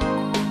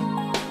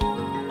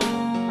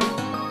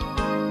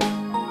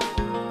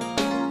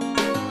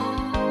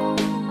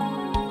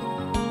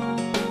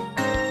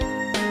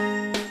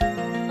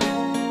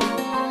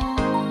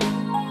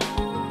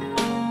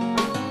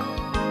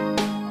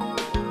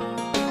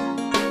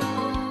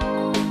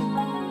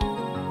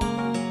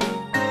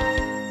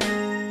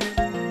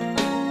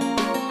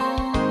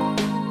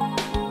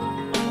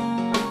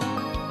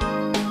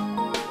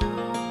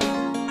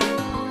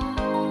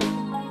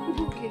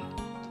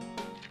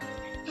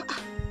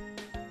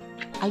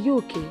 Are you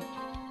okay?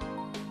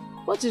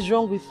 What is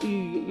wrong with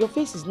you? Your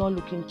face is not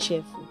looking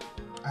cheerful.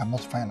 I'm not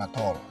fine at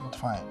all. Not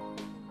fine.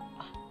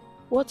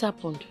 What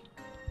happened?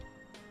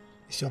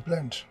 It's your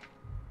friend.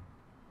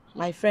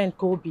 My friend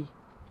Kobe.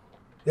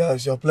 Yeah,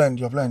 it's your friend.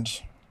 Your friend.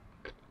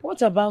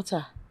 What about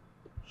her?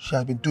 She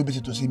has been too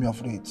busy to see me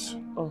off late.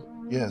 Oh.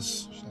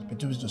 Yes, she has been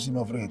too busy to see me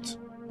off late.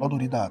 Not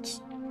only that,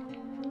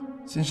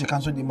 since she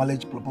cancelled the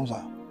marriage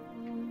proposal,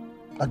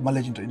 that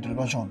marriage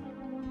introduction,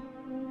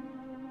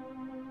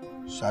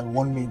 she had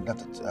warned me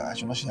that I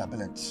should not see her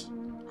parents.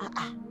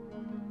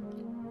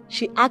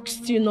 She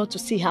asked you not to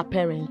see her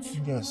parents?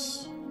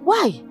 Yes.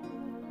 Why?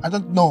 I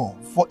don't know.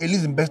 For a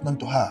reason best known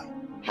to her.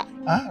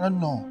 I don't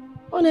know.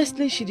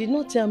 Honestly, she did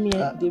not tell me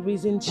the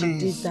reason she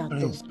did that.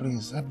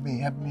 Please, help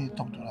me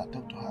talk to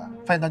her.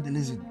 Find out the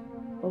reason.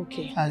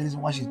 Okay. Find the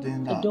reason why she's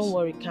doing that. Don't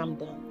worry, calm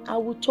down. I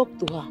will talk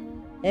to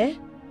her.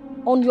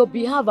 On your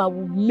behalf, I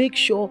will make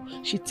sure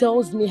she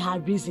tells me her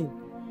reason.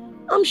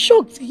 I'm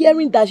shocked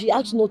hearing that she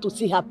asked not to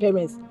see her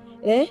parents.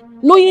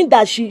 Knowing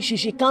that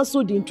she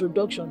cancelled the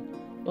introduction.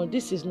 No,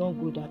 this is not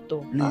good at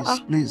all.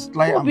 Please,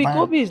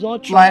 Kobe is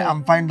not try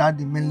and find out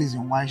the main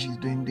reason why she's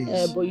doing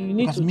this. But you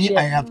need because to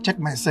I have checked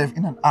myself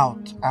in and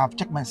out. I have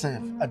checked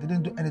myself. I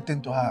didn't do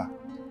anything to her.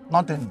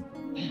 Nothing.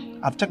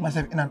 I've checked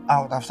myself in and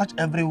out. I've searched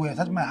everywhere.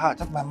 Searched my heart,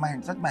 searched my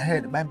mind, searched my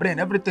head, my brain,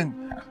 everything.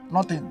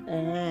 Nothing.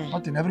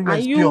 Nothing. Everywhere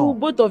is pure.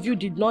 Both of you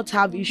did not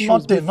have issues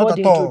Nothing. before Not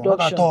the at all. introduction.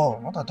 Not at all.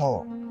 Not at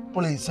all.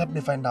 Please help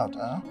me find out.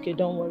 Huh? Okay,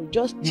 don't worry.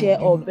 Just cheer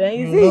up.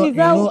 You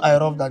know I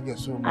love that girl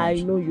so much.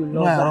 I know you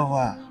love I her. love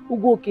her.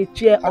 Ugo, okay,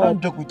 cheer up. I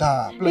don't joke with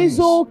her. Please. It's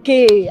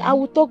okay. I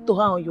will talk to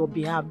her on your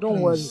behalf.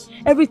 Don't worry.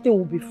 Everything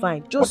will be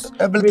fine. Just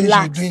everything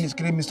relax. she's doing is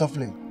killing me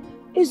softly.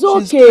 It's okay.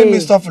 okay. She's killing me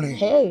softly.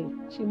 Hey,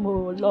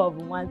 Chimo, love,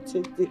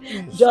 wanted.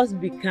 Just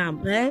be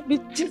calm.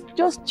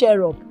 Just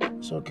cheer up.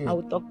 It's okay. I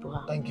will talk to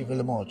her. Thank you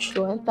very much.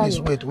 So enter. Please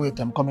wait.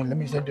 I'm coming. Let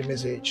me send you a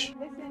message.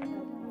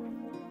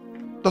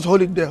 Just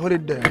hold it there. Hold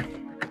it there.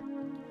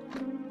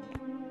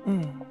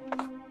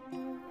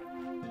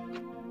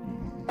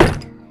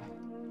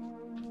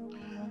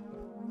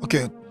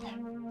 Okay,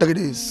 take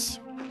this.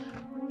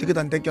 Take it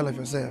and take care of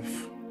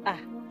yourself.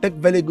 Take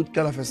very good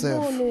care of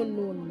yourself. No,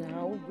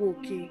 now,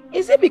 okay.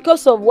 Is it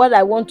because of what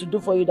I want to do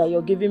for you that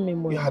you're giving me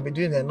money? You have been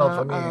doing enough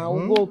for me.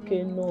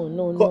 Okay,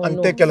 no. Go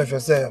and take care of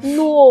yourself.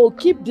 No,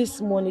 keep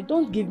this money.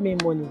 Don't give me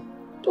money.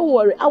 Don't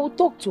worry, I will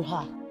talk to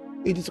her.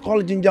 It is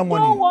called ginger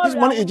money. Don't worry, This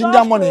money is I will ginger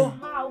talk money. to her.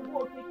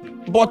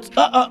 But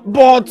I'm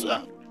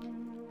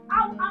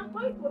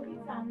going to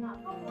meet her now.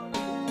 Don't worry.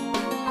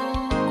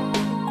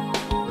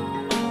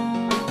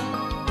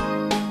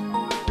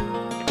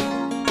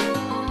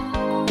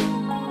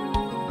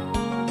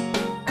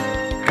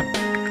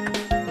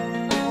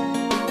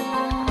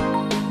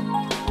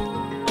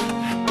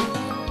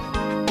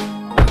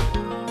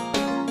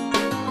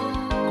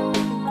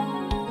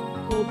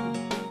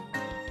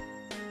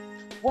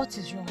 What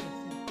is wrong with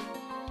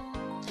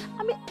you?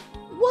 I mean,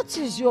 what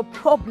is your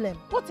problem?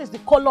 What is the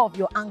color of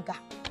your anger?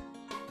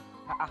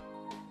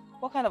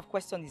 What kind of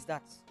question is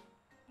that?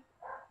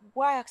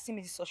 Why asking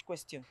me such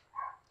question?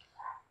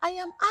 I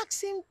am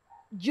asking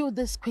you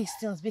these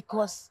questions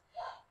because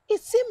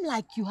it seems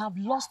like you have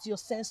lost your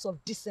sense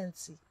of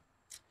decency.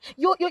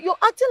 You're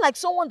acting like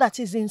someone that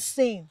is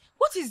insane.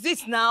 What is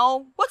this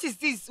now? What is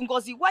this,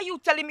 Ngozi? Why are you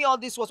telling me all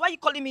this? Why are you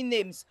calling me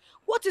names?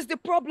 What is the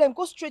problem?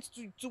 Go straight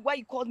to why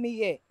you called me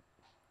here.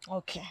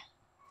 Okay.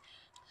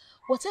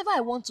 Whatever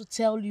I want to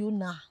tell you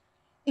now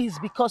is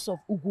because of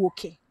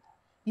Ugoke.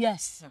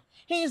 Yes,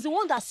 he is the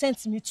one that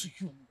sent me to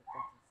you.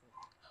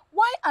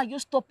 Why are you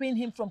stopping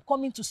him from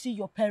coming to see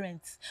your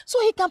parents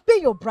so he can pay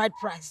your bride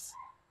price?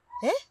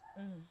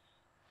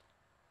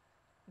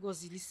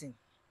 Ngozi, listen.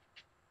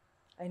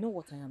 I know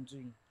what I am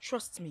doing.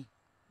 Trust me.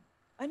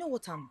 I know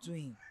what I'm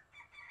doing.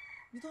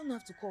 You don't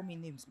have to call me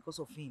names because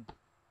of him.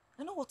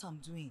 I know what I'm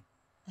doing.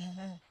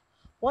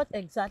 What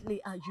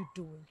exactly are you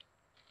doing?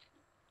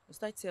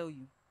 Must I tell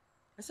you?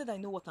 I said I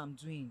know what I'm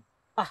doing.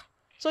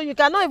 So you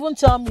cannot even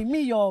tell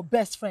me your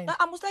best friend.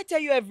 Must I tell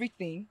you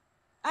everything?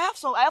 I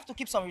have to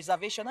keep some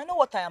reservation. I know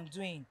what I am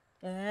doing.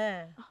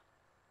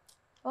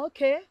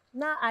 Okay,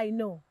 now I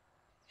know.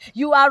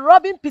 You are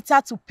robbing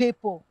Peter to pay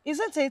Paul,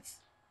 isn't it?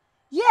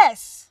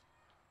 Yes.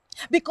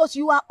 Because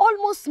you are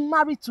almost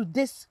married to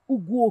this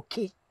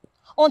Uguoke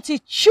until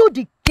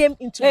Chudi came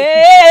into the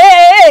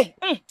picture.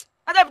 Hey!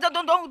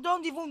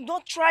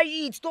 Don't try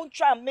it. Don't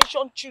try and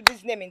mention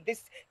Chudi's name in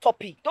this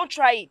topic. Don't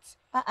try it.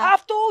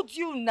 I've told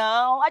you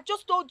now. I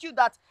just told you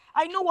that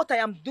I know what I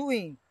am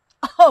doing.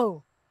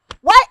 Oh,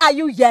 why are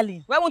you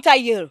yelling? Why won't I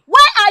yell?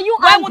 Why are you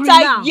angry now?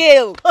 Why won't I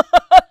yell?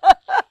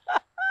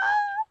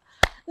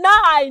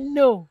 Now I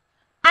know.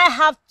 I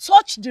have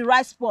touched the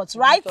right spots,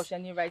 right? Touch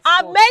any right I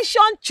spots.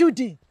 mentioned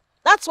Chudi.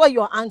 That's why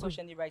you're angry. Touch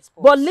any right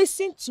spots. But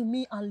listen to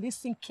me and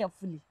listen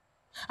carefully.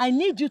 I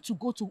need you to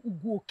go to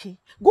Uguoke.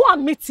 Go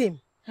and meet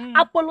him.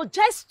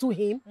 Apologize to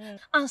him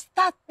and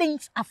start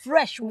things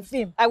afresh with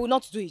him. I will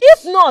not do it.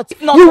 If not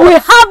you will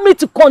have me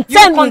to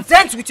contend with.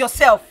 Contend with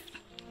yourself.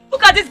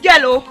 Look at this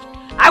girl,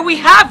 I will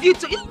have you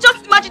to...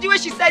 Just imagine the way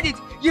she said it.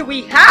 You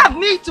will have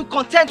me to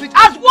contend with.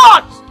 As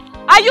what?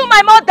 Are you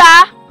my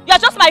mother? You are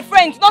just my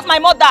friend, not my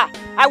mother.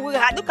 I will...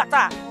 Look at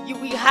her. You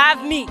will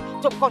have me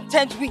to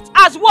contend with.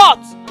 As what?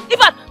 In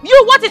fact,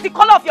 what is the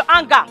color of your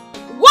anger?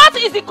 What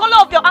is the color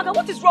of your anger?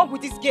 What is wrong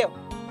with this girl?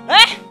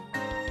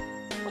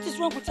 What is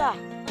wrong with her?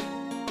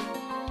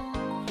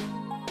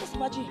 Just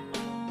imagine.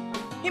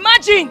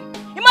 Imagine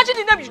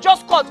the name you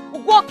just called.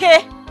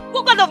 Ugoke.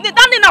 What kind of name?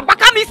 That name na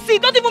Bakamisi.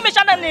 Don't even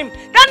mention that name.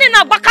 That name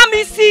na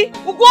Bakamisi.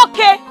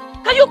 Ugoke.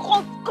 Can you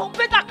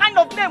compare that kind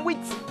of name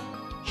with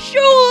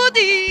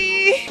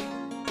Shudi?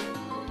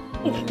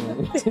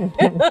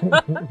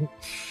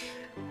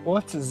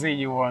 What is it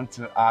you want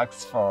to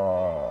ask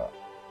for?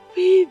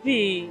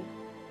 Baby,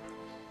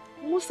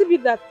 must it be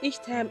that each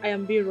time I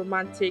am being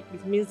romantic,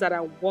 it means that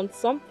I want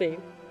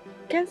something?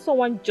 Can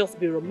someone just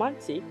be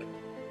romantic?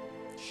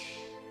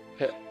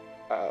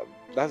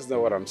 That's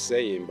not what I'm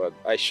saying, but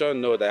I sure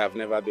know that I've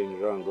never been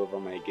wrong over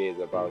my gaze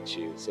about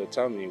you. So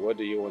tell me, what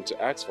do you want to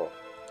ask for?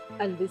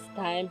 And this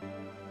time,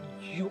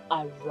 you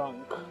are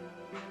wrong.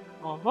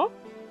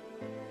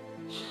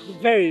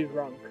 Very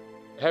wrong.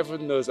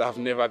 heaven knows I've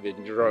never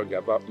been wrong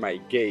about my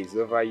gaze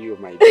over you,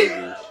 my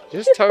baby.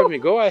 Just tell me,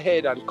 go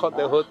ahead and cut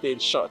the whole thing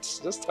short.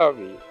 Just tell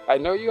me. I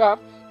know you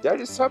have,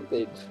 there is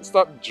something.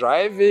 Stop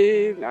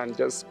driving and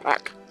just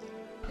pack.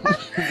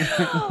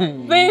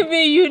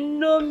 Baby, you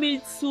know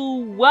me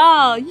too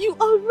well. You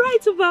are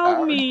right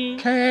about me.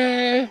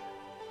 Okay.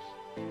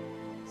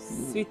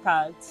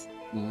 Sweetheart.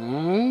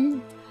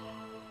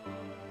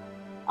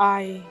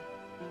 I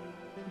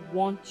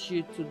want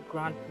you to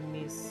grant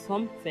me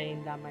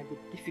something that might be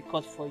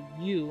difficult for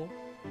you.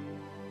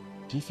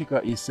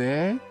 Difficult, you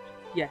say?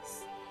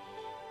 Yes.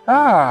 Go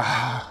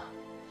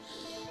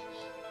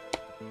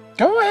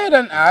ahead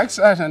and ask.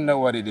 I don't know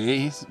what it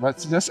is, but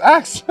just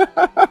ask.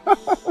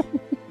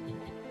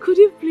 Could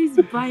you please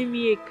buy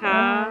me a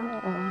car?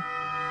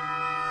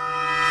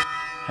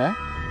 Huh?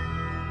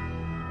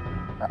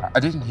 I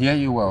didn't hear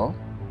you well.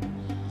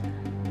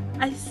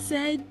 I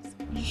said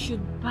you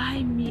should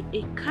buy me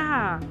a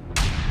car.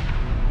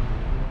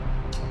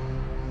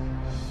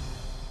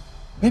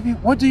 Baby,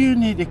 what do you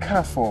need a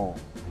car for?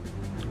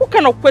 What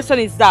kind of question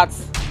is that?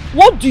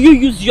 What do you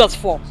use yours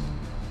for?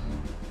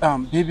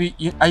 Baby,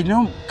 I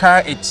know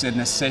car, it's a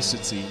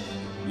necessity.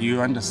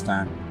 You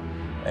understand?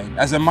 And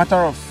as a matter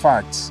of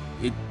fact,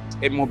 it's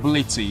a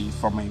mobility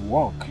for my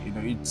work. You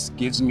know, it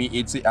gives me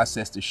easy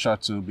access to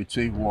shuttle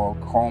between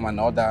work, home, and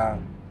other,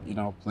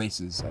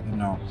 places. I don't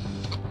know.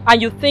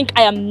 And you think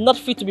I am not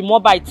fit to be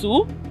mobile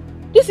too?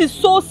 This is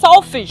so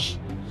selfish.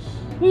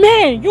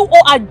 Man, you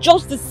all are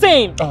just the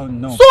same. Oh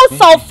no. So baby,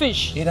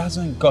 selfish. It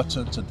hasn't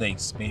gotten to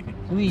this, baby.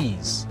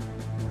 Please.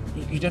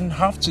 You don't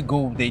have to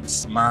go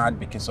this mad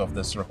because of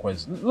this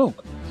request.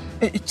 Look,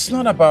 it's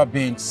not about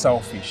being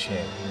selfish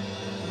here.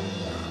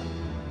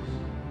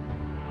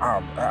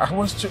 I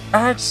was to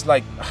ask,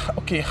 like,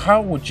 okay,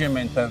 how would you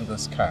maintain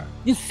this car?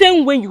 The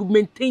same way you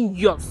maintain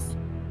yours.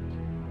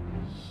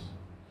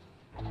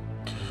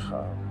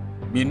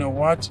 You know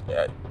what?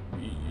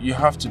 You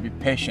have to be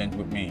patient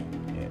with me.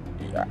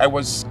 I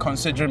was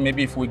considering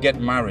maybe if we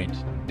get married,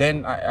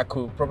 then I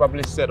could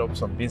probably set up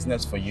some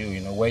business for you,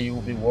 where you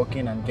will be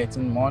working and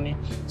getting money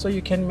so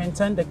you can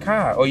maintain the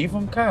car or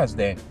even cars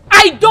then.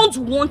 I don't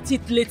want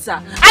it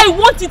later. I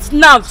want it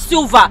now,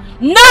 Silver.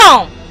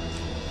 Now!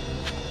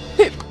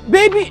 Hey,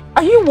 baby,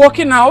 are you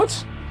working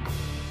out?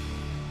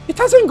 It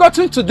hasn't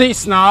gotten to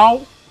this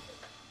now.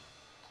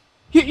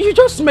 You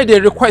just made a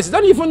request.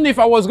 Don't even know if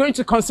I was going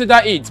to consider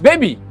it,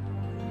 baby.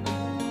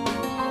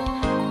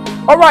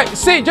 All right,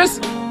 see,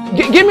 just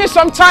give me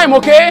some time,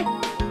 okay?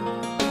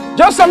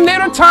 Just some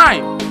little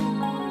time.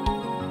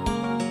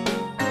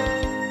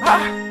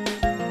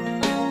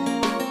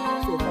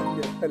 So,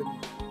 tell me,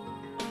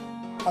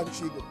 how did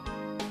she go?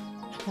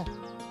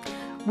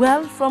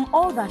 Well, from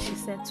all that she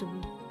said to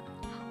me,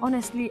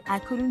 honestly, I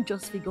couldn't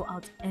just figure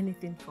out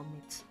anything from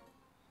it.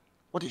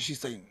 What is she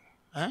saying?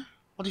 Huh?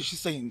 What is she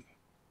saying?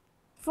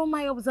 From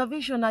my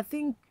observation, I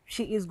think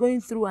she is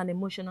going through an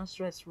emotional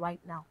stress right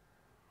now.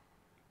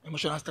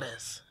 Emotional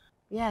stress?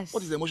 Yes.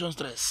 What is emotional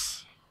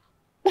stress?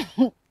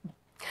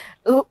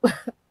 Oh,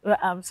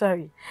 I'm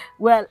sorry.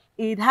 Well,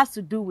 it has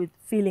to do with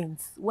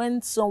feelings.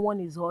 When someone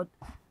is hurt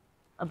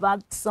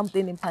about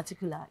something in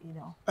particular,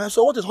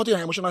 So what is hurting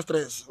her emotional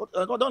stress?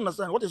 I don't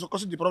understand. What is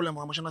causing the problem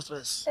of emotional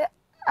stress?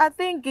 I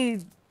think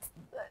it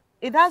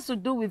has to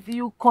do with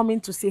you coming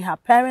to see her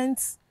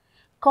parents,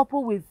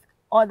 coupled with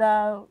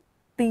other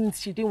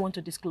things she didn't want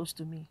to disclose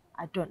to me.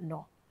 I don't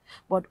know.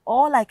 But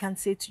all I can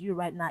say to you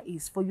right now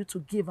is for you to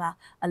give her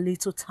a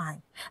little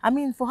time. I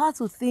mean, for her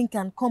to think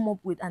and come up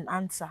with an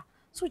answer.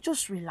 So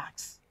just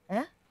relax.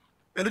 Eh?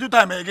 A little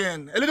time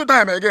again. A little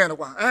time again. A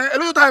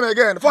little time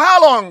again. For how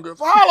long?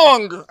 For how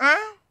long?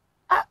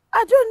 I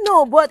don't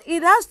know, but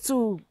it has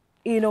to,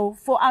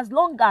 for as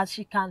long as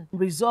she can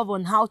resolve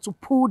on how to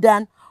pull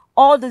down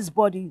all this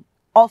body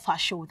off her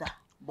shoulder.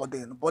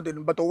 Burden.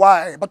 But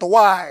why? But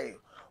why?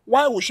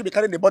 Why would she be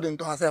carrying the burden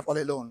to herself all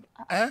alone?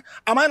 Am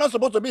I not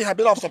supposed to be her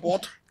pillar of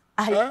support?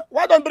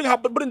 Why don't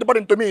bring the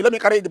burden to me? Let me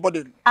carry the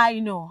burden. I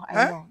know.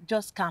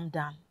 Just calm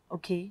down,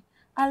 okay?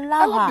 Allow her.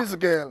 I love this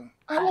girl.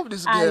 I love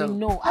this girl. I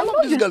know. I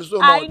love this girl so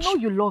much. I know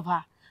you love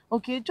her.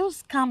 Okay,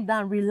 just calm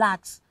down,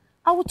 relax.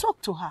 I will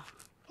talk to her.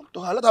 Talk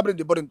to her. Let her bring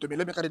the burden to me.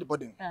 Let me carry the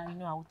burden. I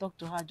know. I will talk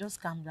to her. Just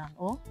calm down.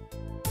 Oh?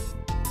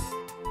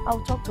 I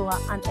will talk to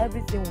her and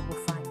everything will be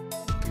fine.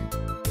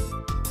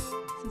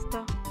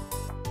 Sister,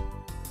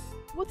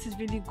 what is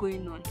really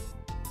going on?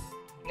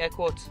 Like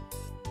what?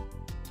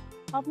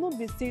 I've not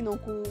been seeing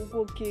Uncle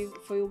okay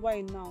for a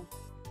while now.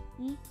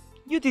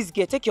 You this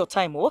girl, take your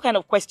time. What kind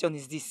of question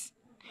is this?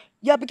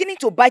 You are beginning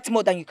to bite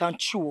more than you can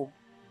chew.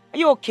 Are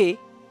you okay?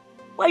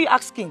 Why are you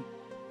asking?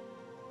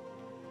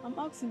 I'm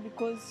asking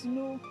because,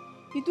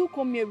 he do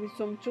come here with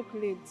some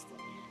chocolates.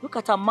 Look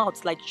at her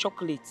mouth like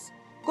chocolates.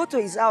 Go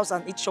to his house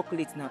and eat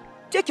chocolate now.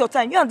 Take your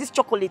time. You and this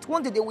chocolate.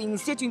 One day they will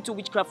initiate you into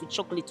witchcraft with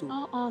chocolate.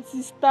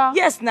 Sister.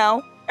 Yes,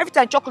 now. Every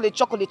time chocolate.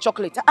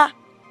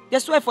 They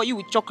swear for you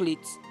with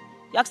chocolate.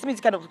 You asked me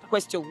this kind of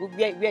question.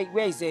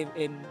 Where is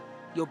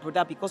your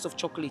brother because of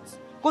chocolate?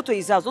 Go to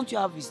his house. Don't you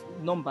have his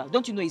number?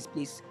 Don't you know his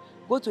place?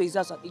 Go to his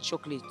house and eat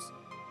chocolate.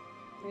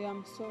 Yeah,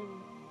 I'm sorry.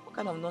 What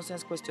kind of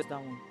nonsense question is that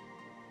one?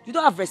 You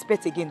don't have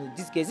respect again with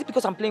this girl. Is it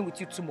because I'm playing with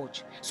you too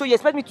much? So you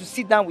expect me to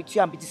sit down with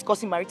you and be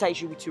discussing marital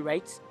issue with you,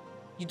 right?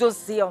 You don't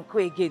say uncle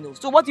again. Oh.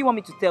 So what do you want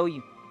me to tell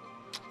you?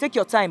 Take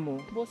your time, oh.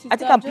 I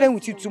think I'm playing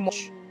with you too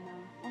much.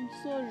 I'm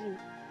sorry.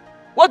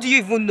 What do you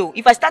even know?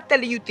 If I start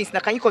telling you things now,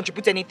 can you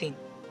contribute anything?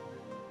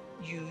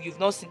 You've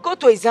not seen. Go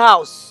to his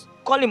house.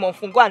 Call him on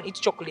phone. Go and eat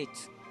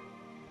chocolate.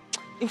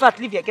 In fact,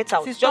 leave here. Get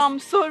out. Sister, I'm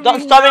sorry.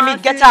 Don't story me.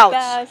 Get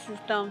out.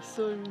 Sister, I'm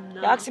sorry now.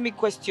 You're asking me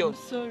questions.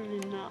 I'm sorry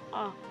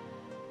now.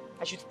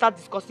 I should start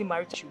discussing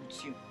marriage issue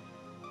with you.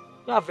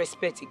 You don't have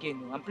respect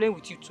again. No. I'm playing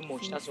with you too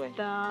much. Sister. That's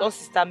why. Don't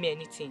sister me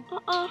anything.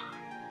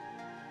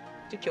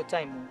 Take your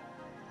time, oh.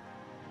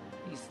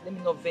 Please, let me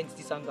not vent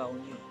this anger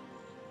on you.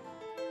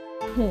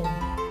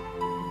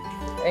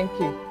 Thank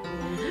you.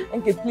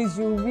 Okay, please,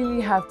 you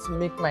really have to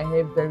make my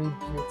hair very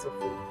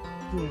beautiful.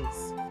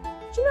 Please.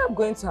 You know I'm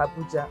going to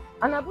Abuja,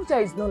 and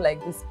Abuja is not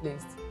like this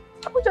place.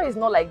 Abuja is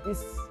not like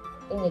this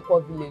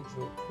Omoko village.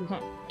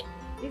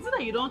 Is it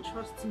that you don't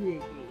trust me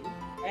again?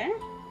 Eh?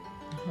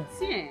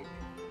 See,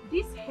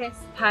 this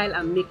hairstyle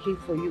I'm making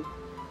for you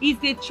is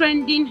the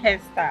trending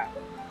hairstyle.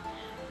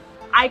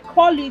 I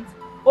call it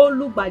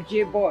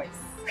Olubaje boys.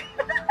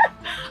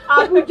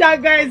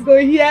 Abuja guys go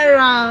hear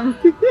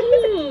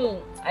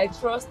I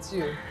trust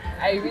you.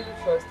 I really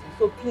trust you.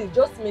 So please,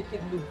 just make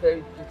it look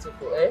very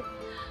beautiful, eh?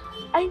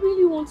 I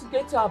really want to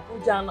get to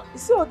Abuja and you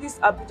see all these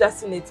Abuja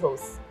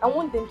senators. I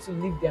want them to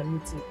leave their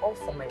meeting all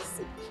for my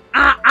sake.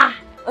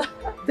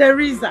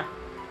 Teresa,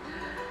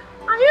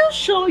 are you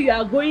sure you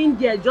are going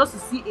there just to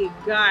see a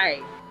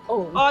guy?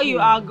 Or you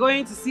are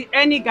going to see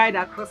any guy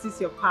that crosses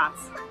your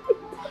path?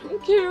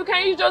 Nkiru,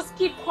 can you just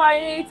keep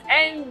quiet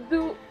and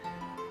do...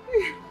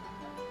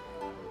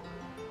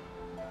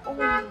 Oh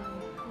my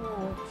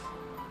God.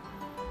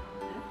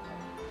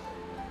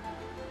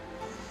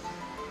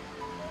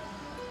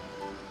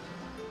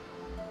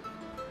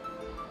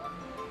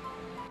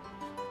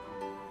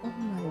 Oh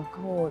my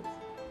God.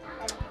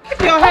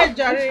 Keep your head,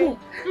 Jerry.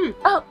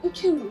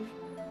 Nkiru.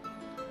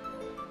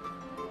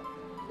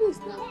 Who is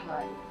that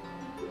guy?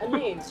 I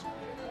mean,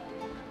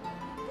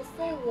 the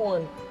fair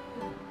one.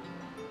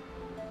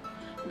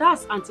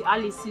 That's Auntie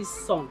Alice's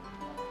son.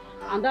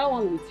 And that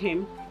one with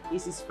him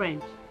is his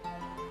friend.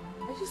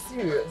 Are you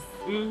serious?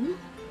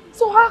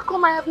 So how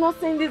come I have not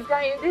seen this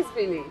guy in this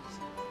village?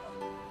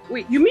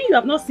 Wait, you mean you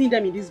have not seen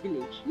them in this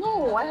village?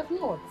 No, I have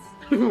not.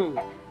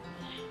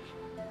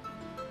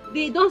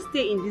 They don't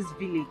stay in this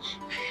village.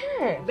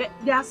 But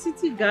they are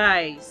city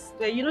guys.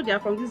 You know they are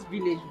from this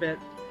village, but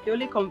they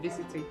only come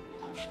visiting.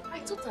 I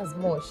thought as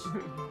much.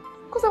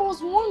 Because I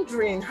was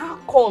wondering, how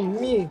come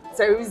me,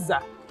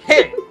 Teresa?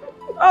 Hey!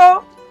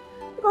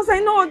 Because I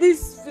know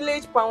these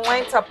village palm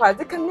wine tappers,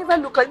 they can never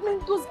look like, I mean,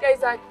 those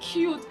guys are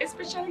cute,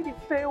 especially the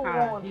fair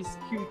one. He's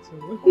cute.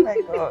 Oh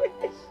my God.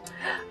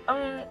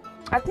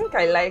 I think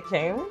I like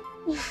him.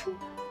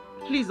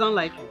 Please don't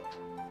like him.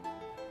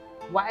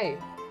 Why?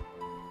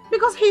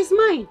 Because he's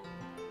mine.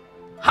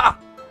 Ha!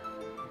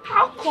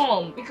 How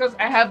come? Because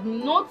I have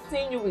not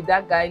seen you with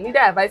that guy, neither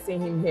have I seen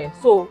him here.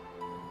 So,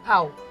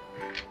 how?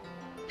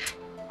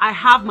 I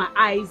have my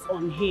eyes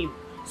on him.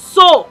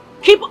 So,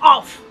 keep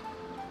off!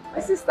 My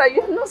sister,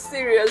 you're not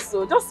serious,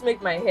 so just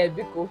make my hair,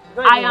 Vicker.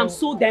 I am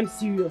so damn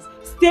serious.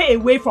 Stay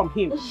away from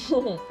him.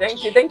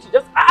 Thank you.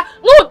 Just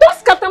no, don't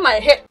scatter my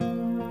hair.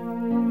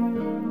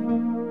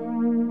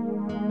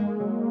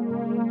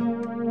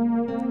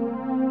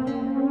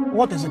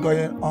 What is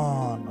going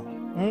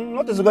on?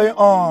 What is going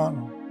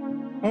on?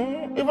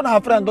 Even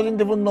her friend doesn't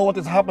even know what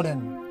is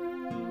happening.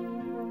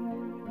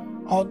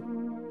 Or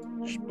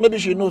maybe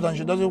she knows and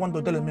she doesn't want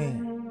to tell me.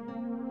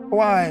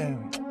 Why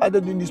are they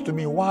doing this to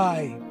me?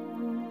 Why?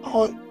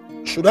 Oh,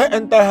 should I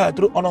enter her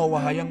through honor over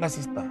her younger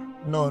sister?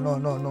 No.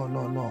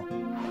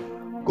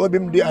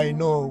 Kobimdi, I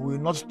know, will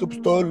not stoop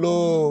so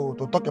low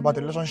to talk about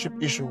a relationship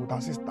issue with her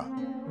sister.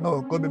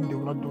 No, Kobimdi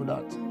will not do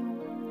that.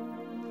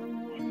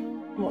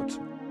 What?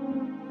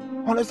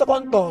 On a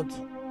second thought,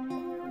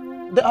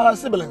 they are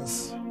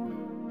siblings.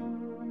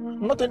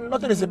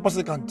 Nothing is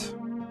impossible.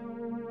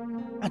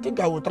 I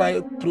think I will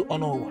try through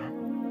honor.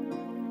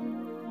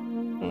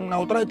 I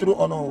will try through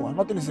honor.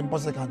 Nothing is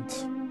impossible.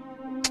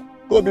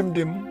 Go bim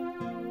dim.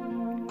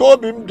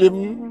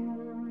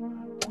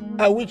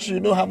 I wish you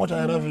know how much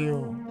I love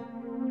you.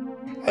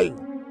 Hey.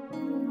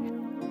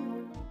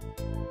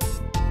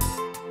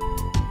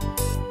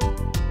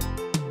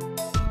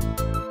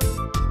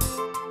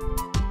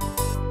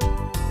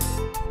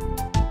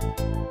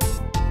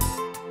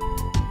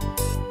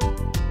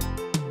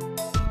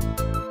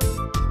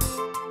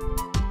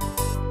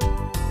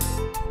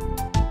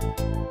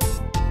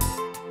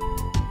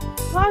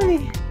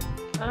 Mommy.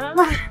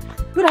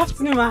 Good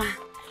afternoon, ma.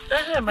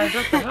 My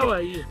daughter, how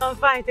are you? I'm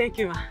fine, thank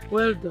you, ma.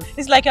 Well done.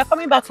 It's like you're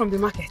coming back from the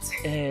market.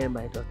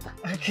 My daughter.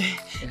 Okay.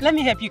 Let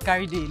me help you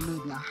carry the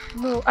load now.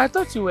 No, I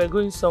thought you were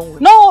going somewhere.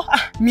 No,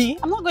 me?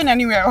 I'm not going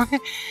anywhere. I'm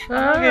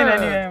not going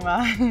anywhere,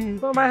 ma.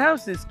 But my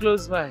house is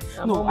close by.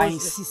 No, I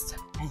insist,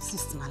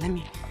 ma. Let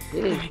me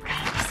carry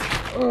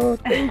this. Oh,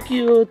 thank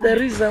you,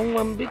 Teresa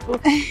Mwambiko.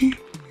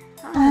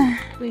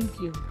 Thank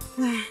you.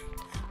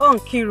 Oh,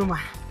 Kiruma.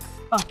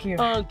 Oh, Kiru.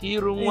 Oh,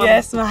 Kiru.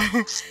 Yes, ma.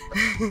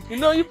 You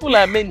know, you people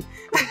are many.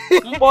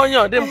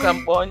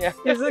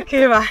 It's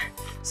okay, ma.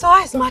 So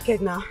how is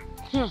market now?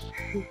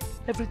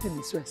 Everything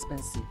is so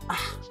expensive.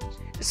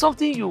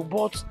 Something you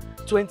bought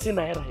 20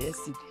 naira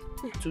yesterday,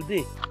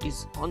 today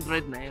is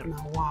 100 naira.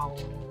 Wow.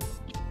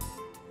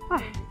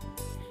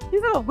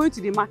 Instead of going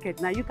to the market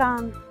now, you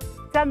can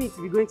tell me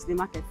to be going to the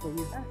market for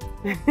you.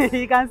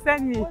 You can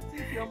send me. What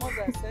if your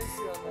mother sends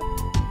you on that?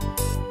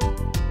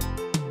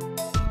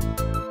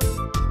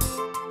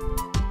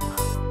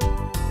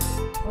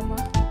 Mama?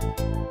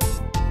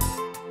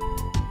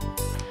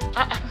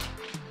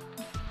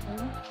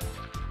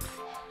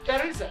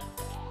 Teresa?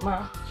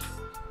 Ma.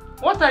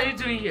 What are you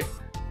doing here?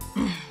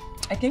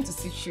 I came to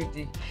see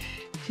Shudi.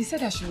 He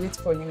said I should wait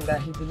for him,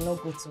 that he did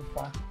not go too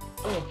far.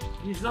 Oh,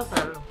 he's not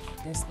around.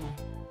 Yes, ma'am.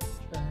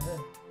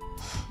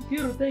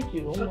 Kiru, thank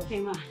you. Okay,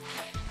 ma.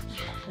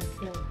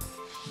 Thank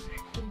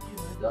you,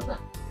 my daughter.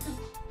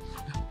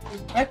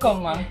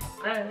 Welcome, ma.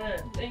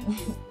 Thank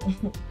you.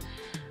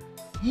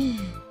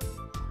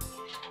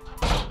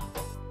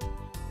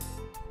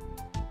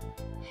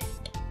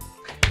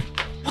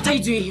 What are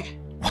you doing here?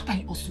 What are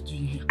you also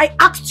doing here? I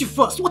asked you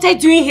first. What are you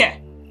doing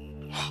here?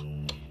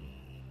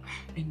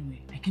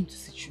 Anyway, I came to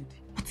see Shudi.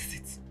 What is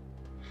it?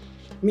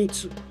 Me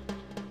too.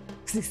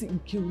 Sisi,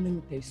 Nkiru, let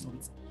me tell you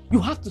something. You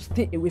have to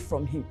stay away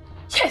from him.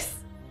 Yes!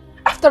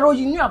 After all,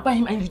 you knew about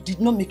him and you did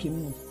not make a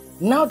move.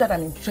 Now that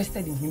I'm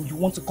interested in him, you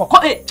want to come.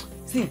 Hey!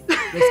 See,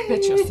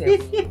 respect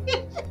yourself.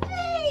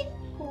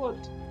 God.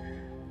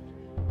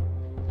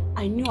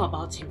 I knew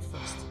about him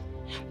first.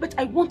 But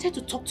I wanted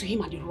to talk to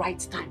him at the right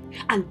time.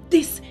 And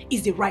this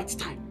is the right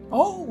time.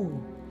 Oh!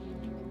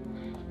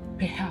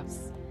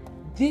 Perhaps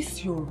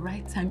this your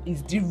right time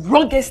is the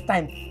wrongest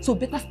time. So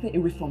better stay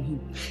away from him.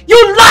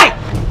 You lie!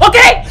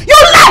 Okay? You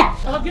lie!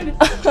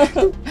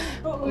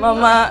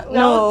 Mama,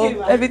 no, okay,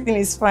 everything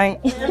is fine.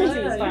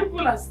 Everything is fine.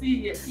 People are still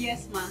here.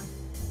 Yes, ma.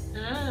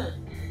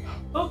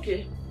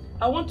 Okay.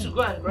 I want to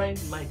go and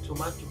grind my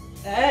tomato.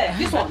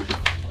 This one.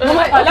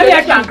 Mama, let me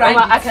help you grind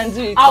it. I can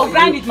do it. I'll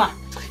grind it, ma.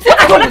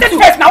 I don't let it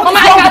first now. Mama,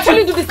 I can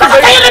actually do this.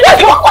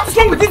 What is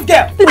wrong with this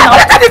girl? I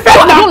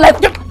don't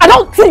like you. I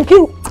don't think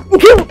you.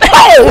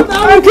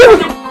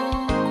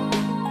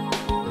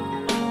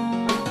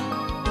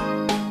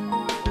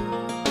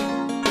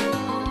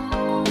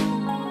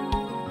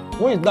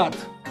 Who is that?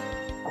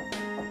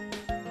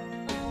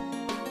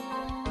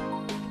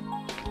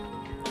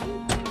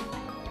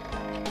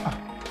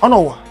 Oh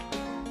no.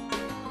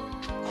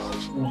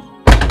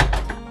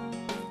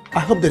 I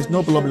hope there is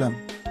no problem.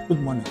 Good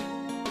morning.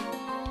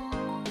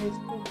 There's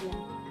problem.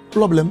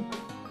 Problem?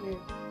 Yes.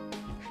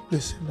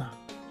 Please sit down.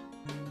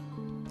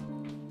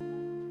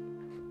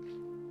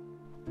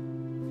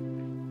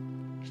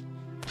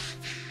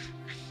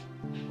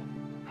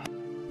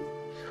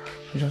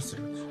 Just a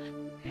minute.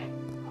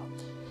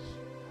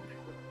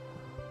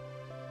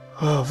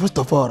 First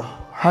of all,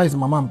 how is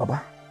Mama and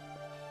Papa?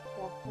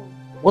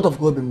 What of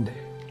Ebinum there?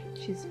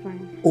 She's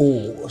fine.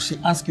 Oh, she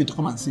asked you to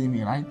come and see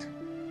me, right?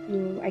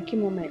 No, I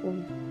came on my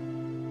own.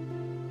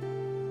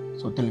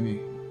 So tell me,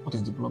 what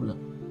is the problem?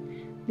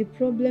 The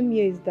problem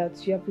here is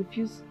that you have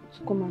refused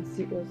to come and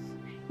see us.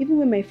 Even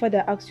when my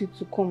father asked you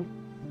to come,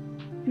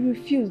 you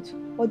refused.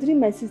 Or didn't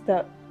my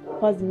sister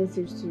pass the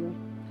message to you?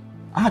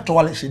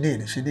 Actually, she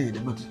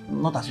did, but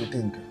not as you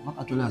think. Not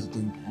actually as you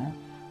think.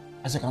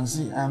 As you can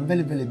see, I am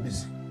very, very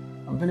busy.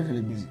 I'm very,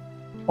 very busy.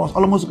 I was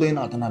almost going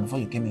out now before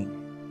you came in.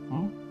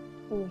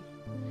 Oh,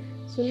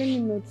 so let me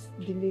not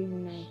delay you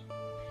now.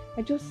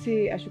 I just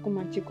say I should come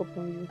and check up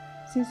on you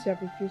since you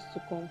have refused to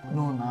come.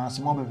 No,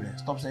 small baby,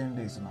 stop saying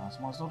this now.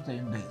 Stop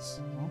saying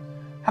this.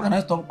 How can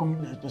I stop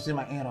coming to see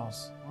my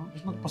errors?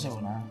 It's not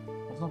possible now.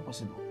 It's not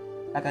possible.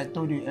 Like I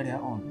told you earlier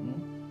on,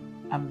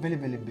 I'm very,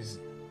 very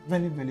busy.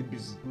 Very, very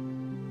busy.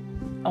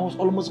 I was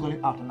almost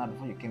going out now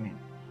before you came in.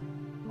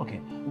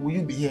 Okay, will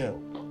you be here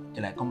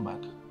till I come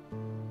back?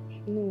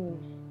 No,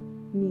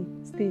 me,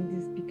 stay in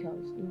this big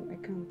house. No, I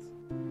can't.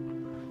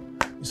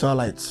 It's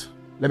alright.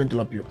 Let me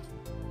interrupt you.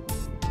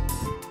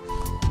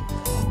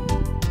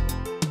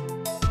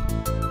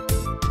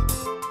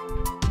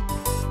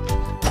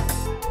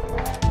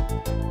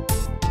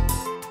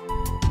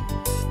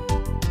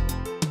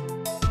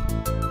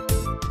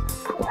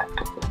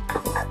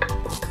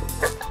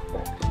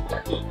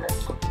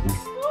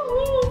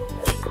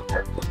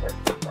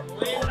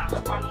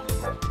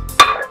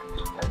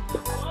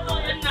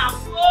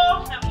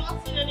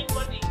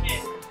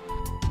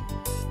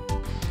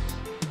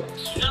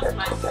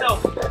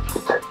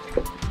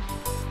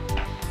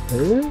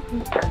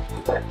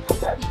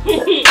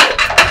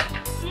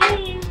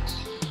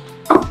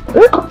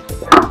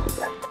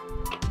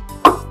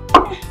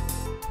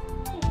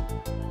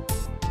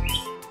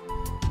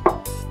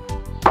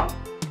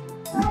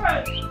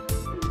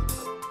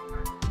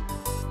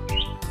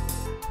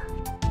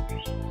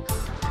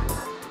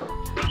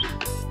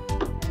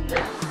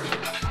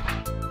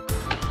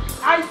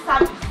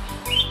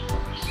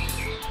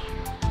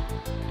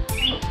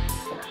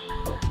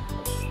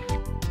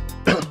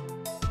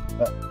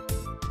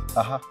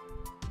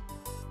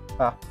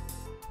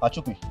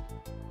 Achukwi.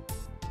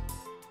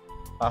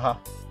 How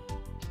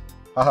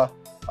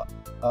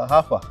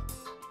far?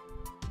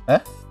 Eh?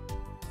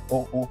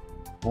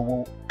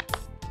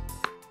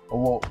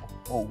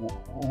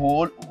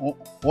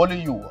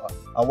 Only you.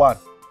 One.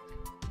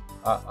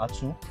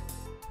 Two.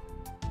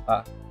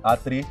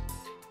 Three.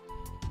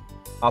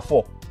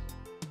 Four.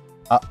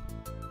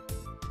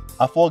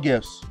 Four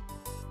girls.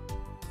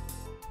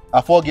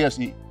 Four girls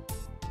in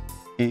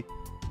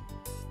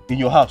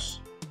your house.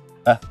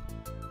 Her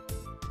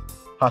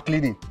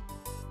cleaning.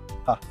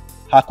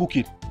 Her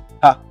cooking.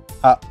 Her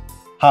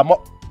mom.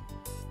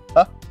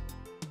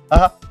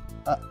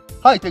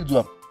 How you take do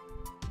am?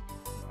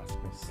 Ask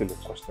me silly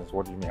questions.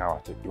 What do you mean how I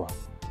take do am?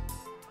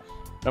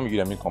 Let me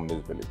give them come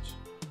this village.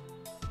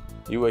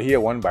 You were here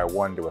one by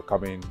one, they were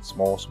coming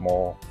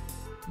small.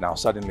 Now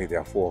suddenly there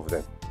are 4 of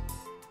them.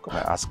 Come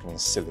and ask me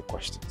silly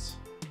questions.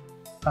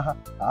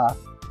 I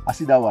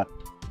see that one.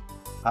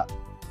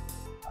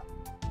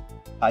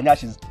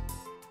 Anyash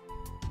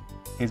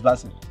is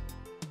bouncing.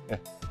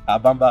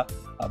 Abamba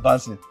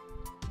bouncing.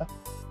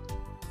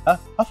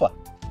 How far?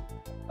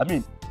 I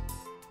mean,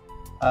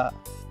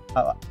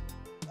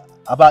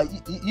 about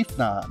if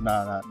na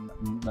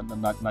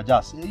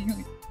just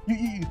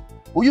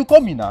you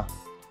come in now.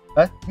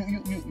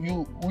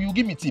 You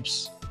give me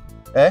tips.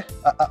 I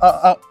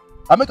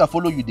make a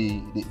follow you.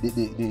 They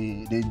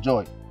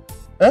enjoy.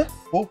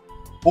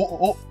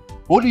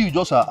 Only you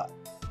just are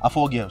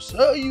 4 girls.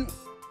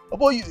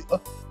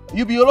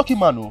 You be a lucky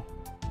man, oh.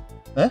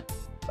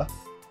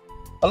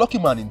 A lucky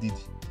man indeed.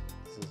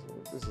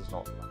 This is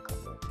not luck.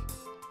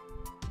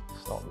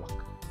 It's not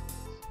luck.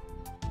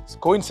 It's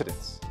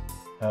coincidence.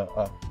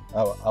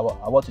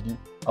 What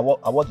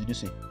did you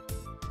say?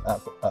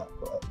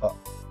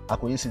 A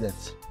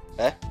coincidence.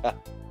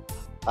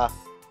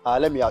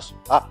 Let me ask you.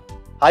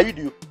 Are you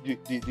the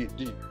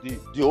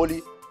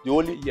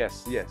only?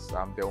 Yes,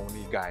 I'm the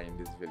only guy in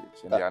this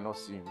village, and they are not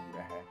seeing me.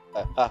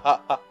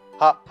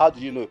 How do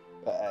you know?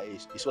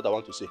 It's what I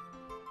want to say.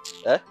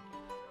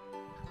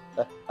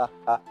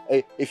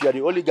 If you are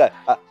the only guy.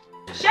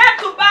 Share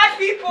to bad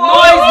people.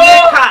 Noise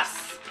makers.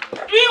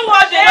 Doing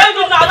what they don't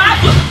do now.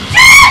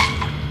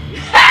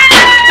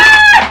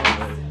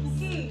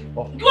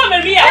 Go on,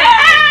 Maria.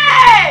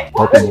 Hey!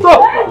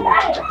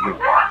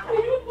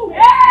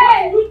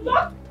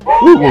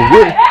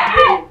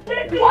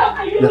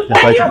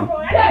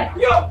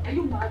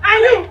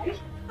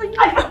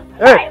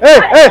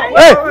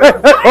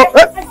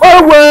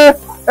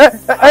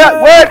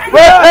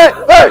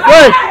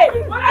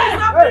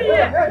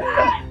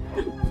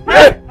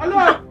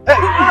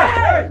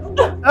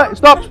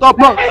 Stop! Stop,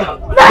 no.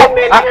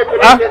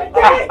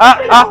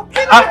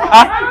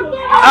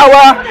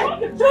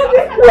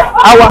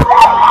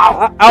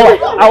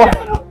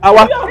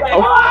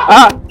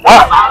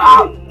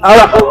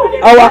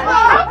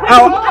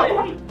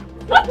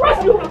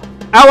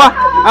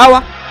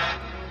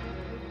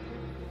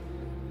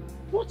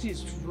 What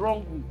is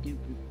wrong with you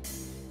people?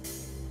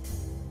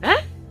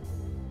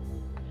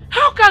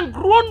 How can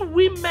grown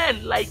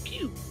women like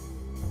you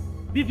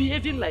be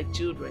behaving like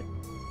children?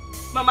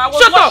 Mama,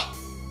 shut up!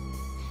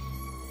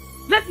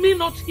 Let me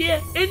not hear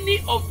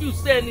any of you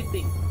say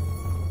anything.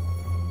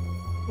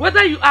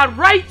 Whether you are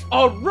right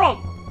or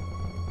wrong.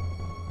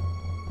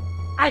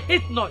 I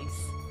hate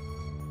noise.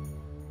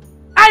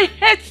 I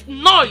hate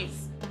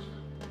noise.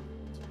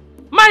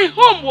 My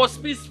home was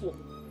peaceful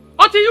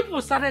until you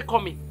people started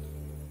coming.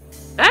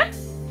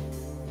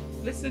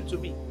 Listen to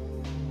me.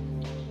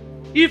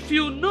 If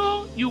you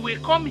know you will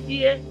come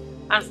here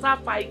and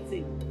start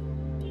fighting,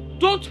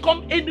 don't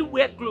come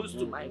anywhere close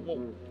to my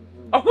home.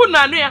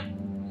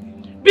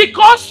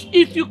 Because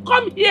if you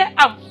come here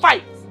and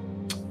fight,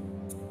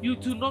 you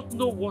do not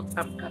know what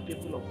I'm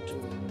capable of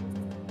doing.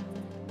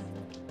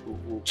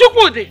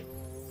 Chukwudi,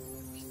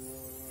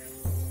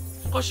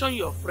 caution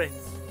your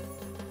friends.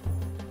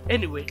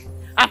 Anyway,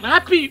 I'm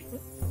happy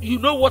you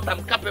know what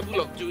I'm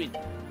capable of doing.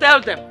 Tell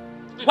them.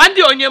 One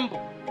day Onyembo.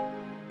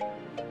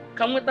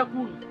 Come with a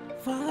cool.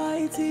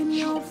 Fighting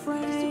your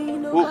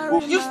friend.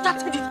 You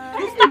started it.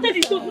 You started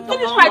it. You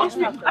finish fight this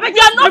week. I mean,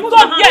 you are not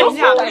done yet.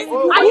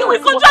 And you will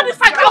control this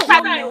fight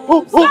outside.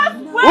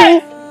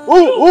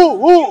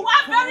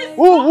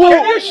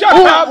 Can you shut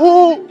up?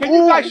 Can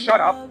you guys shut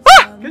up?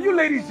 Can you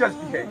ladies just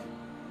behave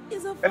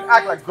and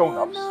act like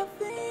grown-ups?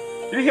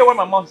 Did you hear what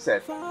my mom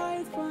said?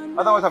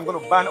 Otherwise, I'm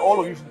going to ban all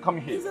of you from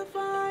coming here.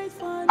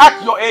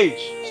 Act your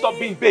age. Stop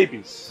being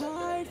babies.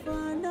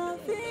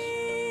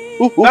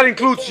 That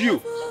includes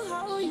you.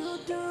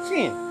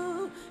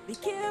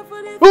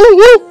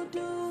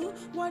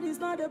 What is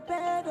not a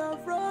bed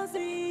of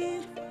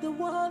roses? The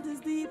world is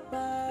deeper.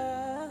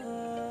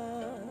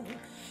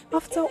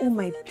 After all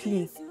my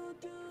plea,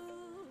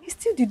 he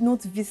still did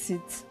not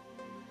visit.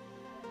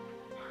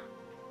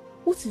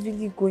 What's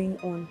really going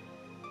on?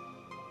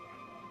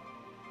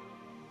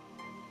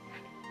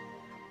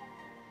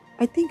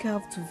 I think I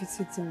have to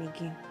visit him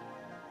again.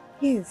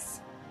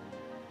 Yes.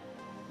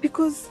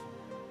 Because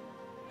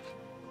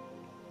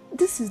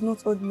this is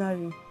not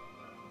ordinary.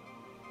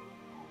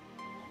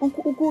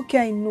 Uncle Ugoke,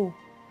 I know.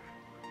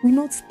 Will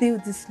not stay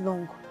this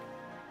long.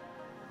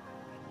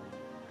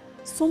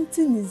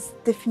 Something is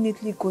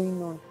definitely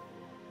going on.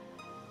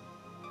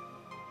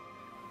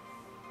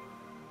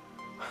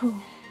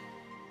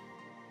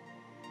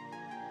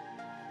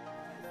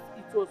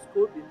 It was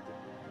Kobe.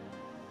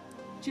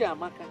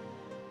 Chiamaka.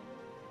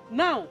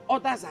 Now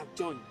others have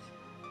joined.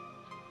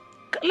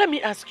 Let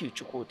me ask you,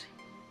 Chukwudi.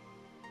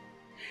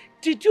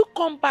 Did you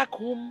come back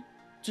home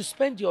to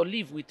spend your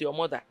leave with your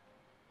mother?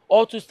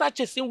 Or to start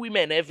chasing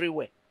women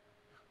everywhere?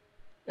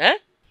 Eh?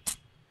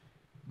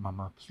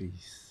 Mama,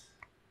 please.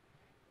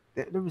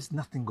 There is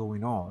nothing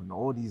going on.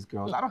 All these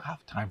girls, I don't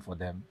have time for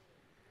them.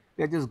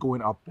 They're just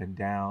going up and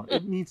down.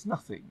 It means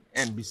nothing.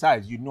 And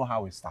besides, you know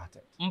how it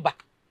started. Mba.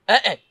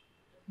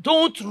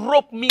 Don't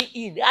rope me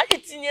in.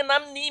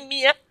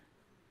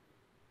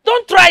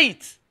 Don't try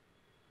it.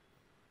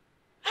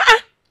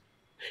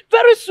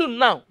 Very soon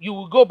now, you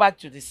will go back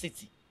to the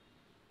city.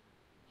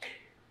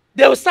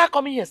 They will start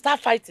coming here,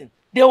 start fighting.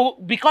 They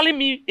will be calling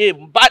me a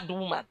bad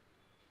woman.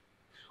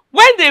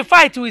 When the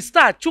fight will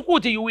start,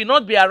 Chukwudi, you will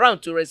not be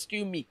around to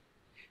rescue me.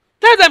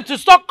 Tell them to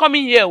stop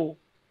coming here.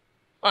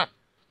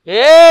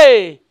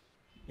 Hey!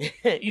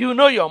 You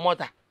know your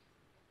mother.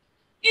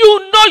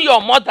 You know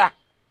your mother.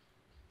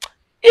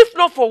 If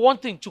not for one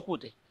thing,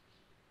 Chukwudi,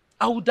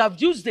 I would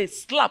have used a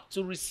slap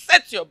to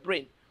reset your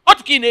brain.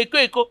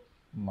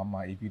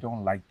 Mama, if you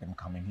don't like them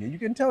coming here, you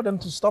can tell them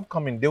to stop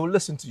coming. They will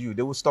listen to you.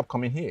 They will stop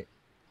coming here.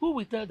 Who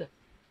will tell them?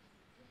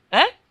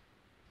 Eh?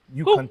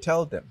 You can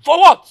tell them. For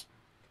what?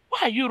 Why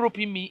are you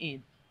roping me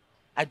in?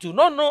 I do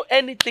not know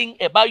anything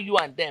about you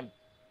and them.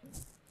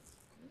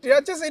 They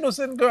are just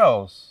innocent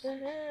girls.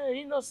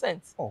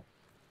 Innocent. Oh.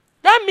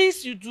 That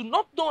means you do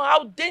not know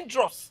how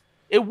dangerous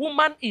a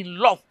woman in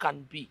love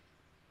can be.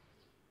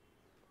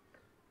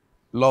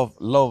 Love,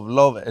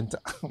 and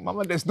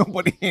Mama, there's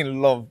nobody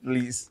in love,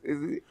 please.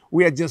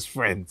 We are just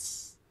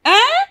friends.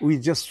 Eh? We're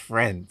just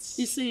friends.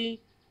 You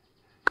see,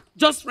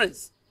 just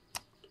friends.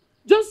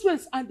 Just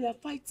friends, and they are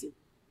fighting.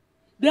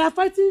 They are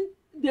fighting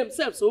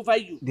themselves over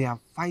you. They are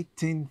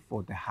fighting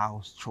for the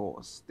house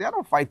chores. They are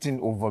not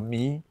fighting over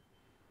me.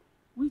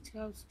 Which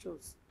house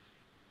chores?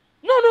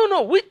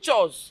 No. Which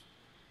chores?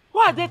 Who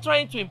are they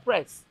trying to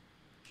impress?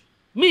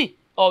 Me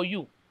or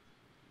you?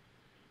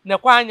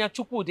 Nekwanya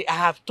Chukwudi, I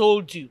have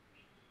told you.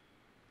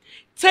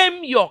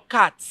 Tame your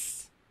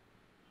cats.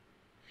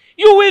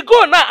 You will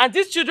go now and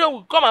these children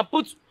will come and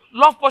put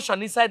love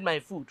potion inside my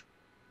food.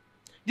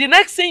 The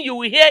next thing you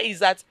will hear is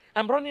that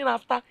I'm running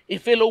after a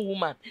fellow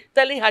woman,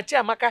 telling her,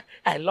 Chiamaka,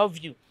 I love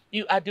you.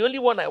 You are the only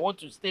one I want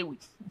to stay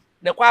with.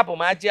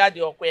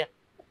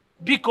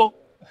 Biko.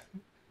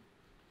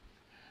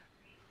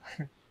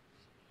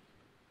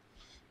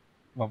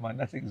 Mama,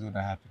 nothing's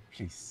gonna happen,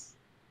 please.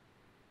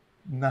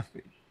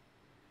 Nothing.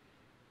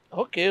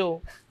 Okay.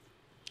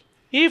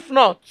 If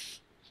not,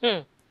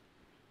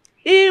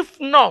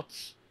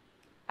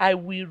 I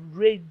will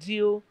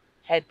radio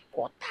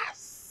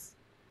headquarters.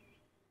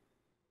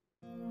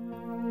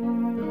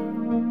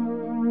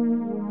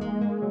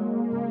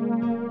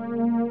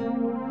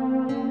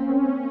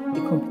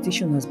 The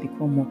competition has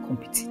become more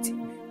competitive,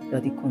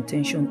 that the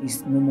contention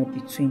is no more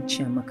between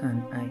Chiamaka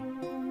and I.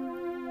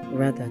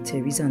 Rather,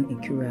 Teresa and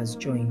Ikura has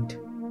joined.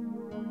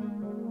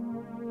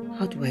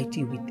 How do I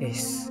deal with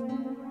this?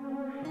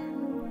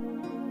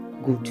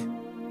 Good.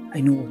 I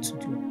know what to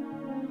do.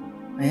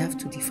 I have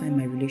to define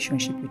my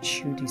relationship with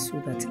Shudi so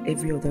that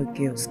every other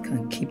girls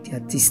can keep their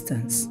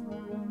distance.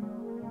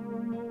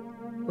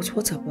 But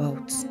what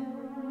about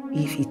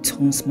if he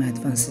turns my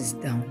advances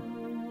down?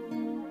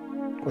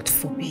 God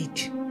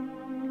forbid,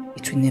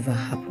 it will never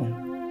happen.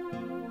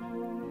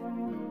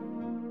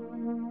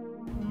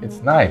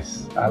 It's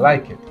nice. I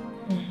like it.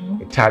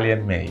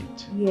 Italian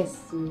made.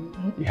 Yes.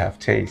 You have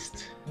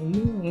taste.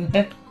 I'm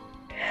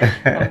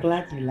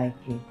glad you like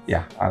it.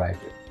 Yeah, I like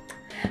it.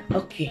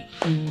 Okay.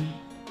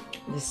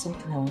 There's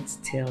something I want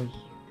to tell you.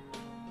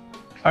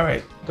 All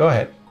right, go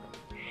ahead.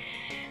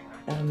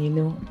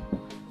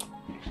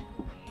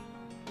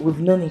 We've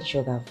known each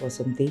other for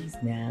some days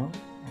now.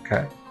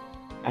 Okay.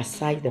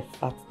 Aside the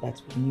fact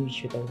that we knew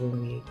each other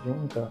when we were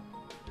younger.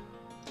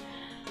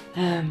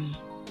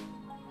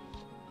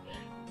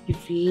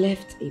 You've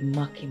left a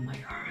mark in my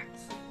heart.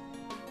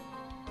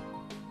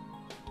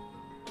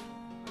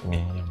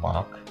 Me,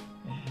 Mark?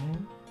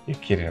 You're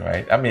kidding,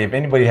 right? I mean, if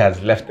anybody has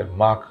left a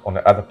mark on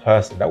the other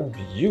person, that would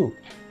be you.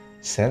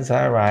 Since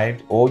I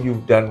arrived, all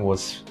you've done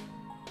was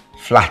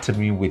flatter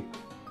me with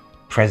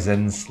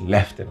presents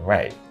left and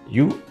right.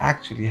 You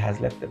actually has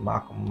left a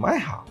mark on my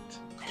heart.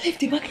 I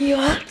left a mark in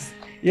your heart?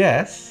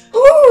 Yes.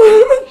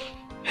 Ooh.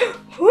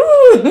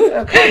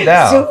 Calm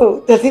down.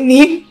 So, does it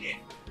mean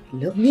you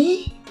love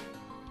me?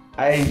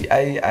 I didn't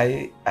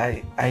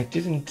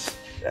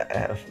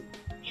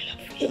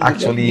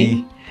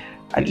actually.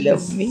 I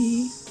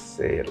didn't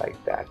say it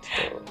like that.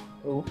 So.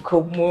 Oh,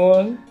 come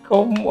on,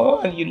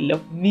 you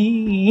love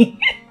me.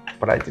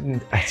 But I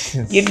didn't.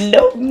 You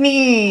love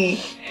me.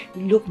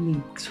 You love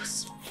me.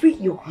 Just free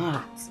your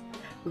heart.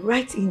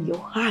 Right in your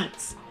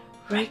heart.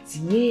 Right,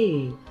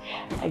 yeah.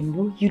 I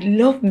know you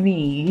love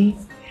me.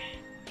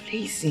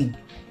 Listen,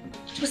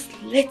 just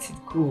let it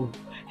go.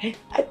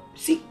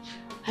 See,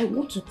 I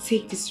want to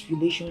take this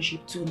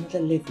relationship to another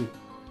level.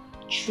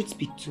 Truth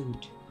be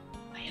told,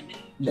 I am in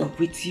love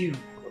with you.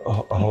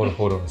 Oh,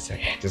 hold on a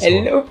second. I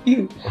love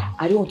you.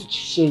 I don't want to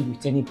share you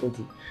with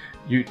anybody.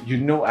 You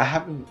know, I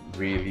haven't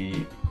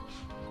really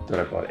thought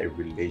about a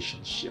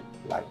relationship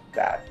like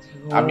that.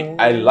 I mean,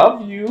 I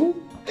love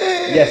you.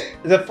 Yes,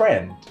 as a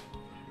friend.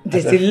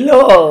 There's a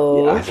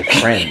love. Yeah, as a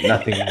friend,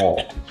 nothing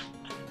more.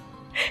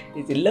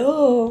 There's a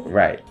love.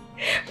 Right.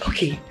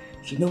 Okay,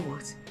 you know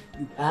what?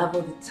 You have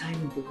all the time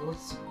in the world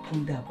to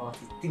ponder about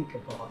it, think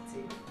about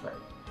it. Right.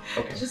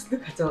 Okay. Just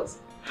look at us.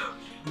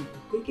 We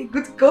make a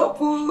good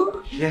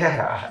couple.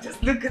 Yeah.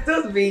 Just look at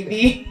us,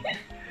 baby.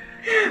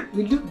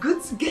 We look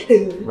good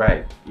together.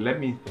 Right. Let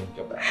me think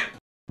about it.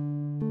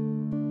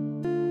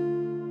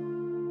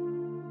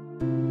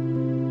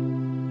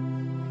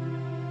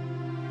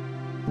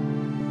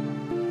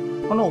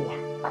 Oh no.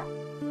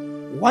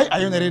 Why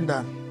are you kneeling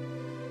down?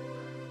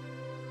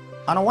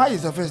 And why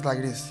is your face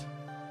like this?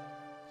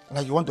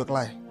 Like you want to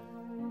cry?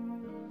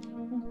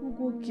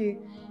 Okay,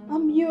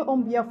 I'm here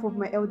on behalf of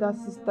my elder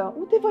sister.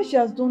 Whatever she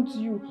has done to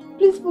you,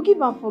 please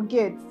forgive and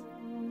forget.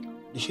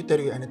 Did she tell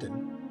you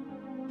anything?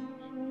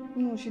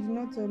 No, she did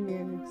not tell me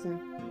anything.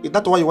 Is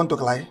that why you want to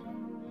cry?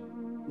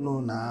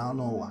 No.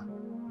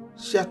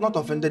 She has not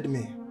offended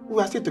me.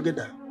 We are still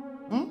together.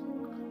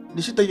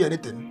 Did she tell you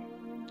anything?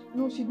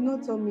 No, she did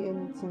not tell me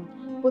anything.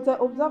 But I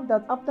observed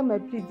that after my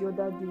plea the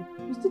other day,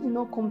 you still did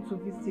not come to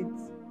visit.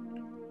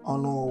 Oh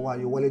no, why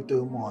you worry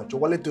too much? You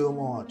worry too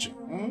much.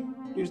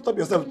 You stop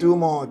yourself too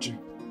much.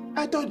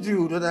 I told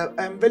you that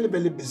I'm very,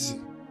 very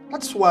busy.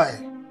 That's why.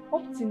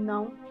 Up till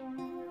now,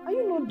 are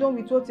you not done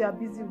with what you are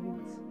busy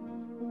with?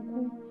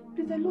 Uncle,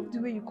 please, I love the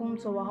way you come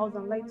to our house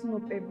and lighten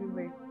up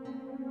everywhere.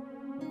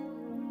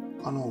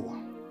 Oh no,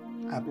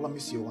 I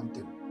promise you one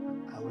thing.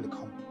 I will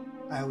come.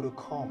 I will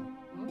come.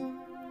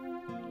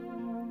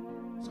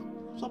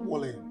 Stop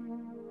worrying.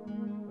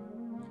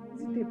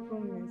 Is it a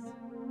promise?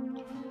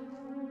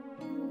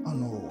 Oh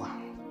no,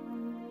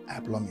 I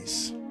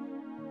promise.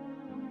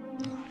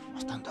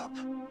 Stand up.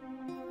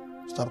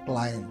 Stop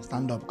crying.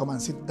 Stand up. Come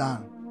and sit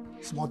down.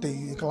 Small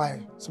thing you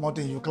cry. Small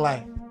thing you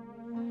cry.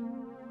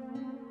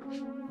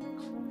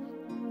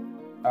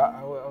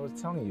 I was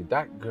telling you,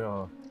 that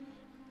girl,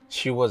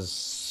 she was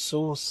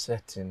so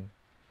certain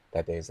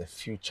that there is a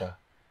future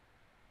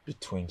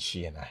between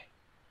she and I.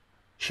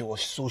 She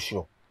was so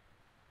sure.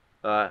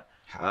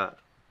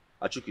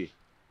 Achuki.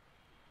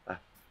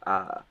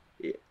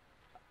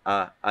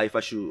 If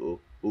I should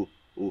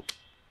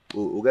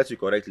get you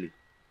correctly,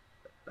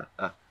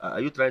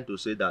 are you trying to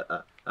say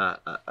that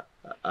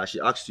she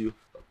asked you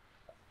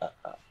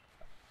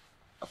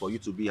for you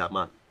to be her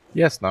man?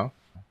 Yes, now.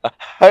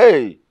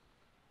 Hey!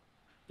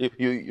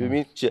 You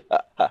mean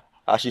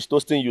she's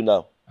toasting you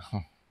now?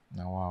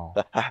 Wow.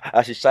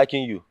 She's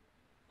striking you?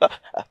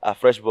 A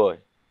fresh boy.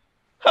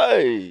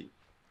 Hey!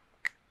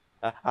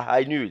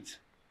 I knew it.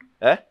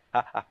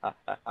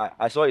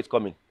 I saw it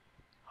coming.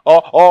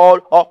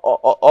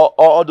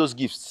 All those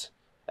gifts,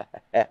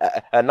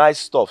 nice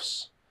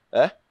stuffs,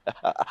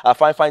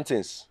 fine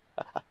things.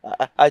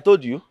 I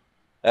told you,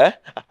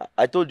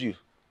 I told you.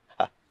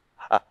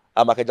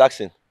 I'm Michael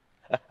Jackson.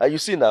 You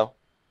see now,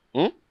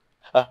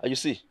 you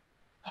see.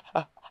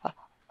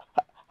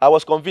 I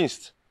was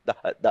convinced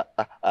that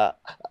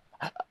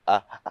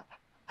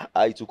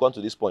it will come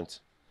to this point.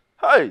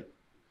 Hey.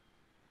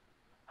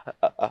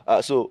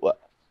 So,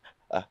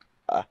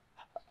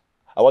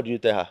 what did you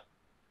tell her?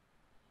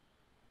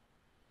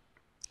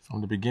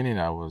 From the beginning,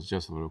 I was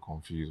just a little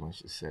confused when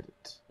she said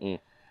it.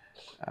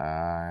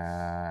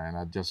 And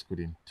I just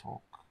couldn't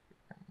talk.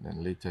 And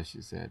then later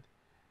she said,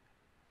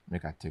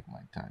 make I take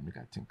my time, make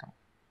I think.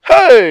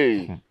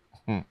 Hey!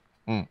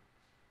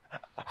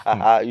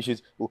 You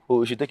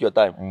should take your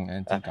time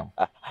and think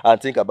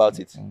and think about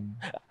it.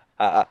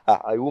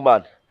 A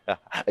woman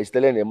is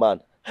telling a man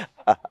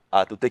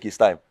to take his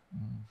time.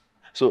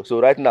 So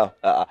right now,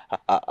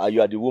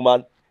 you are the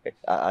woman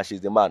and she's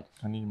the man.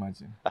 Can you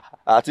imagine?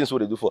 Things what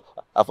they do for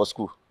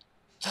school.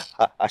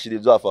 She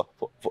did do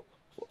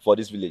for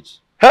this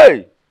village.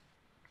 Hey!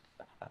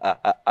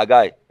 A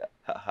guy,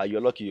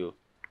 you're lucky, you.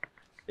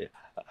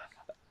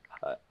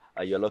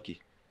 You're lucky.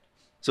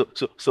 So,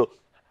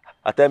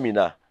 tell me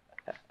now.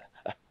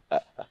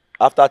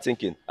 After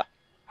thinking,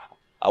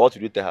 what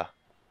did you tell her?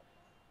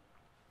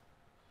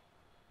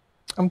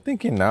 I'm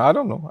thinking now. I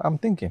don't know. I'm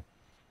thinking.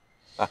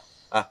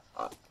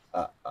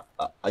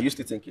 Are you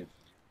still thinking?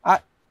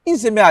 You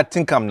say me I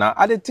think I'm now.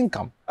 I didn't think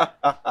I'm. But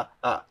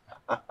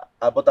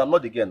I'm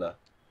not the girl now.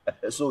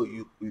 So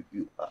you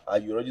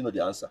already know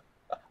the answer.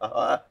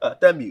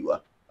 Tell me,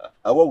 what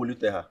will you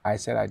tell her? I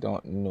said I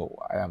don't know.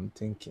 I am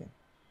thinking.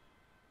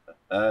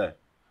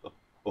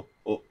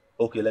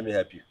 Okay, let me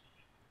help you.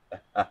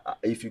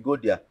 If you go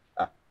there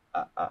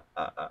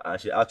and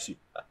she asks you,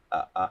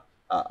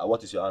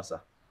 what is your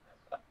answer?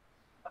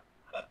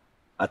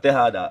 I tell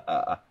her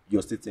that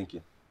you're still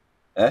thinking.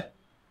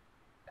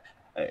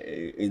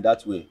 in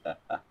that way,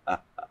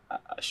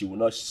 she will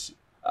not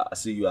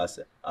see you as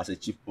a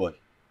cheap boy.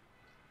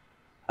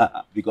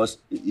 Because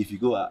if you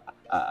go,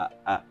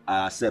 I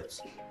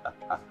accept.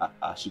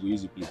 She will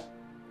use the play.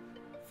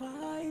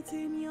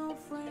 Fighting your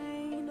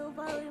friend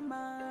over a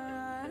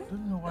man. I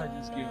don't know why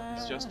this girl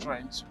is just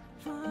trying to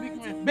make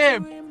me.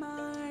 Babe!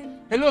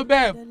 Hello,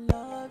 babe!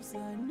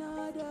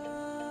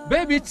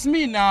 Babe, it's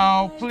me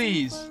now,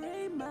 please.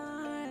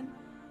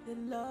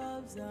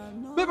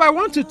 Babe, I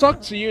want to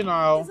talk to you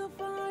now.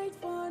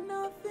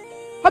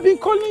 I've been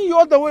calling you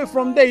all the way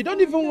from there. You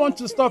don't even want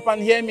to stop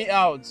and hear me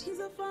out.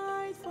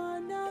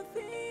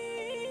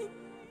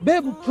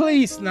 Babe,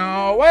 please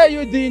now. Why are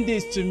you doing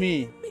this to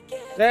me?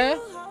 Eh?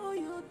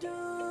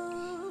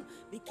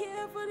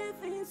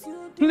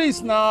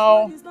 Please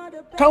now.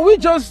 Can we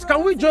just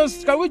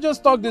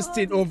talk this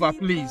thing over,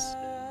 please?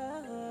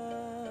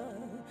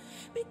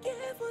 Be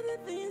careful the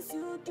things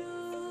you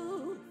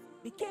do.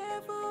 Be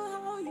careful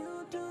how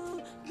you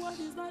do. What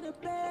is not a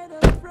bed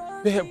of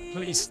roses. Babe,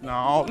 please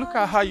now. Look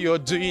at how you're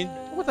doing.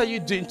 What are you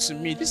doing to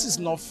me? This is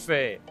not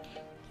fair.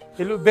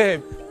 Hello,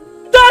 babe.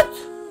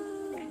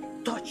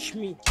 Don't touch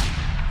me.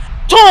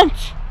 Don't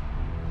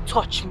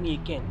touch me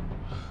again.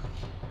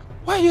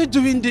 Why are you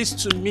doing this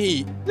to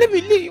me?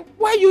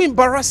 Why are you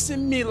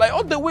embarrassing me like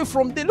all the way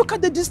from there? Look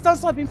at the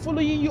distance I've been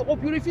following you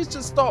up. You refuse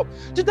to stop.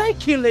 Did I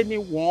kill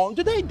anyone?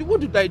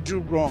 What did I do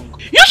wrong?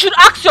 You should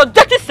ask your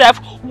dirty self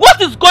what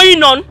is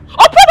going on.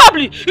 Or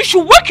probably you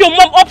should wake your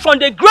mom up from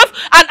the grave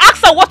and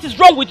ask her what is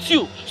wrong with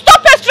you.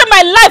 Stop pestering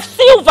my life,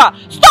 Silver.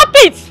 Stop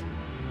it.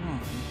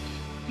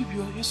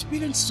 You're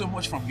spilling so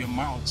much from your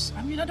mouth.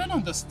 I mean, I don't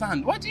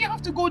understand. Why do you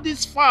have to go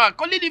this far?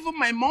 Calling even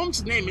my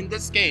mom's name in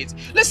this case.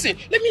 Listen,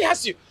 let me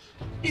ask you.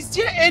 Is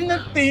there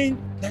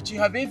anything that you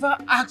have ever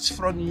asked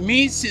from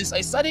me since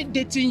I started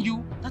dating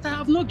you that I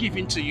have not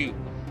given to you?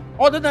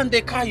 Other than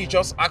the car you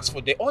just asked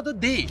for the other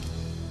day.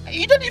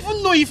 You don't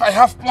even know if I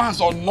have plans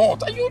or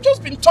not. And you've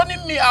just been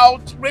turning me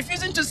out,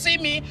 refusing to see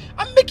me,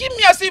 and making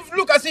me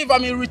look as if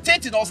I'm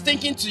irritating or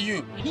stinking to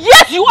you.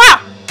 Yes, you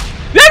are!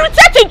 You're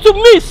irritating to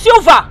me,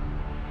 Silver!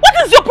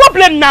 What is your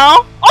problem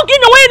now?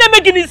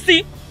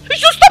 You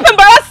should stop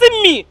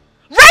embarrassing me!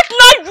 Right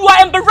now you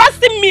are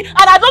embarrassing me and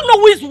I don't know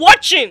who is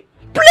watching!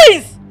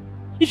 Please!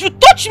 If you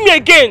touch me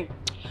again,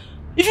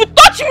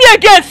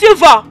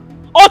 Silver,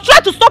 or try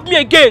to stop me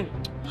again,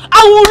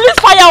 I will release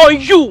fire on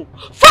you!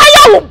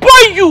 Fire will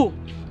burn you!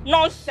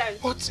 Nonsense!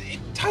 But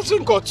it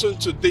hasn't gotten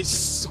to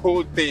this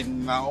whole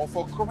thing now,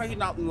 for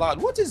crying out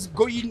loud. What is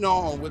going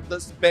on with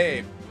this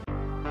babe?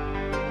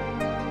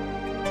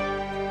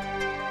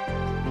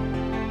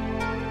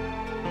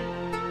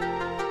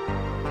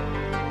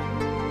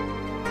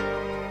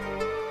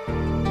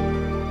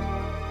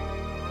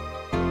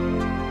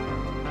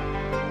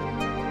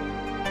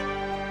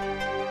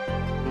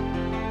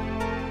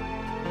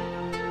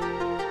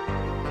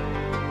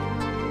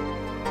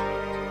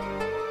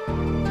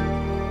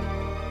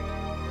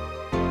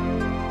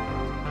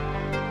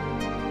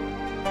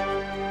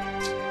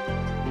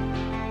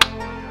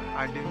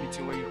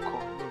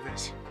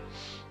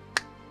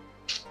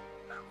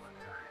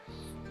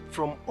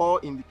 From all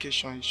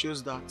indication, it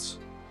shows that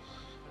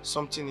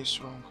something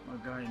is wrong. My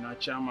guy, now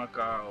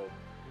Chiamaka.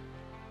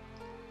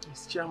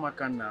 It's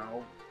Chiamaka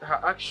now. Her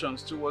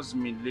actions towards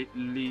me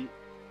lately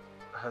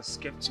has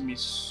kept me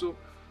so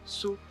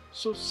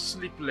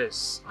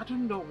sleepless. I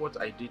don't know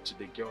what I did to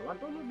the girl, and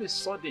all of a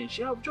sudden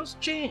she have just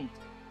changed,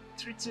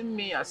 treating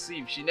me as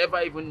if she never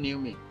even knew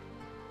me.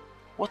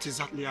 What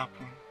exactly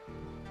happened?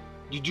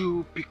 Did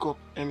you pick up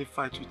any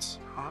fight with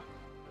her?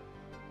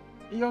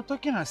 You're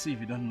talking as if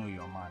you don't know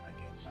your man again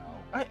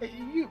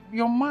now.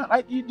 Your man,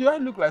 do I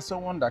look like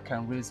someone that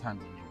can raise hand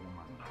on a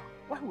woman?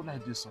 Why would I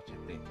do such a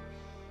thing?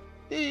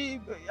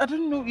 I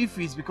don't know if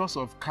it's because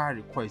of car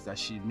request that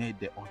she made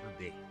the other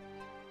day.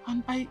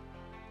 And I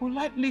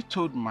politely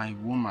told my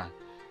woman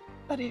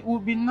that it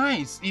would be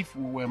nice if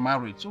we were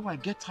married, so I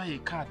get her a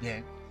car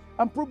there.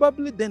 And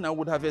probably then I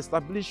would have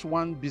established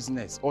one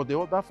business or the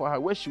other for her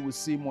where she would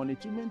see money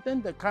to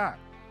maintain the car.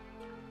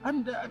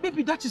 And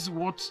maybe that is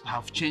what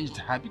have changed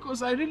her,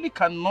 because I really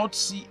cannot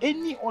see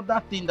any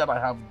other thing that I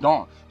have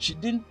done. She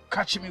didn't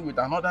catch me with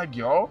another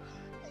girl.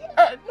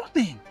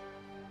 Nothing.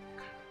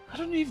 I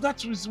don't know if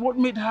that was what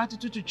made her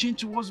attitude to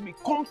change towards me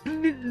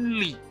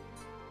completely.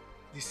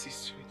 This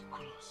is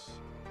ridiculous.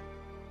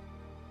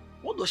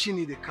 What does she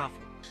need a car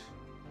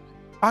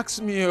for?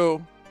 Ask me,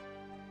 oh.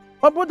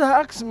 My brother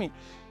asked me.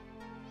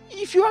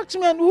 If you ask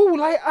me, and who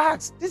will I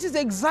ask? This is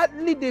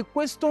exactly the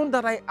question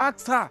that I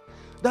asked her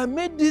that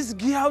made this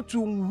girl to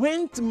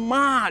went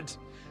mad.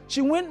 She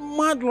went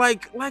mad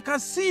like a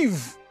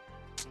sieve.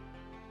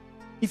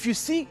 If you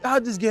see how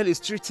this girl is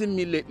treating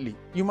me lately,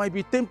 you might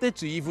be tempted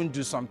to even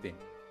do something.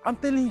 I'm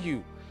telling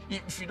you,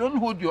 if you don't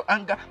hold your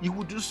anger, you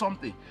will do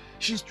something.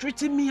 She's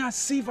treating me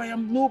as if I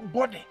am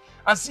nobody,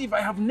 as if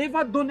I have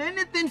never done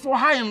anything for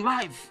her in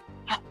life.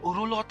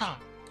 Orolota,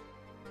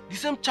 the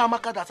same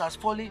Chiamaka that has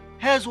fallen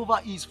hairs over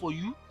ears for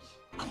you?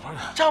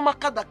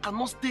 Chiamaka that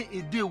cannot stay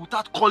a day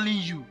without calling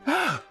you.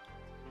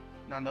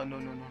 No.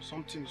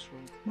 Something is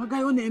wrong. My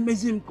guy on an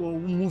amazing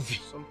movie.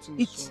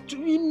 It's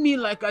doing me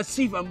like as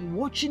if I'm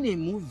watching a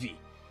movie.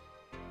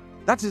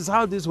 That is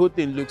how this whole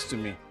thing looks to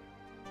me.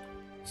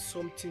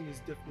 Something is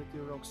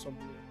definitely wrong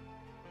somewhere.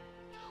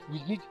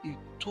 We need a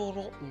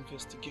thorough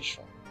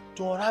investigation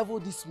to unravel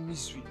this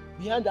mystery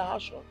behind the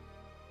action.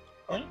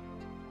 Eh?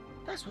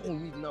 That's what we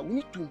need now. We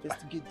need to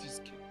investigate this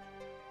case.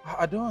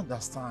 I don't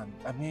understand.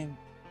 I mean,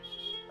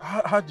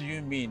 how do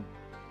you mean?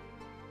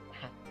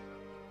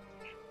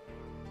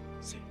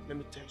 See, let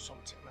me tell you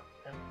something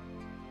now.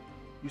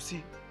 You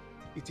see,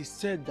 it is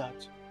said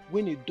that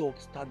when a dog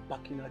starts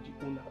barking at the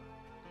owner,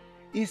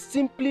 it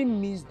simply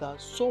means that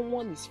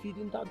someone is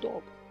feeding that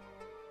dog.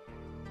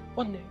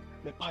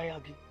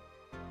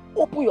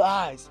 Open your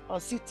eyes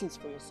and see things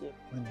for yourself.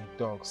 When a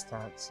dog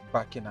starts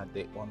barking at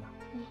the owner,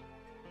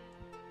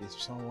 is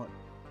someone...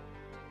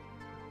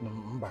 No.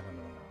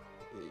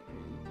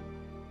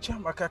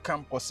 Chiamaka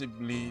can't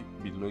possibly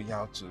be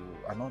loyal to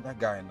another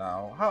guy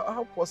now.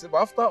 How possible?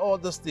 After all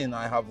this thing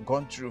I have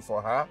gone through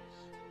for her,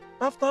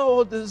 after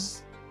all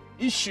these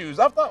issues,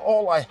 after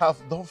all I have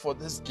done for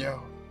this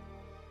girl.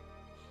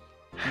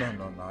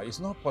 No, it's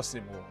not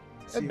possible.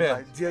 See,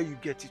 my dear, you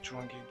get it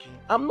wrong again.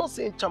 I'm not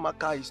saying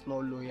Chiamaka is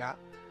not loyal.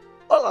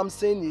 All I'm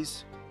saying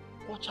is,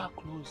 watch her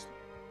closely.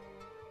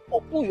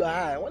 Open your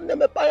eye. When they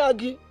make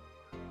payagi,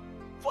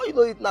 before you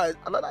know it now,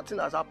 another thing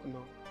has happened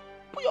now.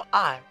 Put your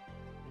eye.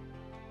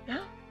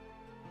 Yeah?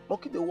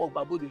 Monkey they walk,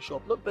 babu they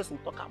shop. No person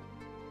talk am.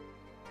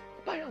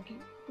 Payagi,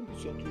 open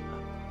this your key.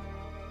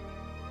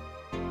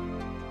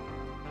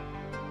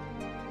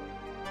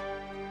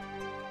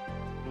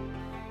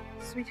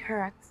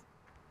 Sweetheart,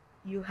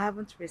 you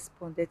haven't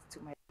responded to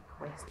my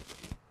request.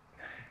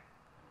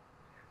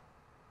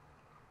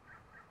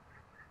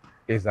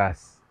 It's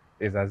as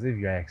if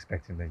you are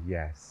expecting a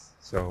yes.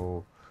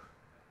 So,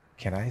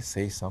 can I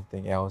say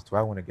something else? Do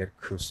I want to get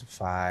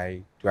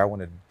crucified? Do I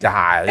want to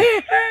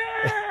die?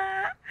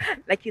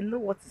 Like you know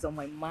what is on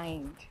my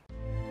mind.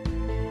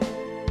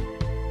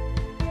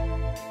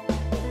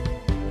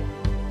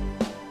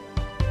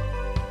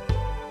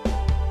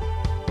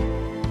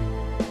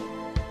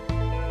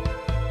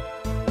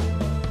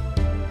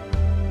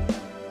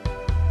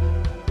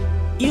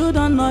 You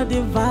don't know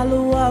the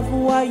value of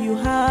what you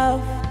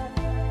have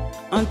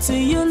until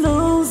you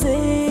lose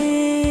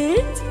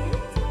it.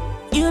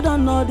 You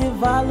don't know the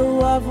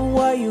value of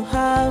what you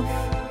have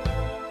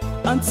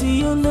until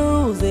you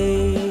lose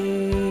it.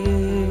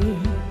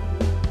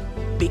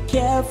 Be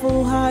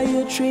careful how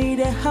you treat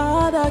the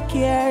harder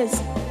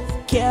cares.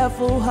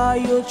 Careful how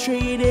you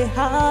treat the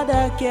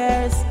harder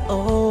cares.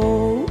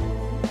 Oh.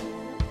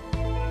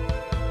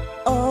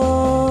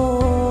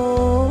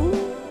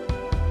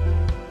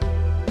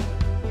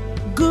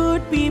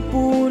 Good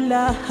people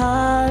are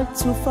hard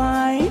to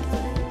find.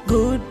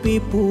 Good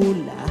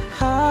people are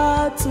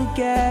hard to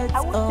get.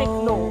 I won't take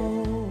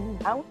no.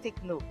 I won't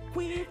take no.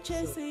 We're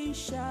chasing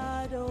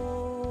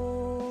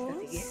shadows.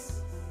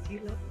 Yes. Do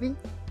you love me?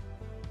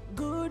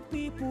 Good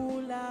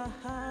people are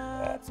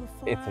hard to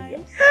find. It's a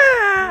yes.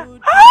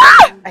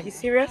 Are you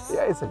serious?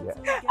 Yeah, it's a yes.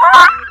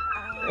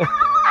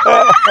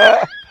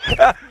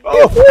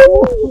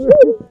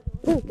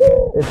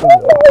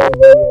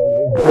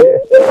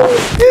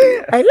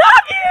 I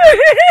love you.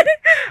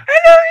 I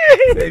love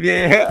you. Baby.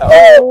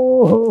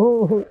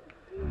 Oh.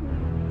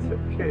 It's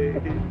okay.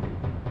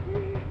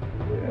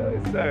 Yeah,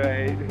 it's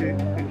alright. I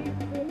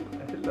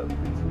love you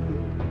too.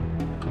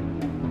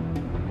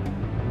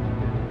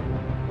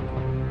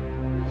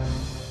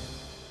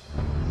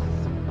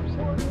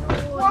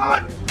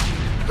 What?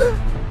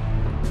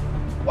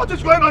 What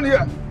is going on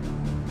here?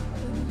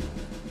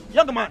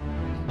 Young man,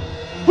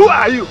 who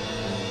are you?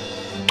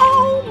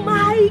 Oh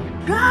my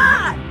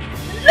God!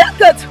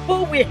 Look at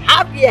who we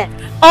have here.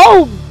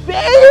 Oh,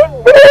 baby!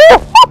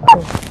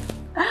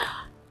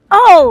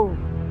 Oh,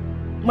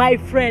 my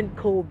friend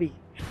Kobe.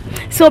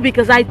 So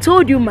because I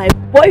told you my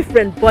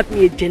boyfriend bought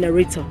me a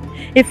generator.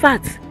 In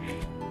fact,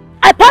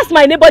 I passed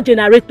my neighbor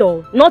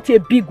generator, not a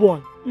big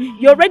one.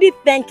 You're already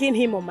thanking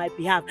him on my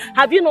behalf.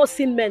 Have you not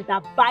seen men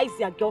that buys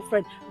their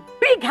girlfriend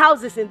big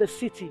houses in the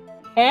city?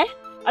 Eh?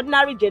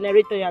 Ordinary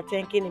generator, you're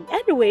thanking him.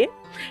 Anyway,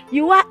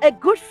 you are a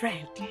good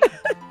friend.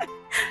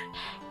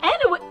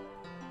 Anyway,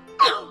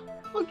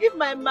 forgive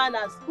my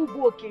manners,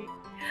 Ubuoki.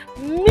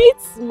 Meet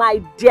my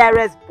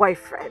dearest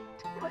boyfriend,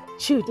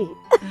 Judy.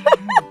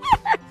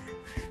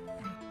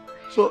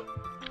 So,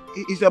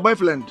 he's your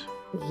boyfriend?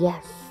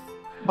 Yes.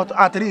 But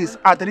at least,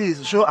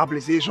 show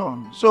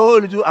appreciation. So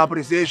little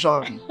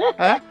appreciation.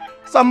 Eh?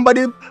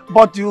 Somebody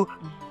bought you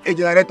a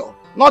generator.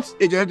 Not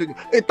a generator,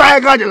 a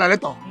tiger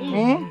generator.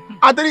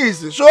 At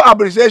least, show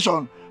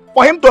appreciation.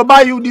 For him to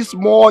buy you this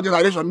small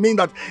generation means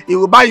that he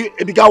will buy you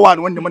a bigger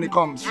one when the money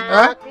comes.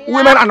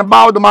 Women and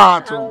about the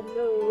mouth.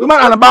 Women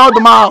and about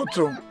the mouth.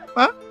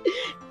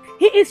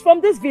 He is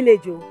from this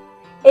village,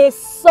 a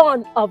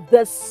son of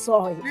the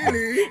soil.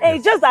 Really?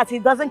 It's just that he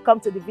doesn't come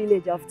to the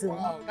village often.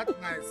 Wow, that's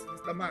nice,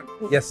 Mr. Man.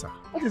 Yes, sir.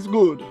 That is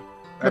good.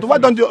 But why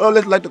don't you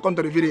always like to come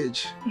to the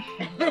village?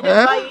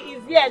 But he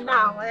is here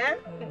now, eh?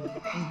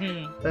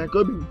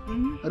 Kobe,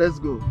 let's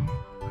go.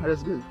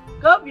 Let's go.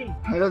 Kobe.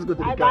 Let's go to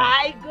the car.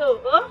 I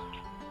go. Oh?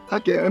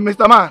 Okay,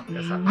 Mr.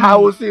 Man, I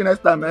will see you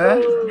next time,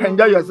 eh?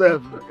 Enjoy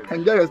yourself.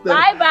 Enjoy yourself.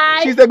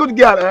 Bye-bye. She's a good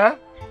girl, eh?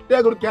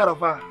 Take good care of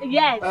her.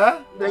 Yes. Eh?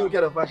 Take good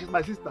care of her. She's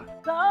my sister.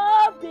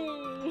 Kobe.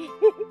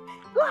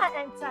 Go and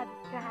enter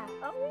the car.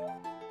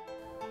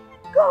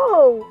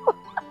 Go.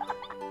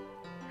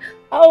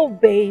 Oh,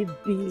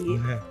 baby.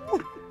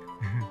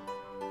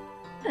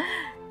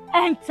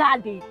 Enter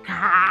the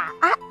car.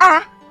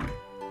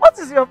 What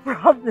is your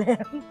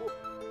problem?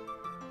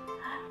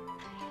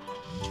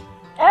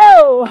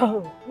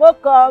 Oh,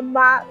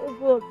 Mokoma,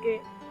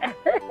 okay.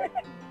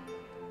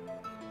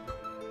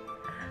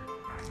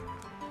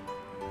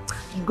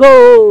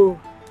 Go.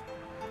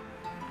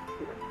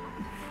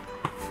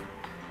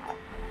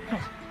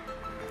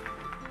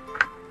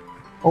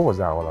 What was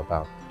that all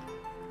about?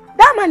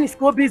 That man is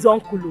Kobe's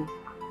uncle.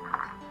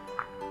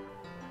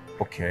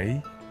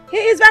 Okay. He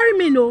is very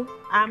mean, oh.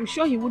 I'm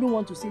sure he wouldn't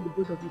want to see the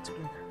both of you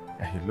together.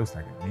 Yeah, he looks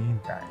like a mean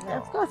guy.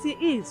 Of course he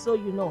is, so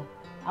you know.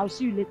 I'll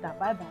see you later.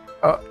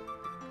 Bye-bye.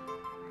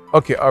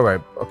 Okay, alright.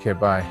 Okay,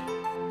 bye.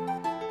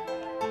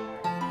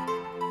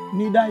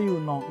 Neither you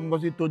nor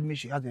Ngozi told me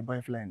she has a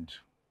boyfriend.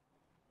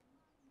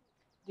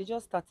 They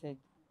just started.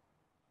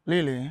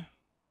 Lily,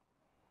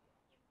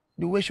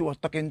 the way she was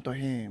talking to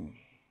him,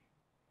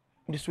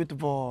 the sweet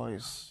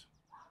voice,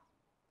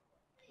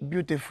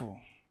 beautiful,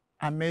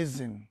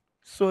 amazing,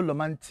 so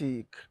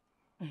romantic.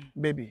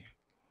 Baby,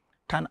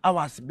 can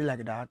ours be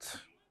like that?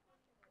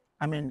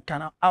 I mean,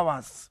 can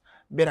ours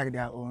be like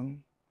their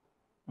own?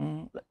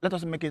 Let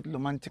us make it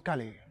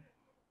romantically.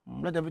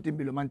 Let everything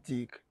be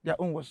romantic. Their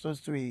own was so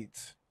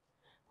sweet.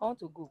 I want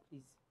to go,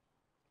 please.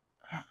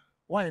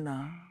 Why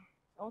now?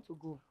 I want to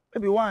go.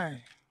 Baby,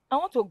 why? I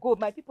want to go.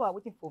 My people are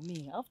waiting for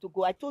me. I have to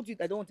go. I told you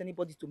I don't want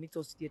anybody to meet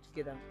us here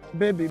together.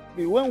 Baby,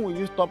 when will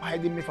you stop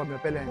hiding me from your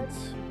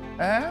parents?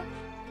 Eh?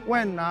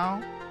 When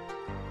now?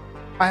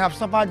 I have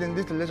suffered in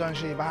this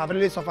relationship. I have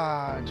really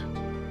suffered.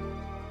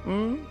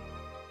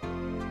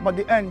 But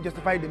the end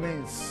justified the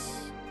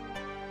means.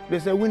 They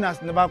say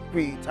winners never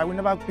quit. I will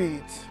never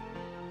quit.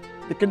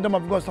 The kingdom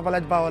of God suffer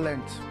like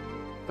violence.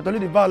 But only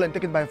the violent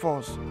take it by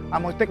force. I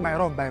must take my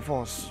wrath by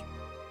force.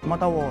 No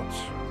matter what.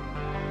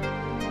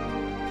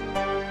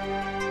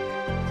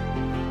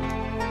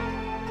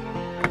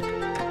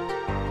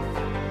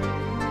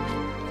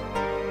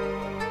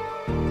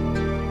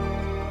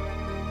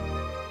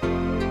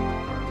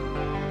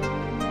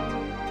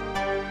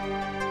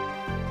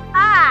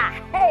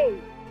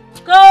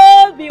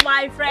 Kobe,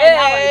 my friend.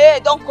 Hey,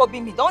 don't Kobe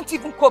me. Don't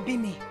even Kobe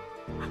me.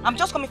 I'm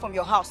just coming from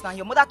your house now.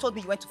 Your mother told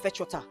me you went to fetch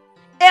water.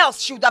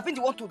 Else, she would have been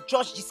the one to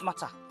judge this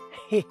matter.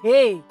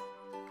 Hey.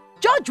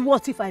 Judge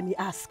what, if I may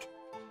ask?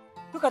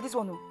 Look at this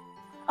one.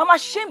 I'm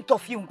ashamed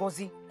of you,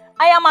 Ngozi.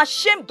 I am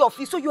ashamed of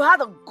you. So you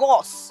had the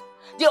guts,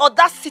 the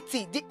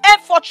audacity, the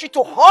effort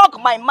to hug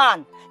my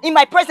man in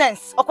my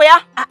presence.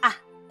 Okoya?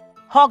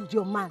 Hugged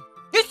your man.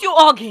 Did you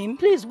hug him?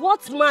 Please,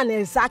 what man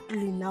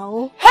exactly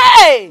now?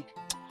 Hey!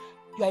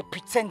 You are a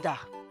pretender.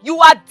 You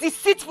are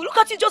deceitful. Look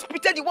at you just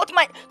pretending. What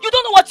my... You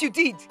don't know what you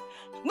did.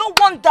 No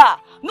wonder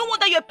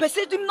you are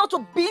persuading him not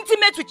to be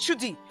intimate with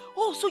Chudi.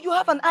 Oh, so you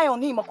have an eye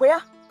on him,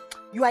 Okoya?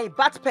 You are a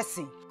bad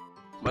person.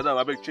 Madam,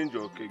 I beg change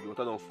your cake. Your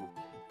water don't full.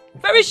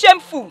 Very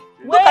shameful.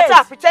 Look at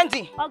her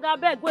pretending.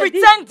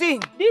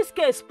 Pretending. This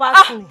case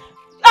passed me.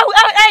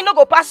 I ain't not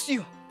go pass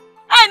you.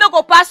 I ain't not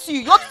go pass you.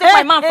 You want to take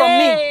my man from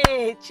me.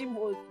 Hey,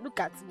 Chimo, look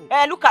at me.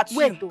 Look at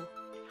Wait, you.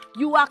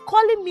 You are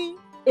calling me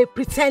a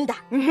pretender,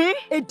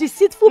 a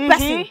deceitful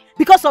person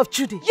because of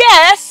Chudi?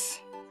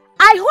 Yes.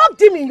 I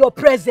hugged him in your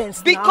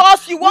presence.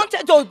 Because you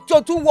wanted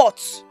to do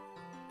what?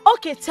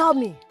 Okay, tell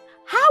me.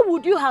 How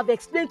would you have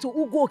explained to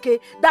Ugoke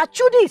that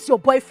Chudi is your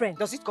boyfriend?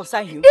 Does it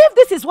concern you? If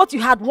this is what you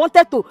had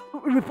wanted to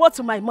report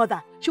to my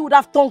mother, she would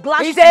have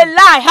tongue-lashed It's a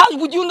lie. How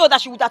would you know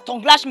that she would have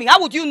tongue-lashed me?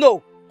 How would you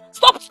know?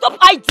 Stop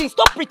hiding.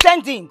 Stop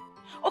pretending.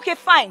 Okay,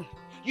 fine.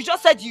 You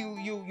just said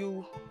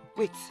you...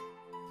 Wait.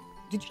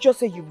 Did you just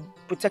say you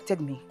protected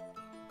me?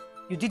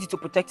 You did it to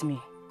protect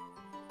me.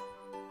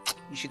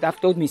 You should have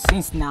told me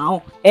since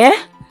now. Eh?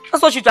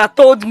 That's what you should have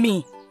told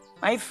me.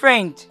 My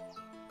friend.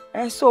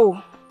 And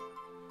so...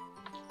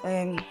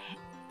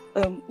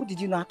 who did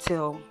you not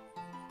tell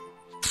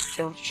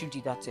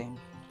Chudi that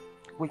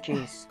Vicker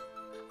is?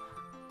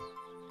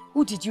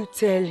 Who did you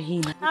tell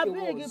him? I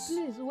beg you,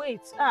 please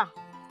wait.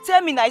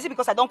 Tell me now, is it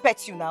because I don't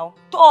pet you now?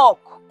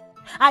 Talk.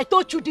 I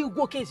told Chudi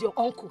Ugoke is your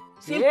uncle.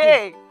 Simple.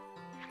 Hey.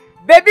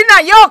 Baby na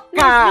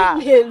yoka.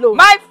 Leave me alone.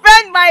 My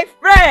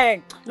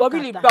friend. But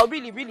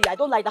really, I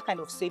don't like that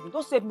kind of saving.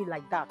 Don't save me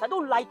like that. I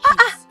don't like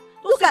it.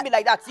 Don't save me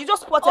like that. You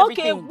just plot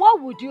everything. Okay,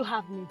 what would you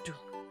have me do?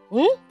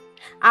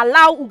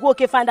 Allow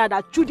Ugoke find out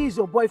that Chudi is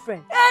your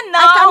boyfriend. Now,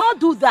 I cannot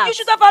do that. You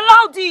should have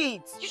allowed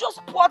it. You just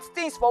spot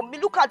things for me.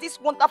 Look at this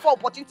wonderful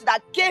opportunity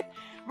that came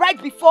right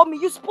before me.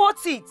 You spot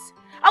it.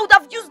 I would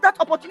have used that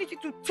opportunity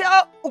to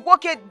tell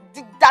Ugoke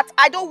that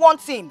I don't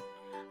want him.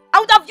 I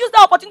would have used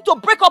that opportunity to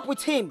break up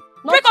with him.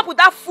 Break up with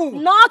that fool.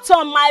 Not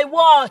on my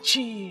watch.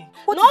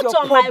 What not is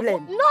your on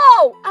problem?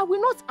 No, I will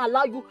not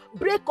allow you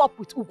break up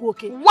with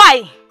Ugoke.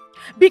 Why?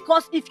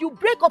 Because if you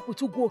break up with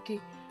Ugoke,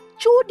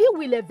 Chudi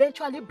will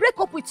eventually break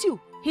up with you.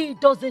 He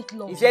doesn't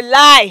love you. It's a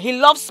lie. He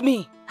loves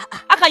me.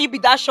 How can you be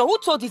that sure? Who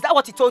told you? Is that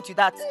what he told you,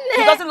 that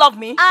he doesn't love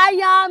me? I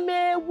am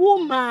a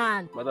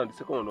woman. Madam, the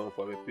second one don't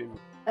for pay me.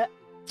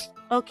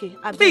 Okay.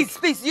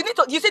 Please, you need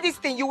to. You say this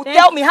thing. You will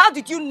tell me. How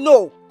did you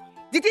know?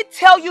 Did he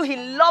tell you he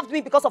loved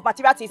me because of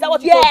material things? Is that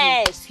what he told you?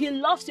 Yes, he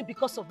loves you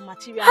because of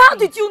material How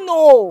things. did you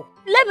know?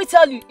 Let me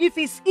tell you, if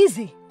it's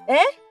easy,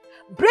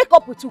 break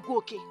up with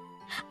Ugoke.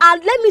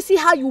 And let me see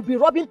how you'll be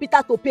robbing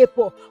Peter to pay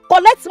Paul.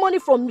 Collect money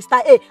from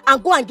Mr. A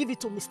and go and give it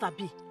to Mr.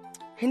 B.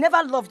 He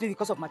never loved me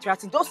because of material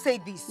things. Don't say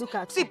this. Look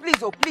at See,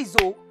 please,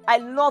 oh. I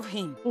love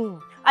him.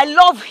 I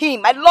love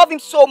him. I love him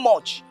so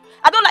much.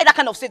 I don't like that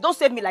kind of say. Don't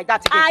save me like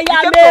that again. I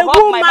am a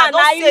woman.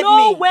 I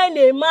know when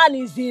a man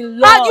is in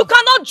love. And you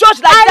cannot judge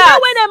like that. I know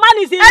when a man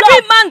is in love.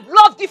 Every man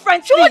loves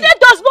differently. Chudi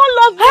does not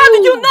love you. How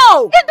did you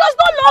know? He does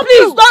not love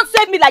Please, you. don't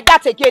save me like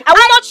that again. I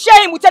will not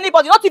share him with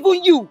anybody, not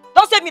even you.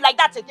 Don't save me like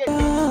that again.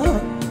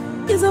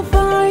 It's a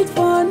fight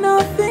for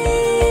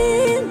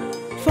nothing.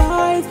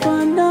 Fight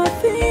for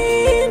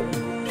nothing.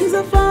 It's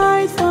a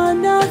fight for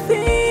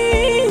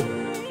nothing.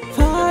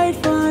 Fight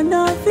for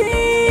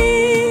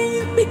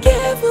nothing. Be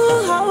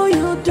careful how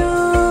you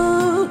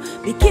do.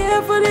 Be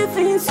careful the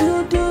things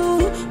you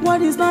do.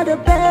 What is not a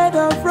bed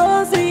of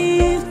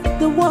roses?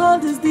 The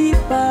world is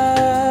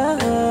deeper.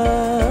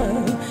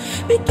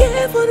 Be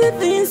careful the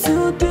things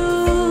you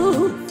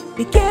do.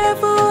 Be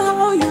careful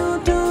how you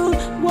do.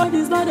 What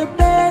is not a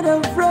bed